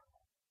Metropolis.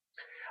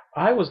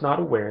 I was not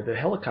aware that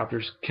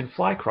helicopters can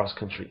fly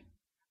cross-country.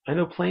 I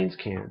know planes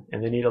can,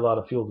 and they need a lot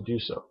of fuel to do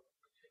so.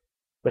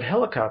 But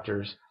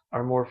helicopters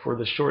are more for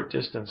the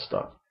short-distance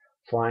stuff,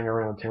 flying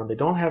around town. They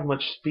don't have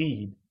much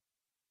speed.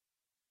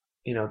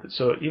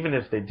 So even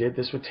if they did,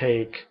 this would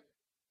take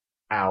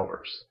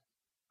hours,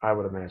 I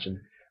would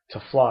imagine,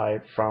 to fly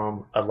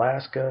from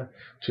Alaska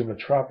to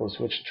Metropolis,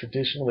 which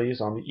traditionally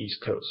is on the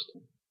East Coast.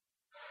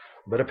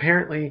 But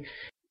apparently,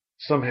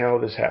 somehow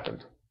this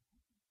happened.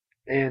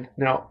 And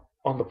now,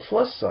 on the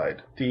plus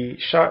side, the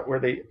shot where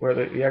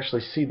we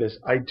actually see this,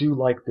 I do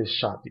like this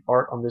shot. The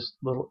art on this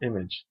little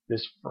image,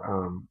 this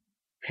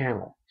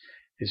panel,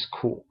 is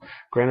cool.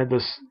 Granted,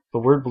 the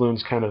word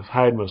balloons kind of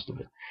hide most of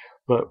it,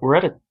 but we're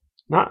at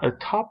not a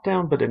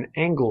top-down, but an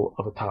angle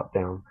of a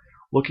top-down,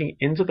 looking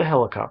into the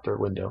helicopter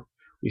window.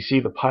 We see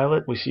the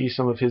pilot. We see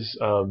some of his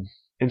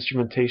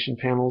instrumentation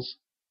panels,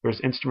 or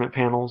his instrument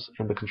panels,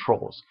 and the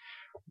controls.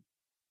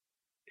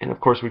 And of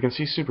course, we can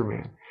see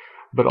Superman.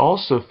 But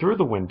also through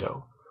the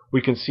window,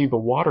 we can see the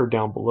water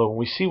down below, and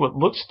we see what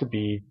looks to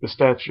be the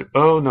statue.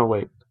 Oh, no,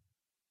 wait.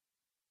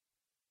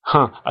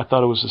 I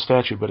thought it was the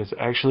statue, but it's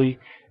actually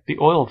the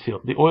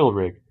oil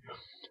rig.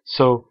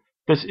 So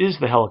this is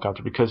the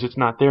helicopter because it's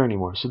not there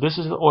anymore. So this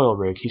is the oil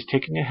rig. He's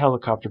taking a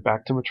helicopter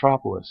back to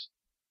Metropolis,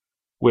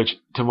 which,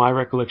 to my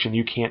recollection,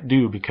 you can't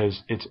do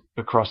because it's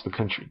across the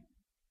country.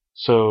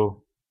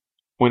 So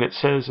when it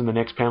says in the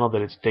next panel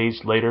that it's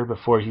days later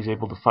before he's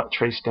able to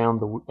trace down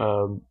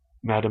the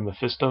Madame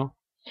Mephisto,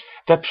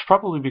 that's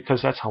probably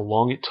because that's how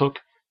long it took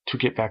to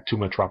get back to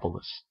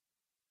Metropolis.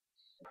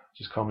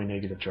 Just call me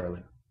Negative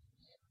Charlie.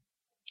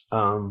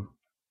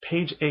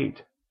 Page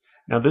 8.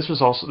 Now this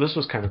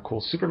was kind of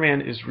cool.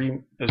 Superman is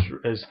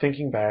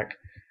thinking back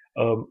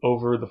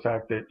over the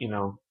fact that,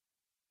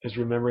 is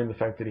remembering the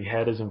fact that he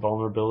had his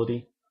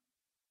invulnerability.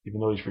 Even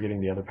though he's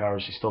forgetting the other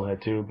powers, he still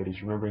had two, but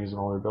he's remembering his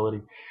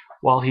invulnerability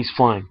while he's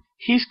flying.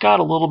 He's got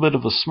a little bit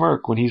of a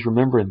smirk when he's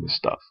remembering this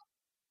stuff.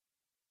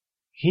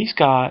 He's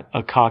got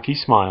a cocky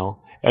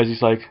smile as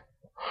he's like,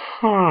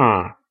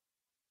 I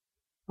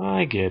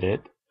get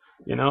it.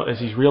 As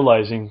he's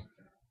realizing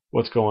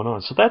what's going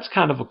on. So that's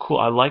kind of a cool,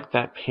 I like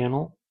that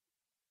panel.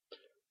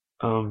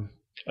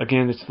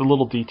 Again, it's the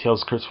little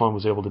details. Curt Swan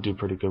was able to do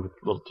pretty good with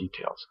the little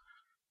details.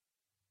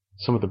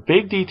 Some of the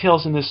big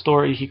details in this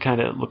story, he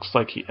kind of looks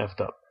like he effed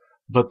up.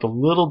 But the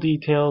little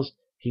details,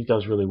 he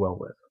does really well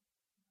with.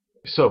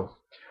 So,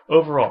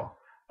 overall,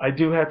 I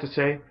do have to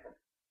say,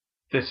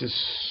 this is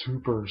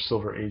super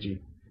Silver Agey.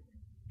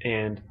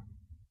 And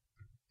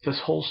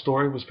this whole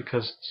story was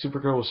because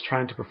Supergirl was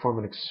trying to perform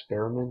an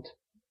experiment.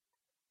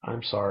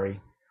 I'm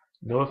sorry.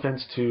 No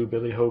offense to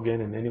Billy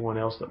Hogan and anyone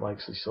else that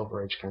likes the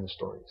Silver Age kind of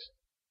stories,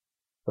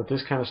 but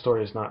this kind of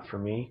story is not for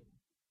me.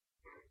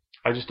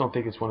 I just don't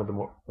think it's one of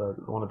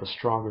the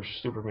stronger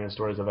Superman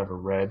stories I've ever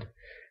read.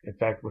 In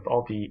fact, with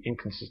all the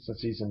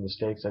inconsistencies and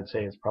mistakes, I'd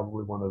say it's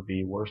probably one of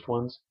the worst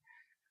ones.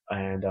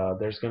 And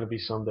there's going to be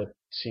some that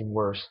seem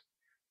worse.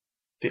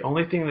 The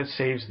only thing that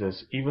saves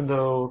this, even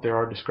though there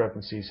are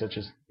discrepancies, such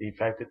as the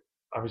fact that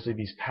obviously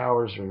these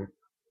powers are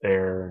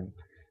there and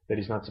that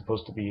he's not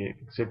supposed to be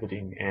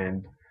exhibiting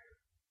and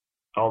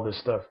all this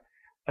stuff,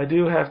 I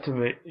do have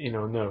to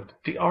note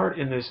the art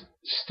in this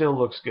still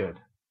looks good.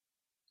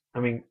 I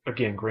mean,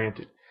 again,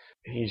 granted,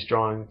 he's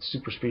drawing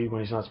super speed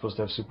when he's not supposed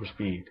to have super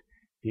speed.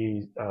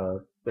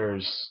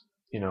 There's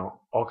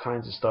all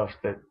kinds of stuff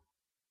that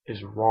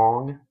is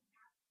wrong,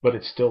 but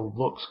it still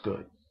looks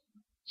good.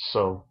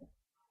 So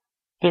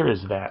there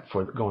is that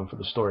for going for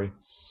the story.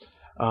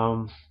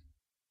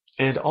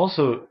 And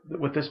also,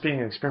 with this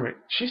being an experiment,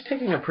 she's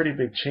taking a pretty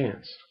big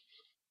chance,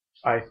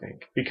 I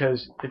think,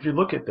 because if you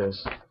look at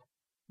this,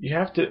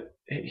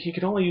 he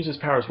could only use his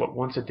powers,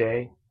 once a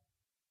day?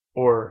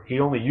 Or he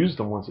only used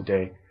them once a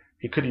day.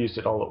 He could have used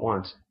it all at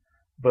once.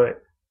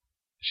 But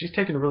she's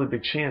taking a really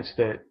big chance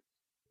that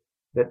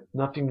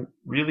nothing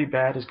really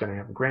bad is going to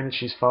happen. Granted,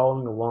 she's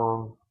following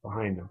along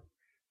behind him.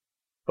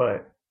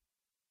 But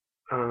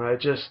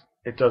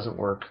it doesn't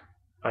work.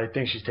 I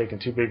think she's taking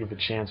too big of a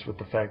chance with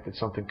the fact that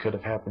something could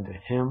have happened to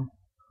him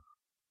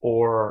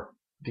or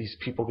these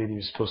people that he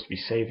was supposed to be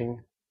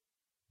saving.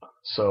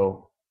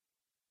 So,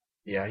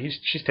 yeah,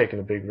 she's taking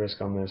a big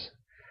risk on this.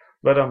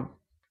 But,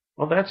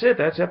 well, that's it.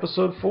 That's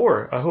episode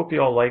 4. I hope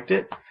you all liked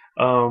it.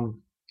 I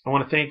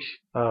want to thank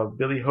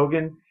Billy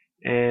Hogan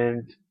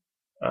and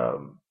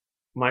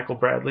Michael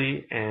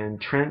Bradley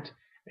and Trent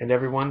and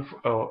everyone.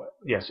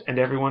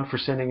 Everyone for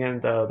sending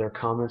in their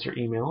comments or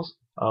emails.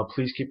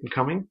 Please keep them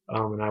coming,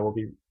 and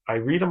I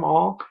read them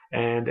all.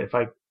 And at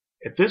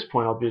this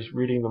point, I'll be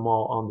reading them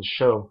all on the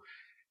show.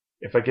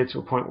 If I get to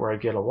a point where I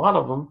get a lot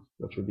of them,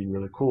 which would be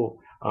really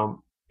cool.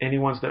 Any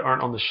ones that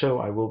aren't on the show,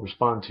 I will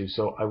respond to.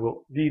 So I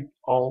will read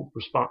all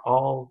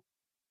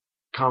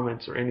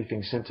comments or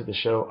anything sent to the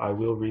show. I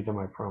will read them,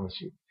 I promise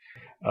you.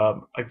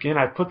 Again,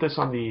 I put this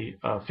on the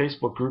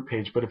Facebook group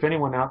page, but if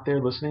anyone out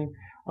there listening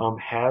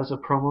has a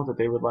promo that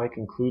they would like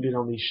included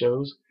on these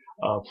shows,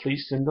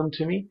 please send them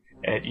to me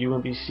at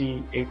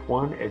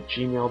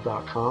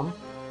umbc81@gmail.com,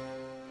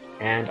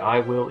 and I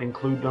will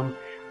include them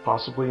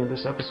possibly in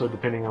this episode,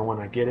 depending on when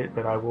I get it,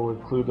 but I will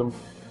include them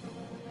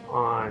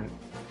on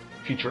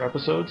future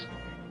episodes.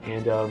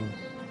 And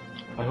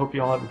I hope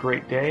you all have a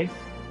great day.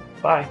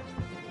 Bye.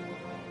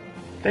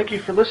 Thank you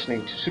for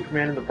listening to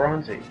Superman in the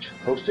Bronze Age,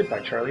 hosted by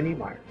Charlie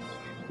Niemeyer.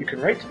 You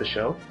can write to the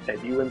show at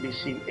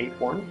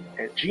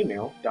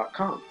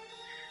umbc81@gmail.com.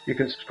 You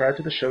can subscribe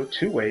to the show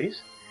 2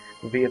 ways,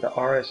 via the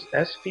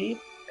RSS feed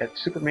at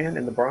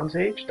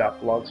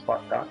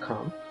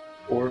supermaninthebronzeage.blogspot.com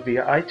or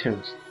via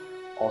iTunes.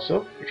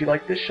 Also, if you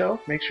like this show,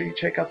 make sure you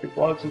check out the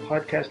blogs and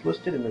podcasts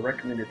listed in the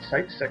recommended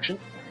sites section,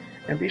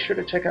 and be sure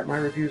to check out my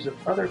reviews of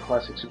other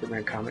classic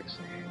Superman comics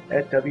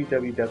at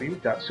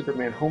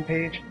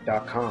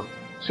www.supermanhomepage.com.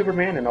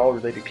 Superman and all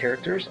related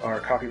characters are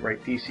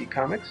copyright DC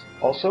Comics.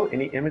 Also,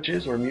 any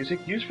images or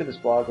music used for this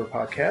blog or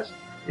podcast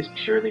is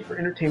purely for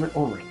entertainment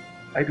only.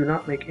 I do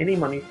not make any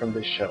money from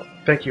this show.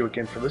 Thank you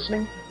again for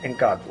listening, and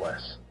God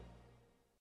bless.